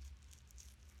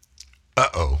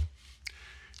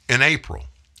 In April,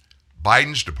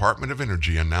 Biden's Department of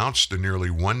Energy announced the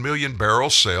nearly 1 million barrel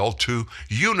sale to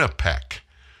Unipec,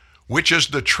 which is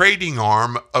the trading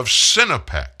arm of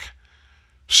Sinopec.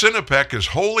 Sinopec is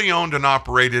wholly owned and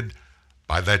operated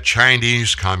by the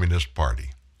Chinese Communist Party.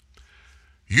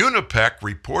 Unipec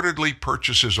reportedly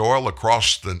purchases oil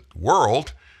across the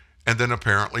world and then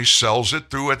apparently sells it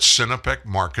through its Sinopec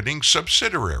marketing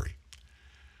subsidiary.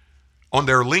 On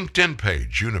their LinkedIn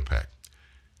page, Unipec,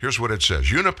 here's what it says.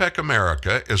 Unipec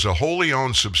America is a wholly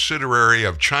owned subsidiary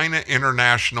of China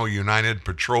International United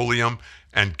Petroleum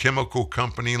and Chemical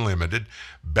Company Limited,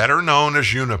 better known as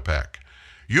Unipec.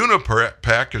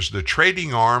 Unipec is the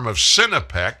trading arm of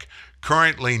Sinopec,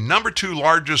 currently number 2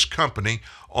 largest company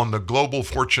on the global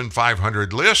Fortune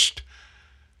 500 list,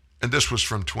 and this was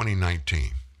from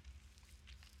 2019.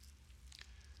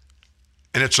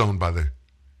 And it's owned by the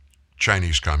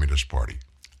Chinese Communist Party.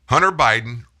 Hunter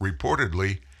Biden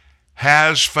reportedly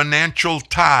has financial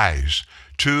ties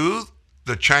to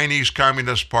the Chinese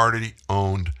Communist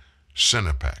Party-owned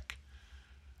Sinopec.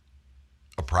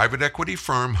 A private equity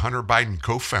firm Hunter Biden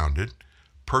co-founded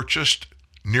purchased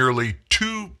nearly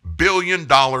 $2 billion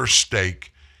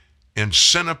stake in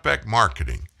Sinopec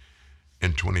marketing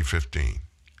in 2015.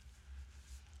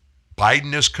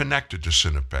 Biden is connected to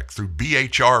Sinopec through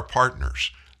BHR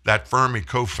Partners, that firm he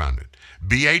co-founded.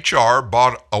 BHR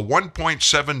bought a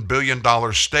 $1.7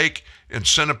 billion stake in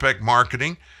Sinopec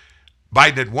marketing.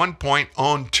 Biden at one point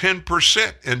owned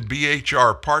 10% in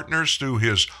BHR Partners through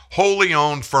his wholly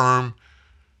owned firm,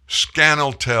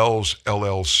 Scanaltels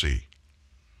LLC.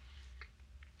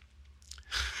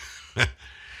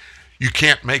 You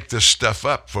can't make this stuff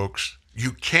up, folks.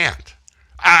 You can't.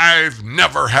 I've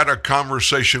never had a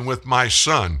conversation with my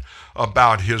son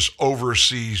about his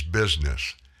overseas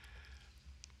business.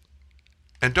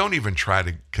 And don't even try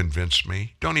to convince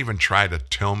me. Don't even try to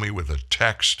tell me with a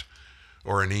text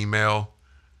or an email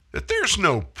that there's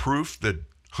no proof that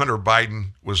Hunter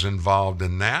Biden was involved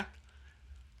in that.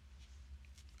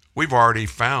 We've already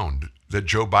found that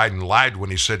Joe Biden lied when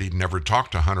he said he'd never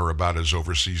talked to Hunter about his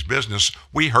overseas business.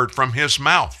 We heard from his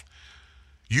mouth.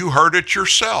 You heard it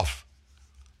yourself.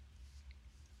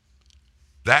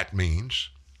 That means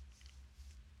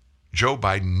Joe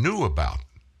Biden knew about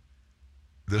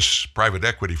this private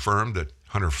equity firm that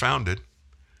Hunter founded,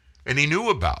 and he knew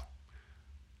about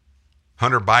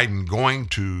Hunter Biden going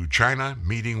to China,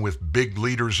 meeting with big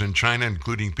leaders in China,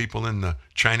 including people in the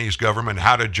Chinese government.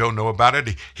 How did Joe know about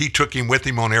it? He took him with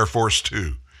him on Air Force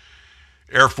Two.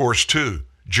 Air Force Two.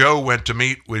 Joe went to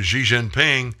meet with Xi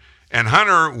Jinping, and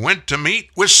Hunter went to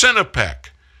meet with Sinopec.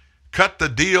 Cut the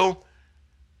deal,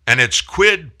 and it's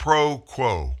quid pro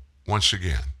quo once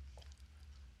again.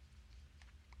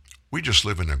 We just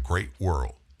live in a great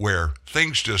world where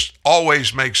things just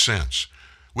always make sense.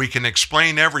 We can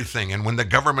explain everything, and when the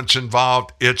government's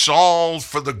involved, it's all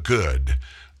for the good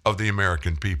of the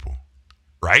American people.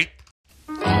 Right?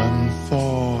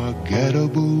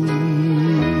 Unforgettable.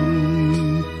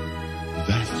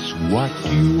 That's what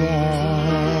you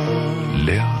are.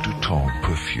 L'air du temps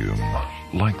perfume,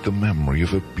 like the memory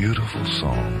of a beautiful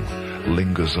song,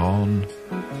 lingers on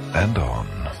and on.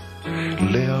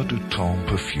 L'air du temps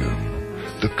perfume,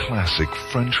 the classic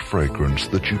French fragrance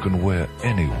that you can wear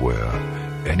anywhere,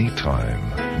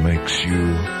 anytime, makes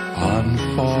you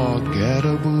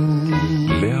unforgettable.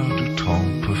 L'air du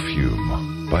temps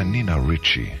perfume by Nina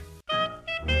Ricci.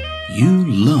 You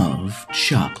love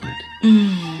chocolate.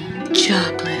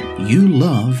 Chocolate. You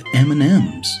love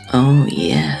M&Ms. Oh,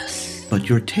 yes. But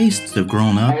your tastes have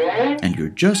grown up, and you're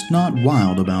just not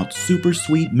wild about super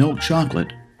sweet milk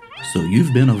chocolate, so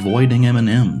you've been avoiding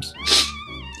M&Ms.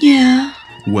 Yeah.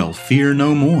 Well, fear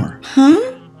no more. Huh?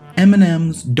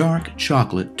 M&M's Dark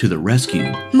Chocolate to the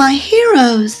rescue. My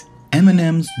heroes.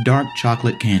 M&M's Dark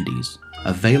Chocolate Candies.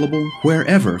 Available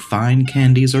wherever fine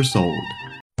candies are sold.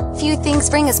 Few things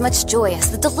bring as much joy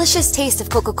as the delicious taste of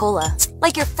Coca-Cola.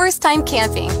 Like your first time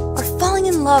camping or falling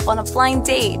in love on a blind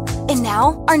date. And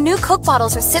now, our new Coke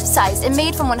bottles are sip-sized and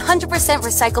made from 100%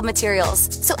 recycled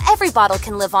materials. So every bottle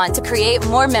can live on to create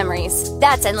more memories.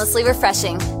 That's endlessly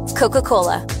refreshing.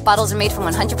 Coca-Cola. Bottles are made from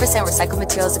 100% recycled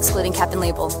materials excluding cap and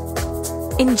label.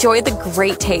 Enjoy the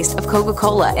great taste of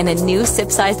Coca-Cola in a new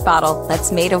sip-sized bottle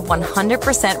that's made of 100%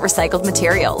 recycled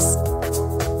materials.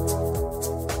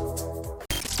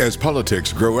 As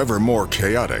politics grow ever more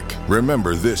chaotic,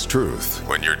 remember this truth.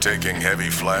 When you're taking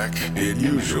heavy flak, it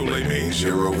usually means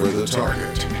you're over the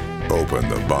target. Open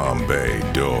the bomb bay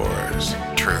doors.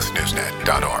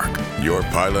 TruthNewsNet.org. Your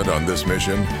pilot on this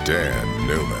mission, Dan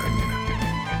Newman.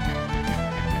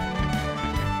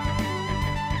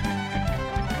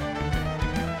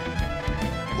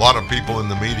 A lot of people in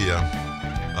the media,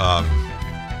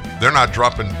 they're not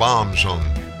dropping bombs on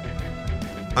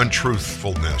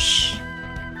untruthfulness,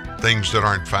 things that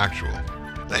aren't factual.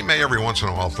 They may every once in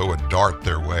a while throw a dart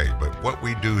their way, but what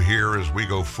we do here is we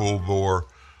go full bore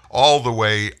all the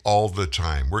way, all the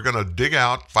time. We're going to dig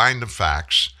out, find the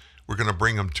facts. We're going to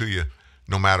bring them to you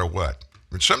no matter what.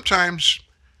 And sometimes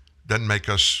it doesn't make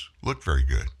us look very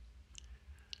good.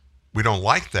 We don't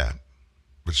like that,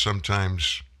 but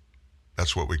sometimes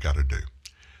that's what we got to do.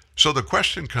 So the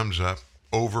question comes up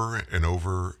over and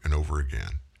over and over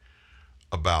again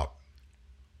about,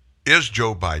 is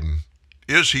Joe Biden,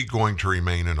 is he going to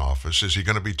remain in office? Is he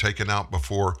going to be taken out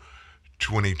before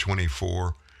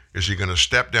 2024? Is he going to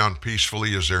step down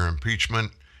peacefully? Is there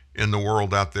impeachment in the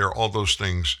world out there? All those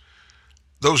things,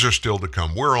 those are still to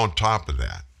come. We're on top of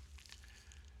that.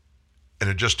 And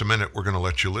in just a minute, we're going to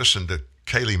let you listen to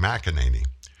Kayleigh McEnany.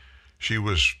 She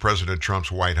was President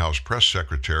Trump's White House press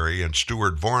secretary, and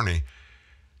Stuart Varney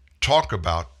talk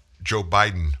about Joe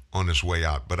Biden on his way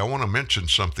out. But I want to mention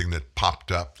something that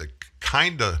popped up that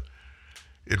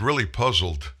it really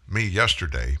puzzled me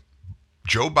yesterday.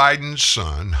 Joe Biden's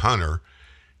son, Hunter,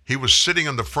 he was sitting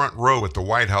in the front row at the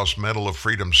White House Medal of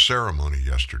Freedom ceremony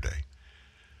yesterday.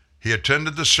 He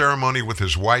attended the ceremony with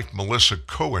his wife, Melissa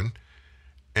Cohen,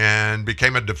 and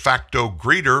became a de facto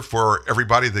greeter for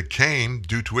everybody that came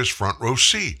due to his front row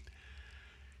seat.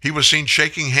 He was seen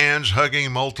shaking hands,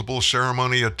 hugging multiple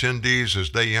ceremony attendees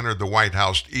as they entered the White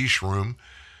House East Room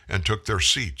and took their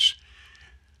seats.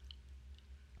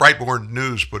 Breitbart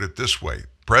News put it this way: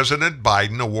 President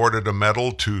Biden awarded a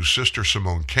medal to Sister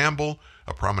Simone Campbell,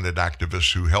 a prominent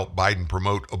activist who helped Biden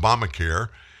promote Obamacare,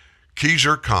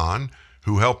 Khizr Khan,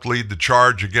 who helped lead the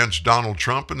charge against Donald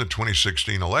Trump in the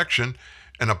 2016 election,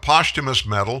 and a posthumous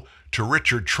medal to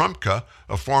Richard Trumka,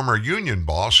 a former union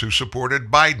boss who supported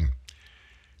Biden.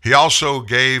 He also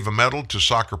gave a medal to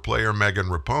soccer player Megan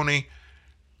Rapinoe,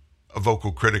 a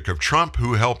vocal critic of Trump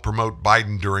who helped promote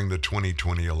Biden during the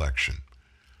 2020 election.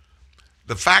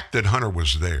 The fact that Hunter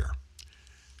was there,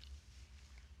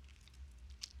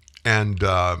 and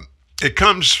it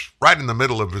comes right in the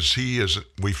middle of he is,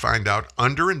 we find out,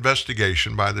 under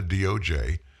investigation by the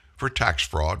DOJ for tax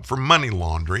fraud, for money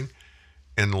laundering,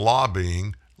 and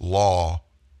lobbying law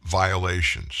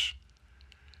violations.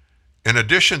 In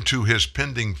addition to his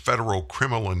pending federal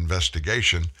criminal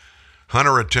investigation,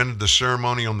 Hunter attended the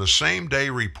ceremony on the same day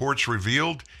reports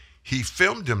revealed he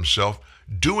filmed himself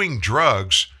doing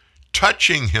drugs,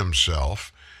 touching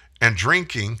himself, and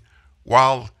drinking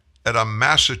while at a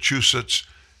Massachusetts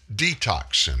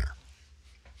detox center.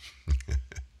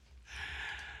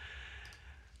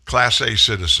 Class A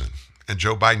citizen. And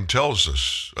Joe Biden tells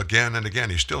us again and again,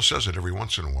 he still says it every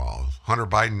once in a while, Hunter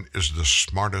Biden is the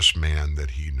smartest man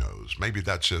that he knows. Maybe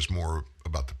that says more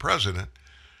about the president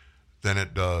than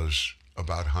it does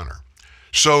about Hunter.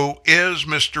 So is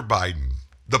Mr. Biden,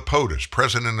 the POTUS,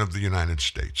 President of the United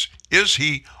States, is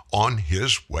he on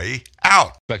his way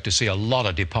out? Expect to see a lot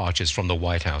of departures from the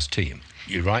White House team.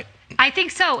 You right? I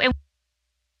think so.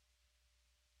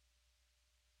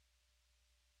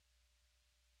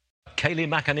 Kayleigh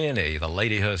McEnany, the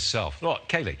lady herself. Look,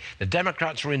 Kayleigh, the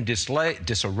Democrats are in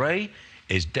disarray.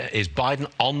 Is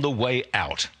Biden on the way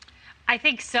out? I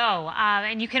think so.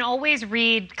 And you can always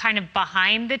read kind of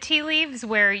behind the tea leaves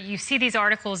where you see these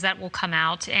articles that will come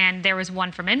out. And there was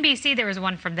one from NBC, there was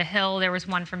one from The Hill, there was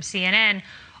one from CNN,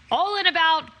 all in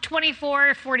about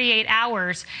 24, 48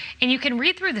 hours. And you can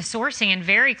read through the sourcing and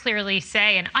very clearly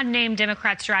say an unnamed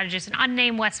Democrat strategist, an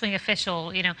unnamed West Wing official,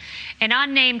 an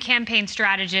unnamed campaign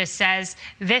strategist says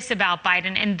this about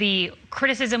Biden, and the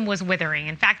criticism was withering.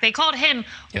 In fact, they called him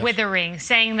withering,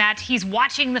 saying that he's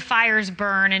watching the fires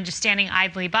burn and just standing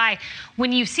idly by.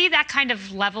 When you see that kind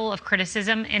of level of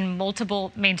criticism in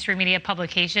multiple mainstream media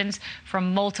publications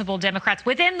from multiple Democrats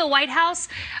within the White House,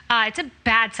 it's a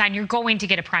bad sign. You're going to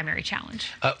get a primary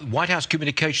challenge. White House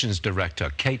Communications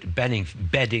Director Kate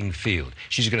Bedingfield,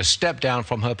 she's going to step down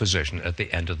from her position at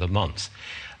the end of the month.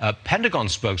 Pentagon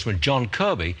spokesman John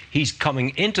Kirby, he's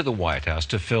coming into the White House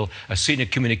to fill a senior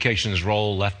communications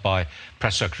role left by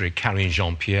Press Secretary Karine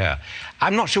Jean-Pierre.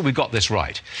 I'm not sure we got this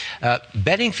right.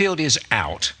 Bedingfield is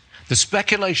out. The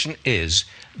speculation is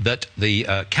that the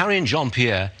Karine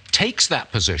Jean-Pierre takes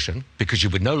that position because you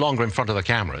were no longer in front of the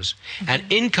cameras, and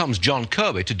in comes John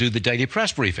Kirby to do the daily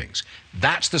press briefings.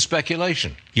 That's the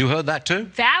speculation. You heard that too?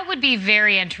 That would be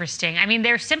very interesting. I mean,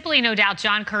 there's simply no doubt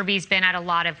John Kirby's been at a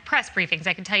lot of press briefings.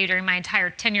 I can tell you during my entire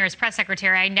tenure as press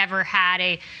secretary, I never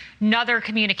had another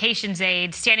communications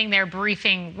aide standing there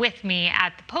briefing with me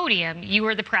at the podium. You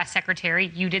were the press secretary.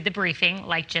 You did the briefing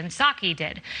like Jen Psaki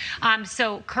did.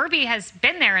 So Kirby has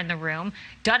been there in the room,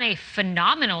 done a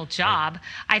phenomenal job.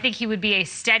 I think he would be a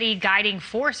steady guiding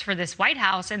force for this White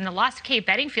House. And the loss of Kate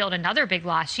Bedingfield, another big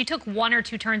loss. She took one or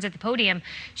two turns at the podium.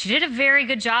 She did a very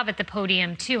good job at the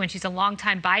podium, too, and she's a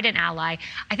longtime Biden ally.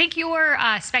 I think your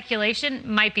speculation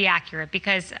might be accurate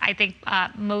because I think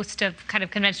most of kind of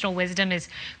conventional wisdom is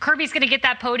Kirby's going to get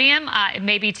that podium.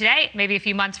 Maybe today, maybe a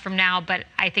few months from now, but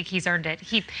I think he's earned it.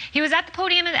 He was at the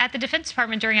podium at the Defense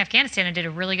Department during Afghanistan and did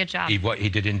a really good job. He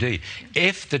did indeed.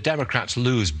 If the Democrats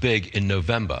lose big in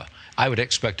November, I would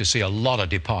expect to see a lot of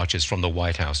departures from the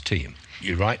White House team.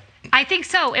 You right? I think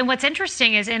so. And what's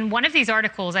interesting is in one of these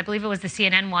articles, I believe it was the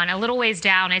CNN one, a little ways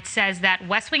down, it says that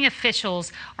West Wing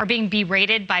officials are being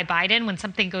berated by Biden. When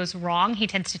something goes wrong, he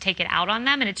tends to take it out on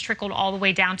them, and it's trickled all the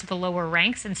way down to the lower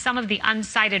ranks. And some of the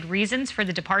uncited reasons for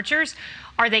the departures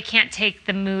are they can't take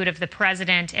the mood of the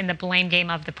president and the blame game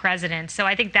of the president. So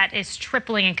I think that is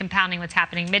tripling and compounding what's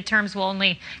happening. Midterms will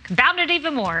only compound it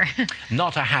even more.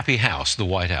 Not a happy house, the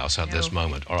White House, at this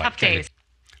moment. All right, tough days.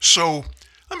 So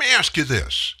let me ask you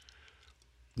this.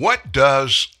 What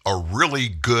does a really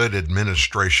good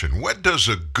administration, what does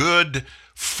a good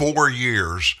 4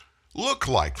 years look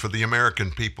like for the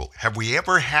American people? Have we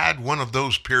ever had one of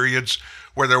those periods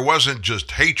where there wasn't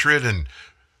just hatred and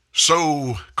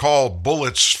so-called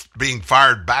bullets being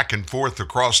fired back and forth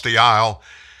across the aisle?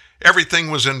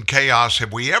 Everything was in chaos.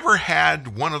 Have we ever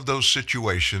had one of those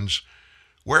situations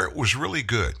where it was really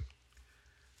good?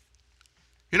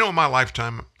 You know, in my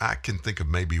lifetime, I can think of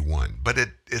maybe one, but it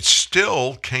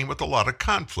still came with a lot of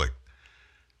conflict.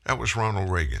 That was Ronald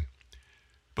Reagan.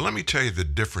 But let me tell you the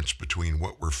difference between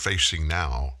what we're facing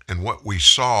now and what we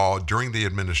saw during the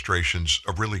administrations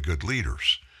of really good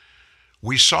leaders.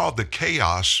 we saw the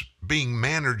chaos being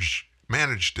managed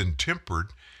and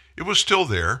tempered. It was still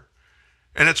there,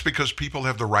 and it's because people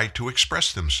have the right to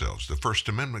express themselves. The First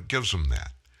Amendment gives them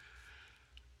that.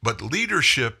 But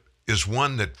leadership is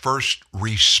one that first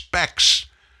respects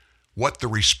what the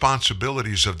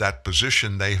responsibilities of that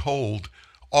position they hold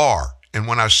are. And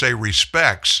when I say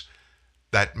respects,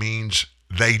 that means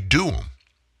they do them.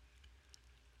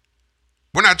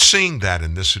 We're not seeing that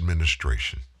in this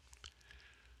administration.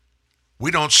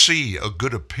 We don't see a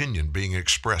good opinion being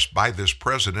expressed by this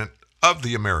president of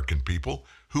the American people,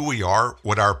 who we are,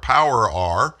 what our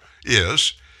power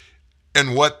is,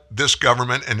 and what this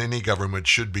government and any government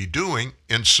should be doing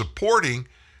in supporting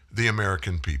the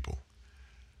American people.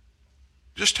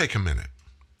 Just take a minute.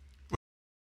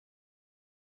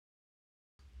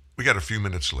 We got a few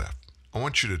minutes left. I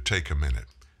want you to take a minute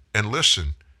and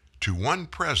listen to one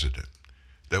president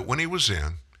that when he was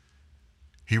in,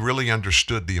 he really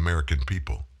understood the American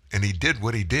people, and he did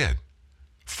what he did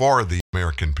for the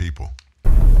American people.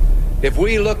 If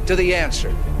we look to the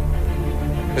answer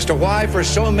as to why for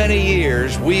so many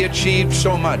years we achieved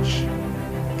so much,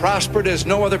 prospered as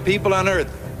no other people on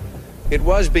earth, it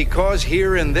was because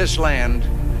here in this land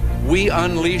we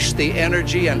unleashed the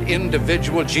energy and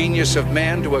individual genius of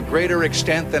man to a greater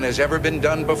extent than has ever been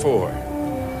done before.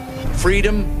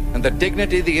 Freedom and the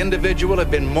dignity of the individual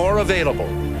have been more available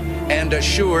and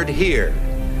assured here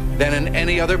than in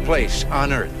any other place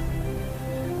on earth.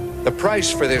 The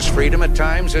price for this freedom at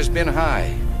times has been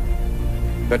high,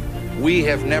 but we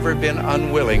have never been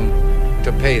unwilling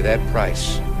to pay that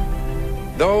price.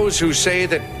 Those who say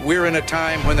that we're in a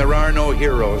time when there are no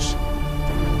heroes,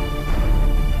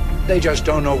 they just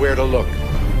don't know where to look.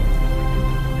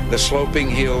 The sloping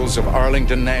hills of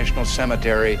Arlington National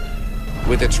Cemetery,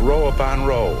 with its row upon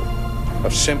row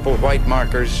of simple white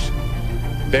markers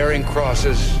bearing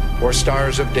crosses or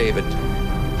stars of David,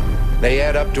 they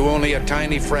add up to only a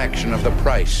tiny fraction of the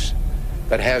price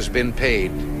that has been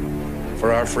paid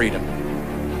for our freedom.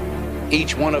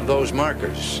 Each one of those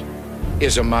markers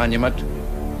is a monument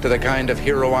to the kind of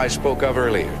hero I spoke of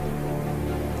earlier.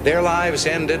 Their lives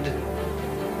ended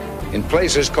in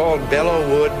places called Belleau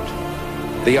Wood,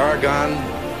 the Argonne,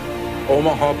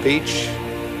 Omaha Beach,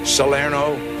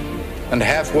 Salerno, and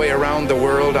halfway around the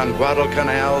world on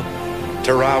Guadalcanal,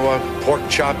 Tarawa, Pork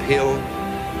Chop Hill,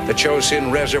 the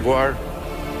Chosin Reservoir,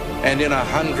 and in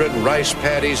 100 rice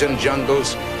paddies and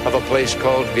jungles of a place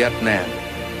called Vietnam.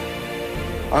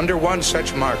 Under one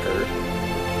such marker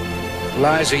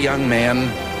lies a young man,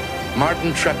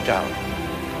 Martin Treptow,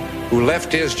 who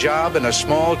left his job in a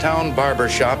small-town barber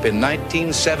shop in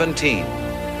 1917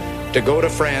 to go to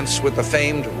France with the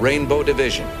famed Rainbow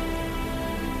Division.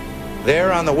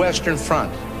 There on the Western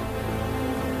Front,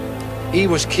 he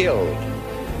was killed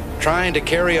trying to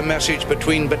carry a message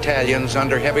between battalions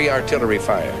under heavy artillery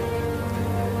fire.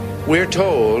 We're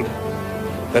told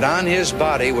that on his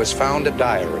body was found a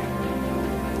diary.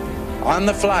 On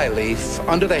the flyleaf,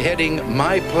 under the heading,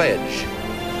 My Pledge,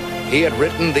 he had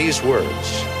written these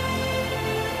words: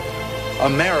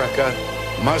 America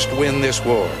must win this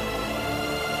war.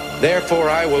 Therefore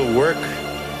I will work,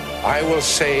 I will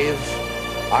save,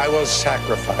 I will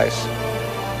sacrifice,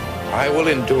 I will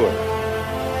endure.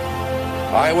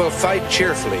 I will fight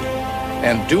cheerfully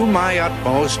and do my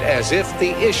utmost as if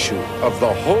the issue of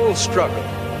the whole struggle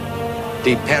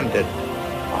depended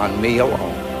on me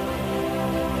alone.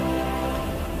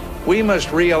 We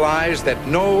must realize that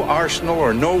no arsenal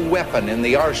or no weapon in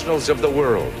the arsenals of the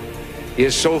world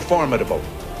is so formidable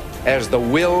as the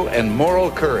will and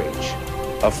moral courage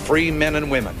of free men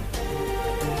and women.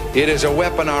 It is a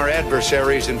weapon our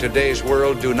adversaries in today's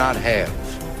world do not have.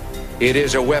 It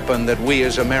is a weapon that we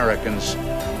as Americans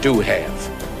do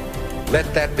have.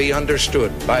 Let that be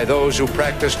understood by those who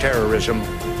practice terrorism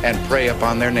and prey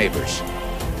upon their neighbors.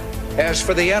 As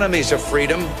for the enemies of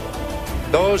freedom,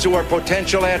 those who are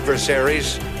potential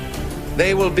adversaries,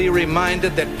 they will be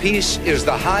reminded that peace is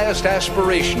the highest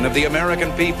aspiration of the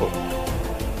American people.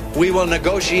 We will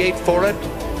negotiate for it,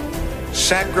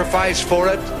 sacrifice for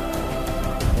it.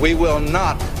 We will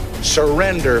not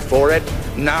surrender for it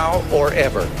now or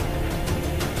ever.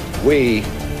 We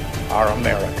are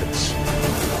Americans.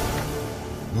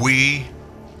 We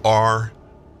are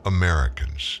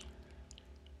Americans.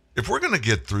 If we're going to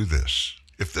get through this,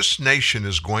 if this nation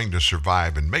is going to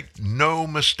survive, and make no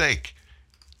mistake,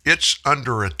 it's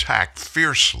under attack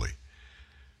fiercely,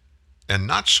 and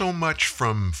not so much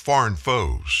from foreign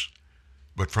foes,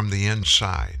 but from the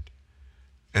inside.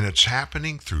 And it's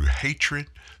happening through hatred,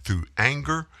 through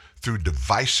anger, through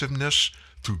divisiveness,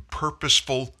 through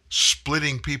purposeful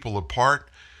splitting people apart,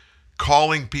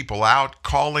 calling people out,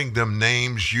 calling them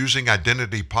names, using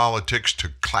identity politics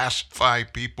to classify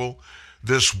people.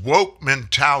 This woke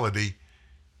mentality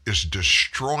is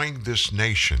destroying this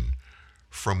nation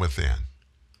from within.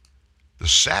 The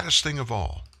saddest thing of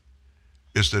all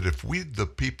is that if we, the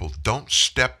people, don't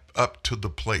step up to the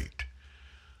plate,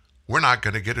 we're not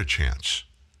going to get a chance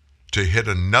to hit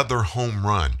another home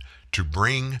run to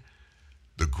bring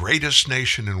the greatest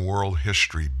nation in world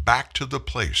history back to the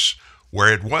place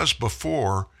where it was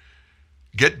before.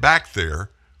 Get back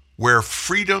there where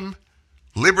freedom,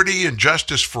 liberty, and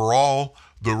justice for all,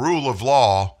 the rule of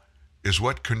law, is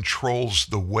what controls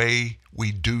the way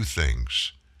we do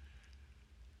things.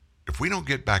 If we don't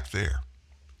get back there,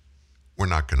 we're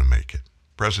not going to make it.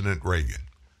 President Reagan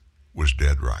was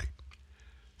dead right.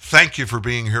 Thank you for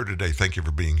being here today. Thank you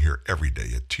for being here every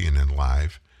day at TNN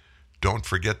Live. Don't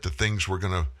forget the things we're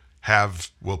going to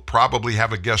have. We'll probably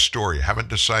have a guest story. I haven't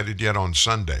decided yet on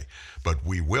Sunday, but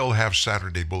we will have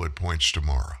Saturday bullet points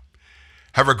tomorrow.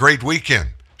 Have a great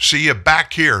weekend. See you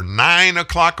back here 9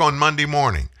 o'clock on Monday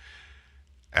morning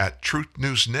at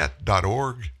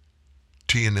truthnewsnet.org,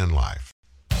 TNN Live.